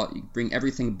bring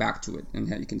everything back to it, and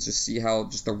you can just see how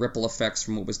just the ripple effects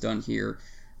from what was done here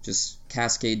just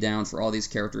cascade down for all these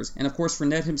characters. And of course for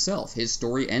Ned himself, his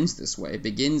story ends this way. It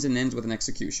begins and ends with an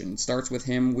execution. It starts with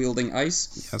him wielding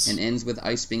ice, yes, and ends with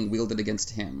ice being wielded against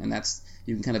him. And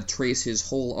you can kind of trace his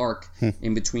whole arc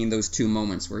in between those two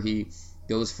moments, where he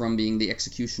goes from being the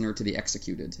executioner to the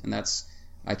executed. And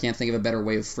I can't think of a better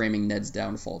way of framing Ned's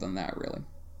downfall than that, really.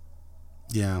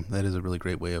 Yeah, that is a really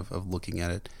great way of looking at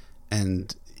it.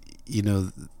 And,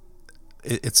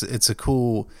 it's a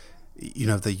cool,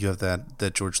 that you have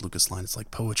that George Lucas line. It's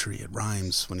like poetry. It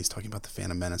rhymes when he's talking about the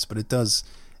Phantom Menace. But it does,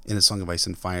 in A Song of Ice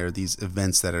and Fire, these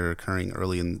events that are occurring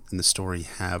early in the story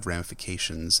have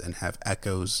ramifications and have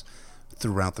echoes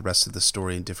throughout the rest of the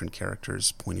story and different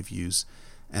characters' point of views.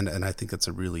 And I think that's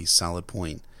a really solid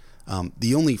point.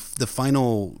 The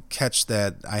final catch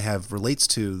that I have relates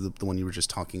to the one you were just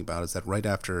talking about is that right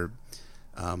after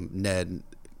Ned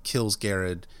kills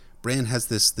Garrett, Bran has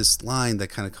this line that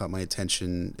kind of caught my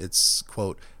attention. It's,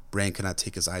 quote, "Bran could not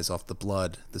take his eyes off the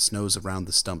blood. The snows around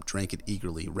the stump drank it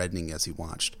eagerly, reddening as he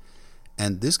watched."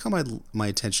 And this caught my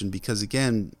attention because,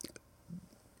 again,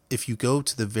 if you go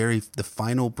to the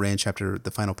final Bran chapter,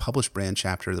 the final published Bran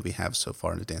chapter that we have so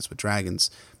far in A Dance with Dragons,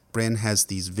 Bran has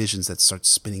these visions that start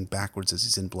spinning backwards as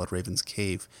he's in Bloodraven's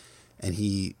cave. And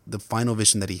the final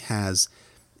vision that he has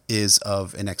is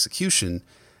of an execution.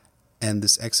 And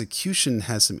this execution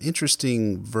has some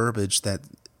interesting verbiage that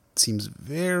seems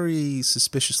very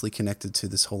suspiciously connected to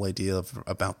this whole idea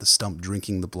about the stump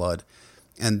drinking the blood.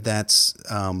 And that's,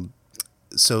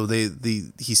 so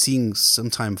he's seeing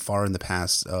sometime far in the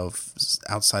past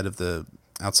outside of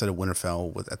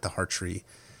Winterfell at the Heart Tree.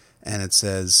 And it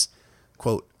says,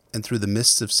 quote, "And through the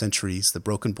mists of centuries, the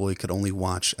broken boy could only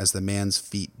watch as the man's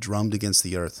feet drummed against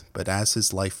the earth. But as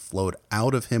his life flowed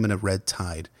out of him in a red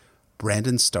tide,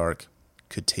 Brandon Stark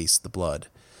could taste the blood."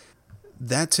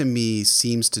 That to me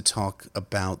seems to talk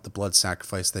about the blood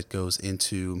sacrifice that goes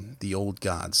into the old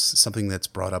gods, something that's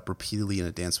brought up repeatedly in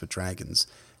A Dance with Dragons.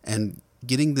 And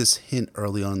getting this hint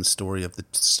early on in the story of the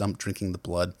stump drinking the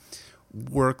blood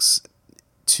works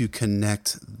to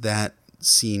connect that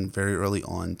scene very early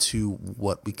on to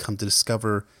what we come to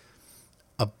discover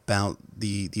about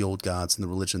the old gods and the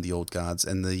religion of the old gods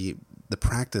and the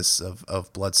practice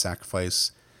of blood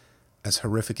sacrifice, as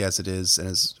horrific as it is and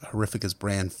as horrific as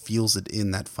Bran feels it in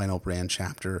that final Bran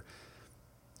chapter.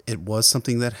 It was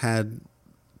something that had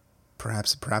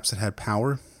perhaps it had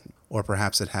power, or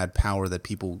perhaps it had power that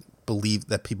people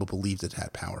believed it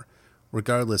had power.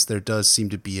 Regardless, there does seem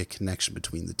to be a connection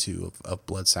between the two of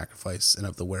blood sacrifice and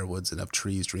of the werewolves and of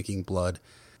trees drinking blood.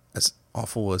 As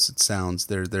awful as it sounds,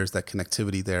 there's that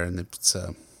connectivity there, and it's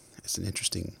an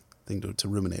interesting thing to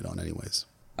ruminate on anyways.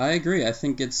 I agree. I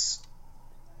think it's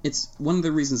one of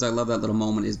the reasons I love that little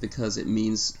moment is because it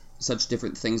means such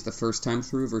different things the first time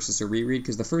through versus a reread,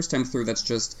 because the first time through, that's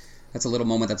a little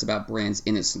moment that's about Bran's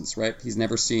innocence, right? He's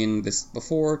never seen this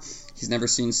before. He's never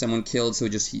seen someone killed, so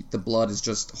the blood is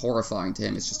just horrifying to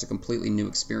him. It's just a completely new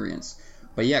experience.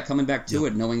 But yeah, coming back to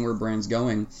it, knowing where Bran's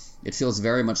going, it feels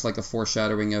very much like a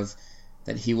foreshadowing of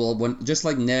that he will, just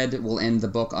like Ned will end the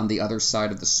book on the other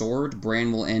side of the sword,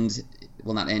 Bran will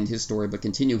not end his story, but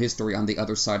continue his story on the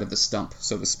other side of the stump,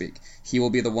 so to speak. He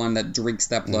will be the one that drinks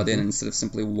that blood in instead of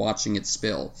simply watching it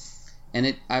spill.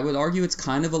 And I would argue it's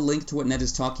kind of a link to what Ned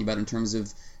is talking about in terms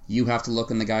of you have to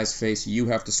look in the guy's face, you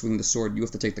have to swing the sword, you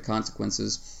have to take the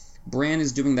consequences. Bran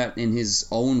is doing that in his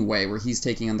own way, where he's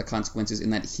taking on the consequences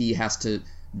in that he has to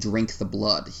drink the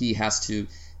blood. He has to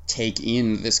take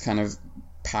in this kind of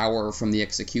power from the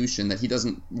execution that he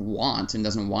doesn't want and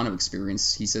doesn't want to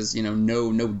experience. He says,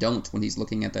 no, don't, when he's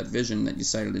looking at that vision that you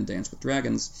cited in Dance with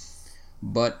Dragons.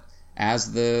 But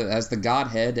as the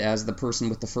Godhead, as the person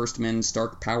with the first men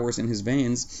Stark powers in his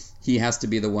veins, he has to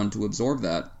be the one to absorb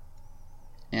that.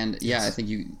 And yeah, I think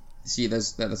you see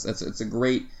that's a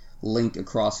great link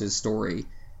across his story,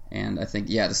 and I think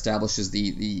it establishes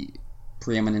the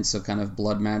preeminence of kind of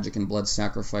blood magic and blood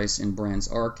sacrifice in Bran's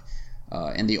arc,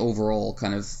 and the overall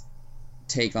kind of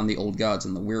take on the old gods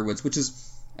and the weirwoods, which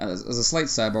is, as a slight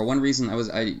sidebar, one reason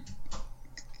I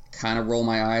kind of roll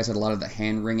my eyes at a lot of the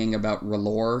hand-wringing about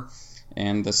R'hllor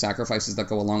and the sacrifices that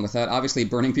go along with that. Obviously,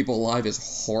 burning people alive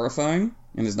is horrifying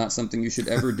and is not something you should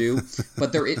ever do,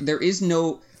 but there is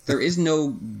no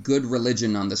good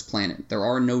religion on this planet. There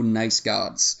are no nice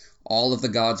gods. All of the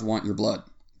gods want your blood.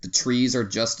 The trees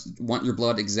want your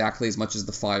blood exactly as much as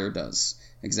the fire does,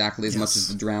 exactly as much as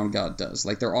the drowned god does.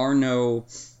 Like, there are no...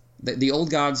 The old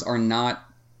gods are not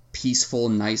peaceful,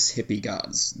 nice, hippie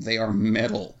gods. They are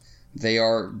metal. They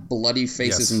are bloody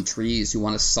faces and trees who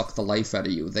want to suck the life out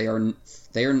of you. They are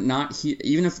not...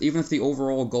 Even if the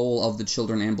overall goal of the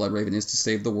Children and Bloodraven is to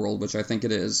save the world, which I think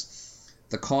it is,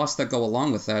 the costs that go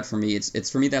along with that, for me,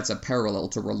 it's for me that's a parallel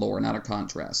to R'hllor, not a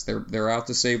contrast. They're out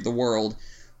to save the world,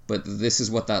 but this is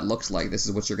what that looks like. This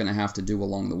is what you're going to have to do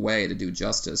along the way to do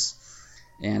justice.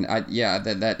 And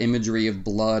that imagery of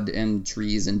blood and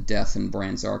trees and death in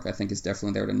Bran's arc, I think, is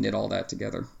definitely there to knit all that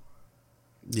together.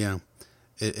 Yeah,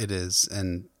 it is,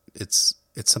 and it's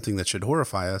something that should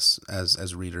horrify us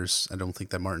as readers. I don't think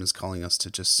that Martin is calling us to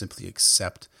just simply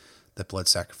accept that blood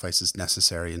sacrifice is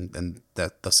necessary and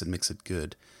that thus it makes it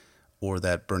good, or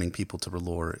that burning people to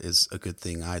R'hllor is a good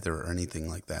thing either, or anything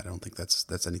like that. I don't think that's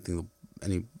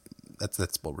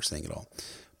what we're saying at all.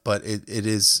 But it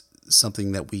is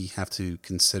something that we have to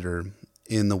consider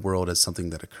in the world as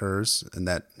something that occurs and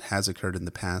that has occurred in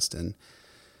the past. And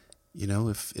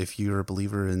if you're a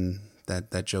believer in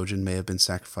that Jojen may have been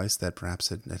sacrificed, that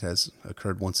perhaps it has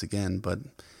occurred once again, but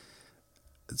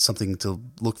something to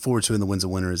look forward to in the Winds of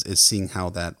Winter is seeing how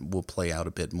that will play out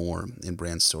a bit more in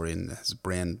Bran's story. And as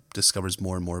Bran discovers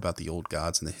more and more about the old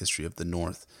gods and the history of the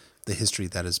North, the history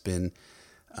that has been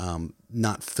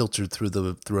not filtered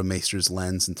through a maester's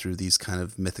lens and through these kind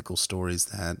of mythical stories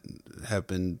that have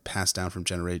been passed down from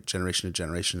generation to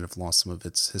generation and have lost some of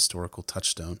its historical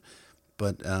touchstone.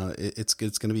 But it's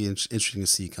going to be interesting to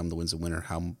see come the Winds of Winter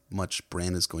how much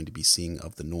Bran is going to be seeing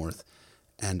of the North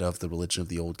and of the religion of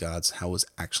the old gods, how it was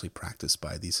actually practiced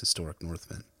by these historic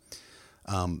Northmen.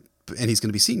 And he's going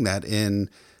to be seeing that in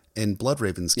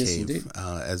Bloodraven's cave,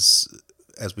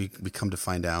 as we come to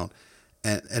find out.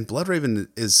 And Bloodraven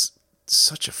is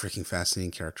such a freaking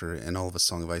fascinating character in all of A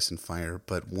Song of Ice and Fire,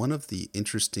 but one of the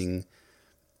interesting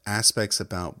aspects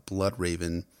about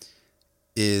Bloodraven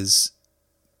is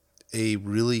a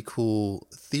really cool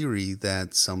theory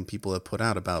that some people have put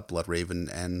out about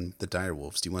Bloodraven and the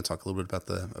direwolves. Do you want to talk a little bit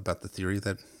about the theory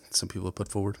that some people have put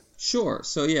forward? Sure.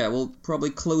 So yeah, we'll probably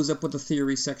close up with the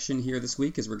theory section here this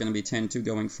week, as we're going to be 10-2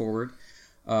 going forward.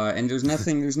 And there's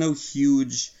no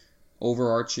huge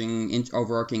overarching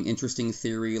interesting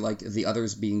theory like the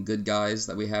others being good guys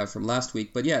that we have from last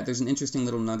week. But yeah, there's an interesting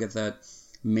little nugget that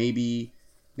maybe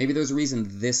there's a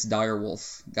reason this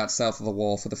direwolf got south of the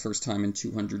wall for the first time in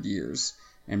 200 years.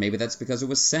 And maybe that's because it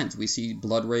was sent. We see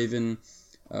Bloodraven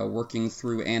working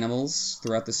through animals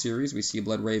throughout the series. We see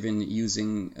Bloodraven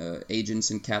using agents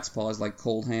in cat's paws like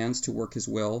Cold Hands to work his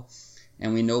will.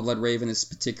 And we know Bloodraven is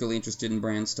particularly interested in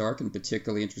Bran Stark and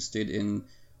particularly interested in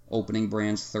opening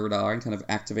Bran's third eye and kind of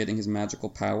activating his magical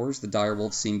powers. The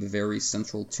direwolves seem very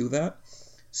central to that.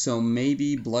 So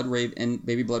maybe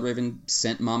Bloodraven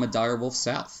sent Mama Direwolf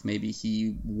south. Maybe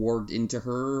he warged into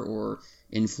her or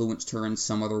influenced her in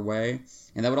some other way.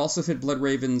 And that would also fit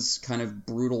Bloodraven's kind of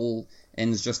brutal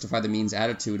ends justify the means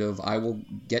attitude of I will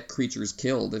get creatures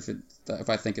killed if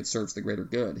I think it serves the greater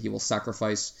good. He will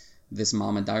sacrifice this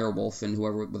Mama Direwolf and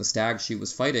whoever with the stag she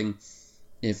was fighting,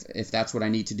 if that's what I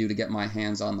need to do to get my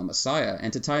hands on the Messiah.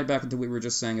 And to tie it back into what we were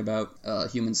just saying about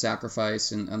human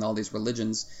sacrifice and all these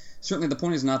religions, certainly the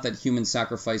point is not that human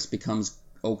sacrifice becomes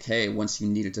okay once you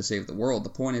need it to save the world. The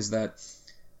point is that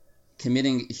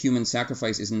committing human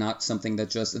sacrifice is not something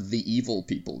that just the evil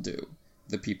people do.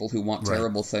 The people who want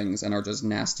terrible things and are just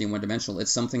nasty and one-dimensional.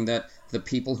 It's something that the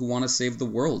people who want to save the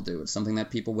world do. It's something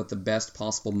that people with the best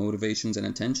possible motivations and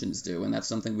intentions do, and that's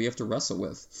something we have to wrestle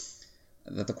with.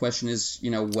 That the question is,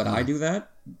 would I do that?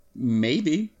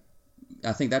 Maybe.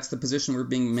 I think that's the position we're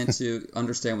being meant to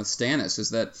understand with Stannis, is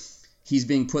that he's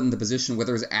being put in the position where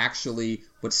there's actually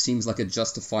what seems like a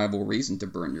justifiable reason to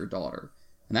burn your daughter.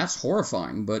 And that's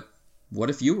horrifying, but what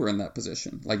if you were in that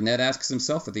position? Like Ned asks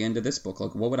himself at the end of this book,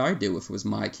 like, what would I do if it was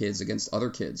my kids against other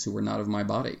kids who were not of my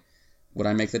body? Would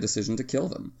I make the decision to kill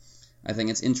them? I think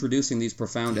it's introducing these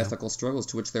profound ethical struggles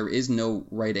to which there is no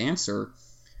right answer,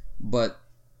 but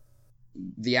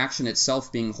the action itself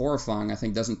being horrifying, I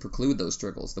think, doesn't preclude those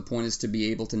struggles. The point is to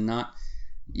be able to not...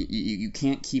 You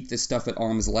can't keep this stuff at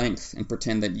arm's length and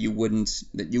pretend that you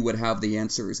would have the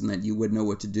answers and that you would know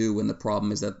what to do when the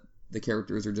problem is that the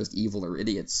characters are just evil or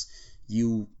idiots.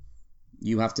 You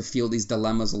have to feel these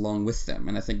dilemmas along with them,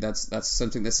 and I think that's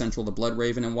something that's central to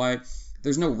Bloodraven, and why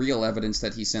there's no real evidence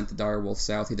that he sent the direwolf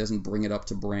south. He doesn't bring it up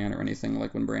to Bran or anything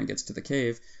like when Bran gets to the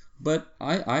cave, but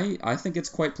I think it's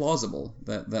quite plausible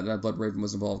that Bloodraven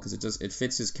was involved, because it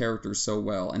fits his character so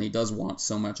well, and he does want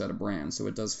so much out of Bran, so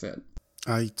it does fit.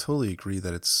 I totally agree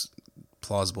that it's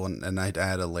plausible, and I'd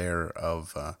add a layer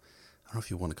of I don't know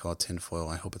if you want to call it tinfoil.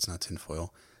 I hope it's not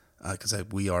tinfoil. Because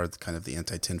we are kind of the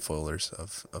anti-tinfoilers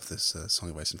of this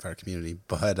Song of Ice and Fire community.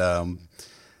 But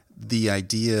the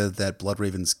idea that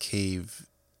Bloodraven's cave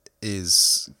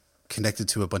is connected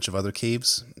to a bunch of other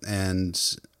caves,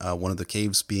 and one of the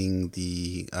caves being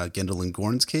the Gendel and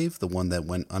Gorn's cave, the one that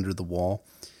went under the wall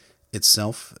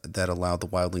itself, that allowed the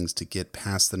wildlings to get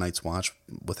past the Night's Watch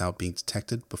without being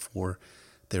detected before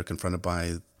they were confronted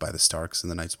by the Starks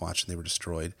and the Night's Watch, and they were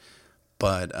destroyed.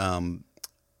 But...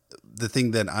 the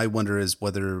thing that I wonder is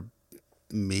whether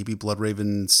maybe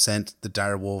Bloodraven sent the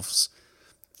direwolves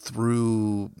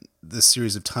through the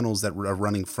series of tunnels that are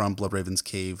running from Bloodraven's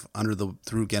cave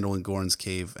through Gendel and Gorn's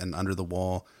cave and under the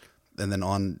wall, and then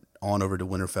on over to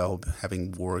Winterfell,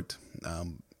 having warged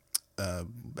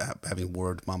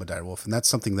Mama Direwolf. And that's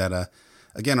something that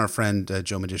again our friend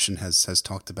Joe Magician has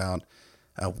talked about,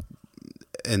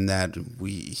 and that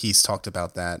he's talked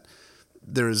about that.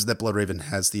 There's that Bloodraven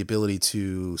has the ability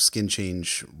to skin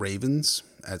change ravens,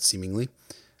 seemingly.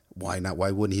 Why not? Why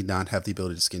wouldn't he not have the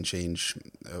ability to skin change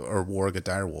or warg a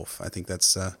direwolf? I think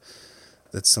that's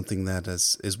something that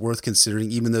is worth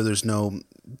considering, even though there's no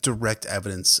direct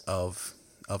evidence of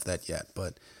that yet.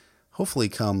 But hopefully,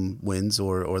 come Winds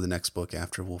or the next book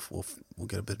after, we'll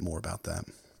get a bit more about that.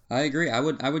 I agree. I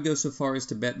would go so far as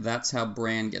to bet that's how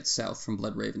Bran gets south from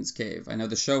Bloodraven's cave. I know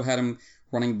the show had him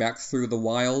running back through the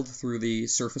wild, through the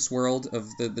surface world of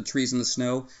the trees and the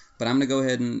snow, but I'm going to go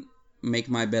ahead and make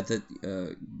my bet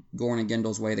that Gorn and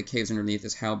Gendel's way, the caves underneath,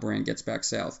 is how Bran gets back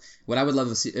south. What I would love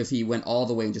to see if he went all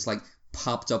the way and just like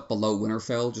popped up below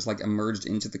Winterfell, just like emerged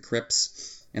into the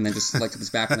crypts, and then just like was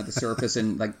back into the surface,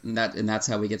 and like that's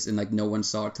how he gets in, like no one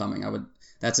saw it coming.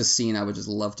 That's a scene I would just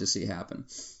love to see happen.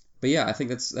 But yeah, I think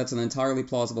that's an entirely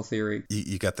plausible theory.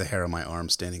 You got the hair on my arm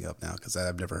standing up now, because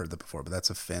I've never heard that before, but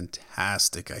that's a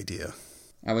fantastic idea.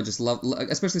 I would just love,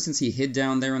 especially since he hid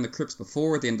down there in the crypts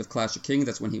before at the end of Clash of Kings.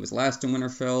 That's when he was last in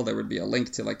Winterfell. There would be a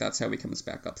link to, like, that's how he comes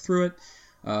back up through it.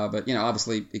 But,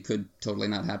 obviously it could totally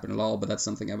not happen at all, but that's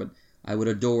something I would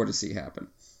adore to see happen.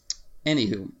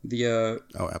 Anywho, the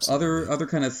other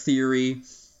kind of theory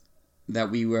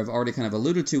that we have already kind of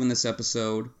alluded to in this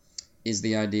episode is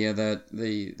the idea that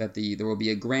there will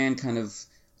be a grand kind of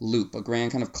loop, a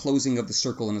grand kind of closing of the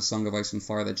circle in A Song of Ice and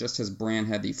Fire, that just as Bran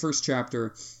had the first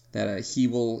chapter, that he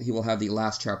will have the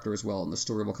last chapter as well, and the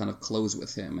story will kind of close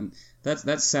with him. And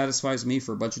that satisfies me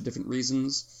for a bunch of different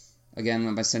reasons.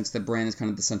 Again, my sense that Bran is kind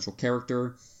of the central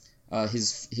character.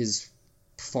 His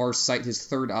far sight, his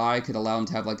third eye, could allow him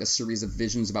to have like a series of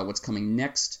visions about what's coming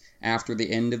next after the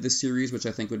end of the series, which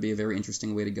I think would be a very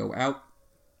interesting way to go out.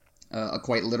 A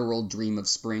quite literal dream of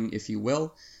spring, if you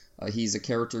will. He's a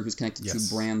character who's connected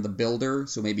to Bran the Builder,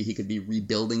 so maybe he could be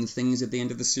rebuilding things at the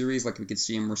end of the series, like we could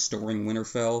see him restoring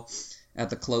Winterfell at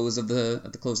the close of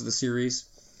the series.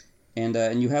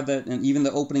 And you have that, and even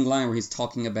the opening line where he's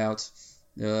talking about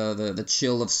the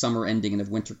chill of summer ending and of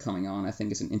winter coming on, I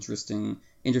think is an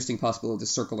interesting possibility to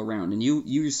circle around. And you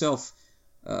yourself,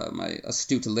 my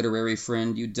astute literary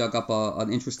friend, you dug up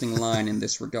an interesting line in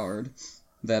this regard.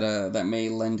 that may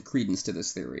lend credence to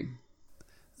this theory.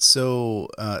 So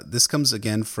this comes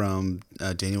again from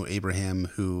Daniel Abraham,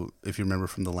 who, if you remember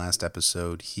from the last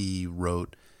episode, he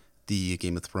wrote the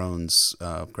Game of Thrones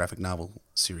graphic novel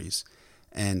series.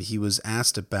 And he was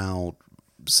asked about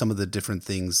some of the different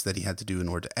things that he had to do in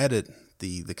order to edit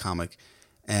the comic.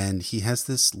 And he has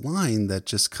this line that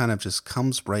just kind of just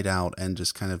comes right out and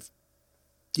just kind of,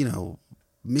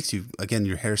 makes you, again,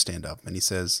 your hair stand up. And he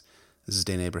says, this is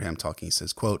Dan Abraham talking, he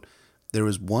says, quote, "There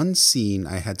was one scene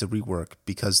I had to rework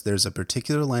because there's a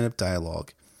particular line of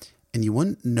dialogue and you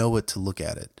wouldn't know it to look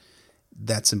at it.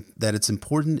 That it's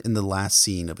important in the last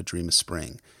scene of A Dream of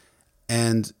Spring."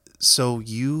 And so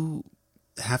you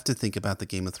have to think about the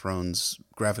Game of Thrones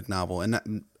graphic novel,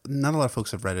 and not a lot of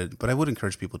folks have read it, but I would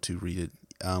encourage people to read it.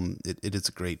 It is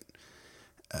a great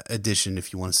addition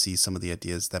if you want to see some of the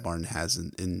ideas that Martin has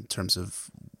in terms of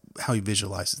how he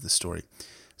visualizes the story.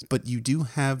 But you do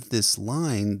have this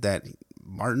line that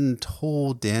Martin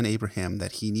told Dan Abraham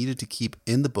that he needed to keep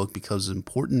in the book because it was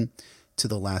important to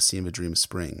the last scene of A Dream of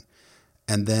Spring.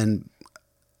 And then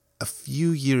a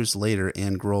few years later,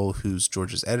 Anne Grohl, who's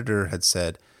George's editor, had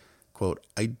said, quote,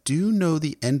 "I do know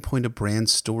the endpoint of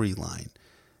Bran's storyline.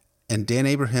 And Dan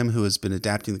Abraham, who has been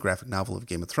adapting the graphic novel of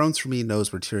Game of Thrones for me,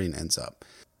 knows where Tyrion ends up."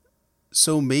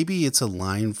 So maybe it's a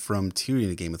line from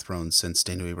Tyrion in Game of Thrones, since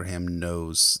Daniel Abraham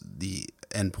knows the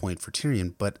endpoint for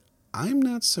Tyrion, but I'm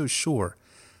not so sure.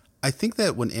 I think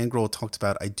that when Anne Grohl talked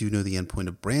about "I do know the endpoint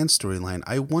of Bran's storyline,"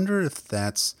 I wonder if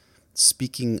that's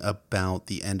speaking about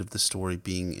the end of the story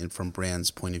being from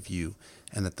Bran's point of view,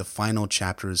 and that the final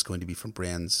chapter is going to be from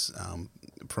Bran's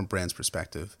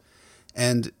perspective.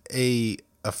 And a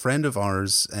friend of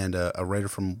ours and a writer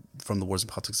from the Wars and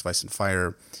Politics of Ice and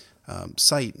Fire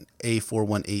site,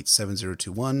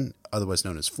 A4187021, otherwise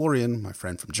known as Florian, my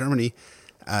friend from Germany,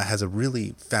 has a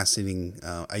really fascinating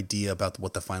idea about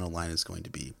what the final line is going to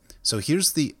be. So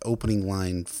here's the opening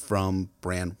line from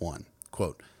Bran 1.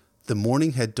 Quote, "The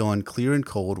morning had dawned clear and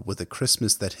cold with a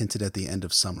crispness that hinted at the end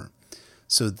of summer."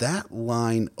 So that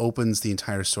line opens the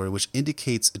entire story, which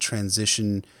indicates a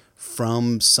transition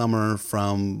from summer,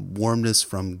 from warmness,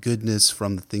 from goodness,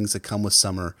 from the things that come with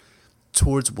summer,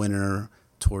 towards winter,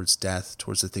 towards death,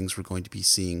 towards the things we're going to be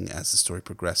seeing as the story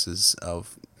progresses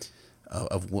of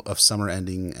summer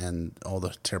ending and all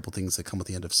the terrible things that come with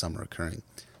the end of summer occurring.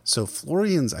 So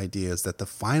Florian's idea is that the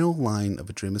final line of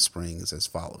A Dream of Spring is as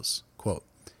follows, quote,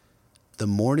 "The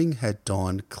morning had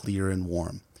dawned clear and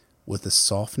warm, with a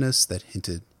softness that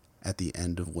hinted at the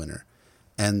end of winter."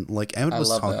 And like Emmett was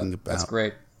talking about... That's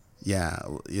great. Yeah,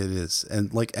 it is.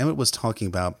 And like Emmett was talking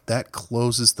about, that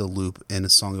closes the loop in A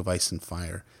Song of Ice and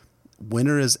Fire.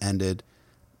 Winter has ended.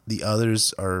 The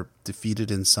others are defeated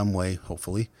in some way,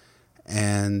 hopefully.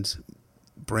 And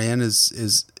Bran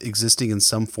is existing in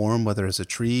some form, whether as a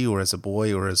tree or as a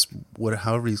boy or as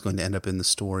however he's going to end up in the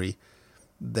story,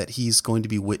 that he's going to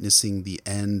be witnessing the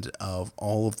end of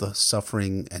all of the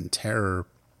suffering and terror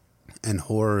and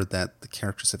horror that the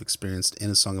characters have experienced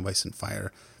in A Song of Ice and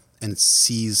Fire, and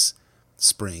sees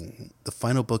spring. The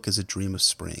final book is A Dream of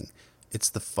Spring. It's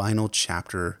the final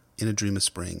chapter in A Dream of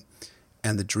Spring,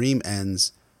 and the dream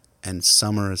ends and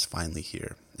summer is finally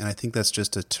here. And I think that's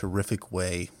just a terrific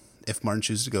way. If Martin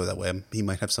chooses to go that way, he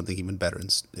might have something even better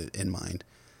in mind.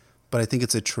 But I think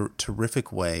it's a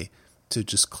terrific way to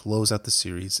just close out the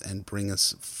series and bring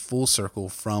us full circle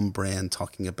from Bran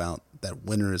talking about that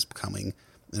winter is coming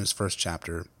in his first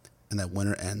chapter, and that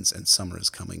winter ends and summer is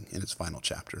coming in its final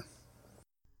chapter.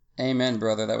 Amen,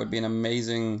 brother. That would be an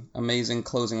amazing, amazing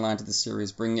closing line to the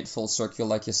series, bringing it full circle,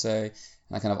 like you say,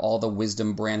 and kind of all the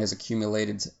wisdom Bran has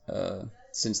accumulated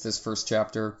since this first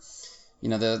chapter. You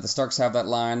know, the Starks have that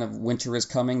line of "winter is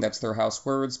coming." That's their house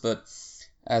words, but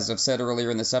as I've said earlier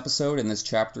in this episode, in this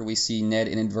chapter, we see Ned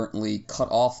inadvertently cut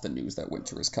off the news that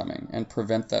winter is coming and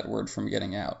prevent that word from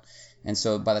getting out. And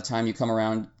so by the time you come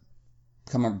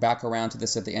back around to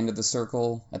this at the end of the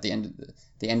circle, at the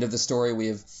end of the story, we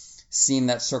have seen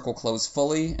that circle close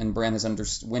fully, and Bran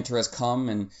has winter has come,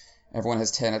 and everyone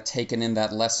has kind of taken in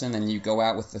that lesson, and you go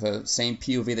out with the same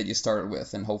POV that you started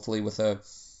with, and hopefully with a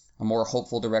more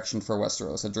hopeful direction for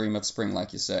Westeros, a dream of spring,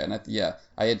 like you say. And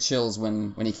I had chills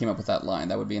when he came up with that line.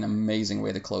 That would be an amazing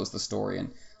way to close the story,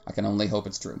 and I can only hope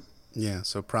it's true. Yeah,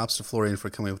 so props to Florian for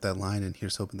coming up with that line, and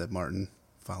here's hoping that Martin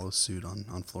follows suit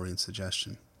on Florian's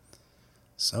suggestion.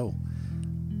 So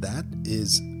that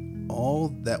is all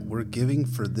that we're giving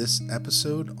for this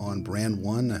episode on Bran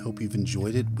 1. I hope you've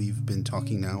enjoyed it. We've been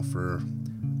talking now for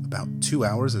about 2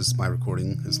 hours, as my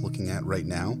recording is looking at right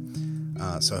now.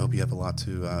 So I hope you have a lot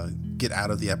to get out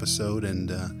of the episode,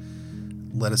 and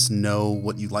Let us know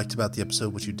what you liked about the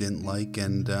episode, what you didn't like,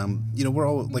 and we're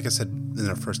all, like I said in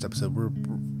our first episode,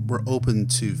 we're open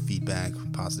to feedback,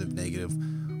 positive, negative,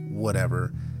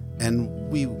 whatever. And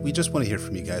we just want to hear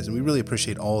from you guys, and we really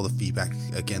appreciate all the feedback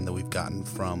again that we've gotten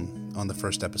from on the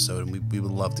first episode, and we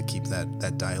would love to keep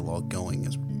that dialogue going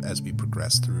as we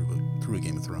progress through a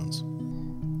Game of Thrones.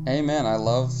 Amen. I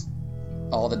love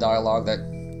all the dialogue that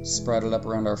sprouted up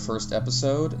around our first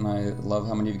episode, and I love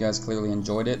how many of you guys clearly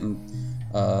enjoyed it and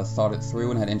thought it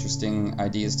through and had interesting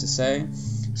ideas to say.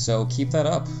 So keep that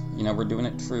up. We're doing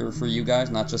it for you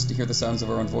guys, not just to hear the sounds of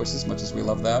our own voices, much as we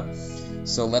love that.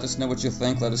 So let us know what you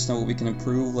think. Let us know what we can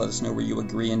improve. Let us know where you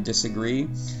agree and disagree.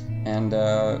 And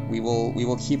we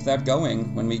will keep that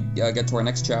going when we get to our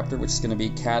next chapter, which is going to be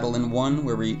Catelyn 1,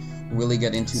 where we really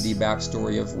get into the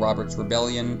backstory of Robert's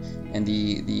rebellion and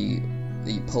the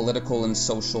political and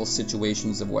social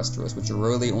situations of Westeros, which are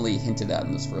really only hinted at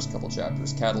in those first couple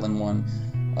chapters. Catelyn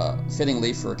 1,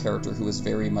 fittingly for a character who is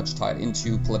very much tied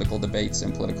into political debates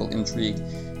and political intrigue,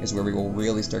 is where we will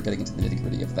really start getting into the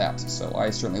nitty-gritty of that. So I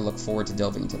certainly look forward to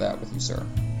delving into that with you, sir.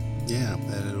 Yeah,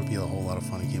 it'll be a whole lot of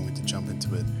fun. I can't wait to jump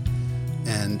into it.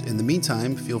 And in the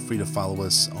meantime, feel free to follow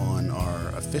us on our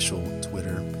official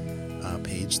Twitter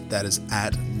page. That is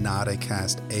at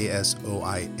Nodacast,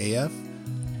 ASOIAF.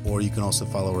 Or you can also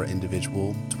follow our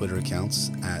individual Twitter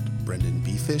accounts at Brendan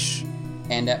B. Fish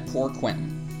and at Poor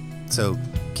Quentin. So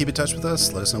keep in touch with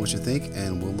us. Let us know what you think,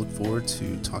 and we'll look forward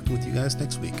to talking with you guys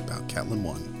next week about Catelyn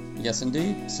 1. Yes,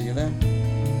 indeed. See you then.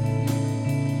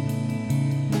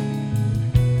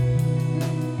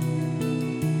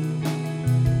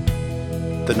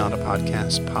 The Not a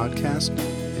podcast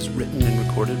is written and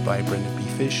recorded by Brendan B.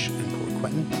 Fish and Poor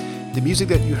Quentin. The music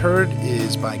that you heard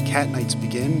is by Cat Nights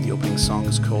Begin. The opening song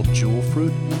is called Jewel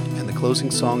Fruit, and the closing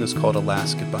song is called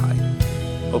Alas Goodbye.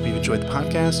 Hope you've enjoyed the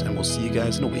podcast, and we'll see you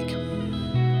guys in a week.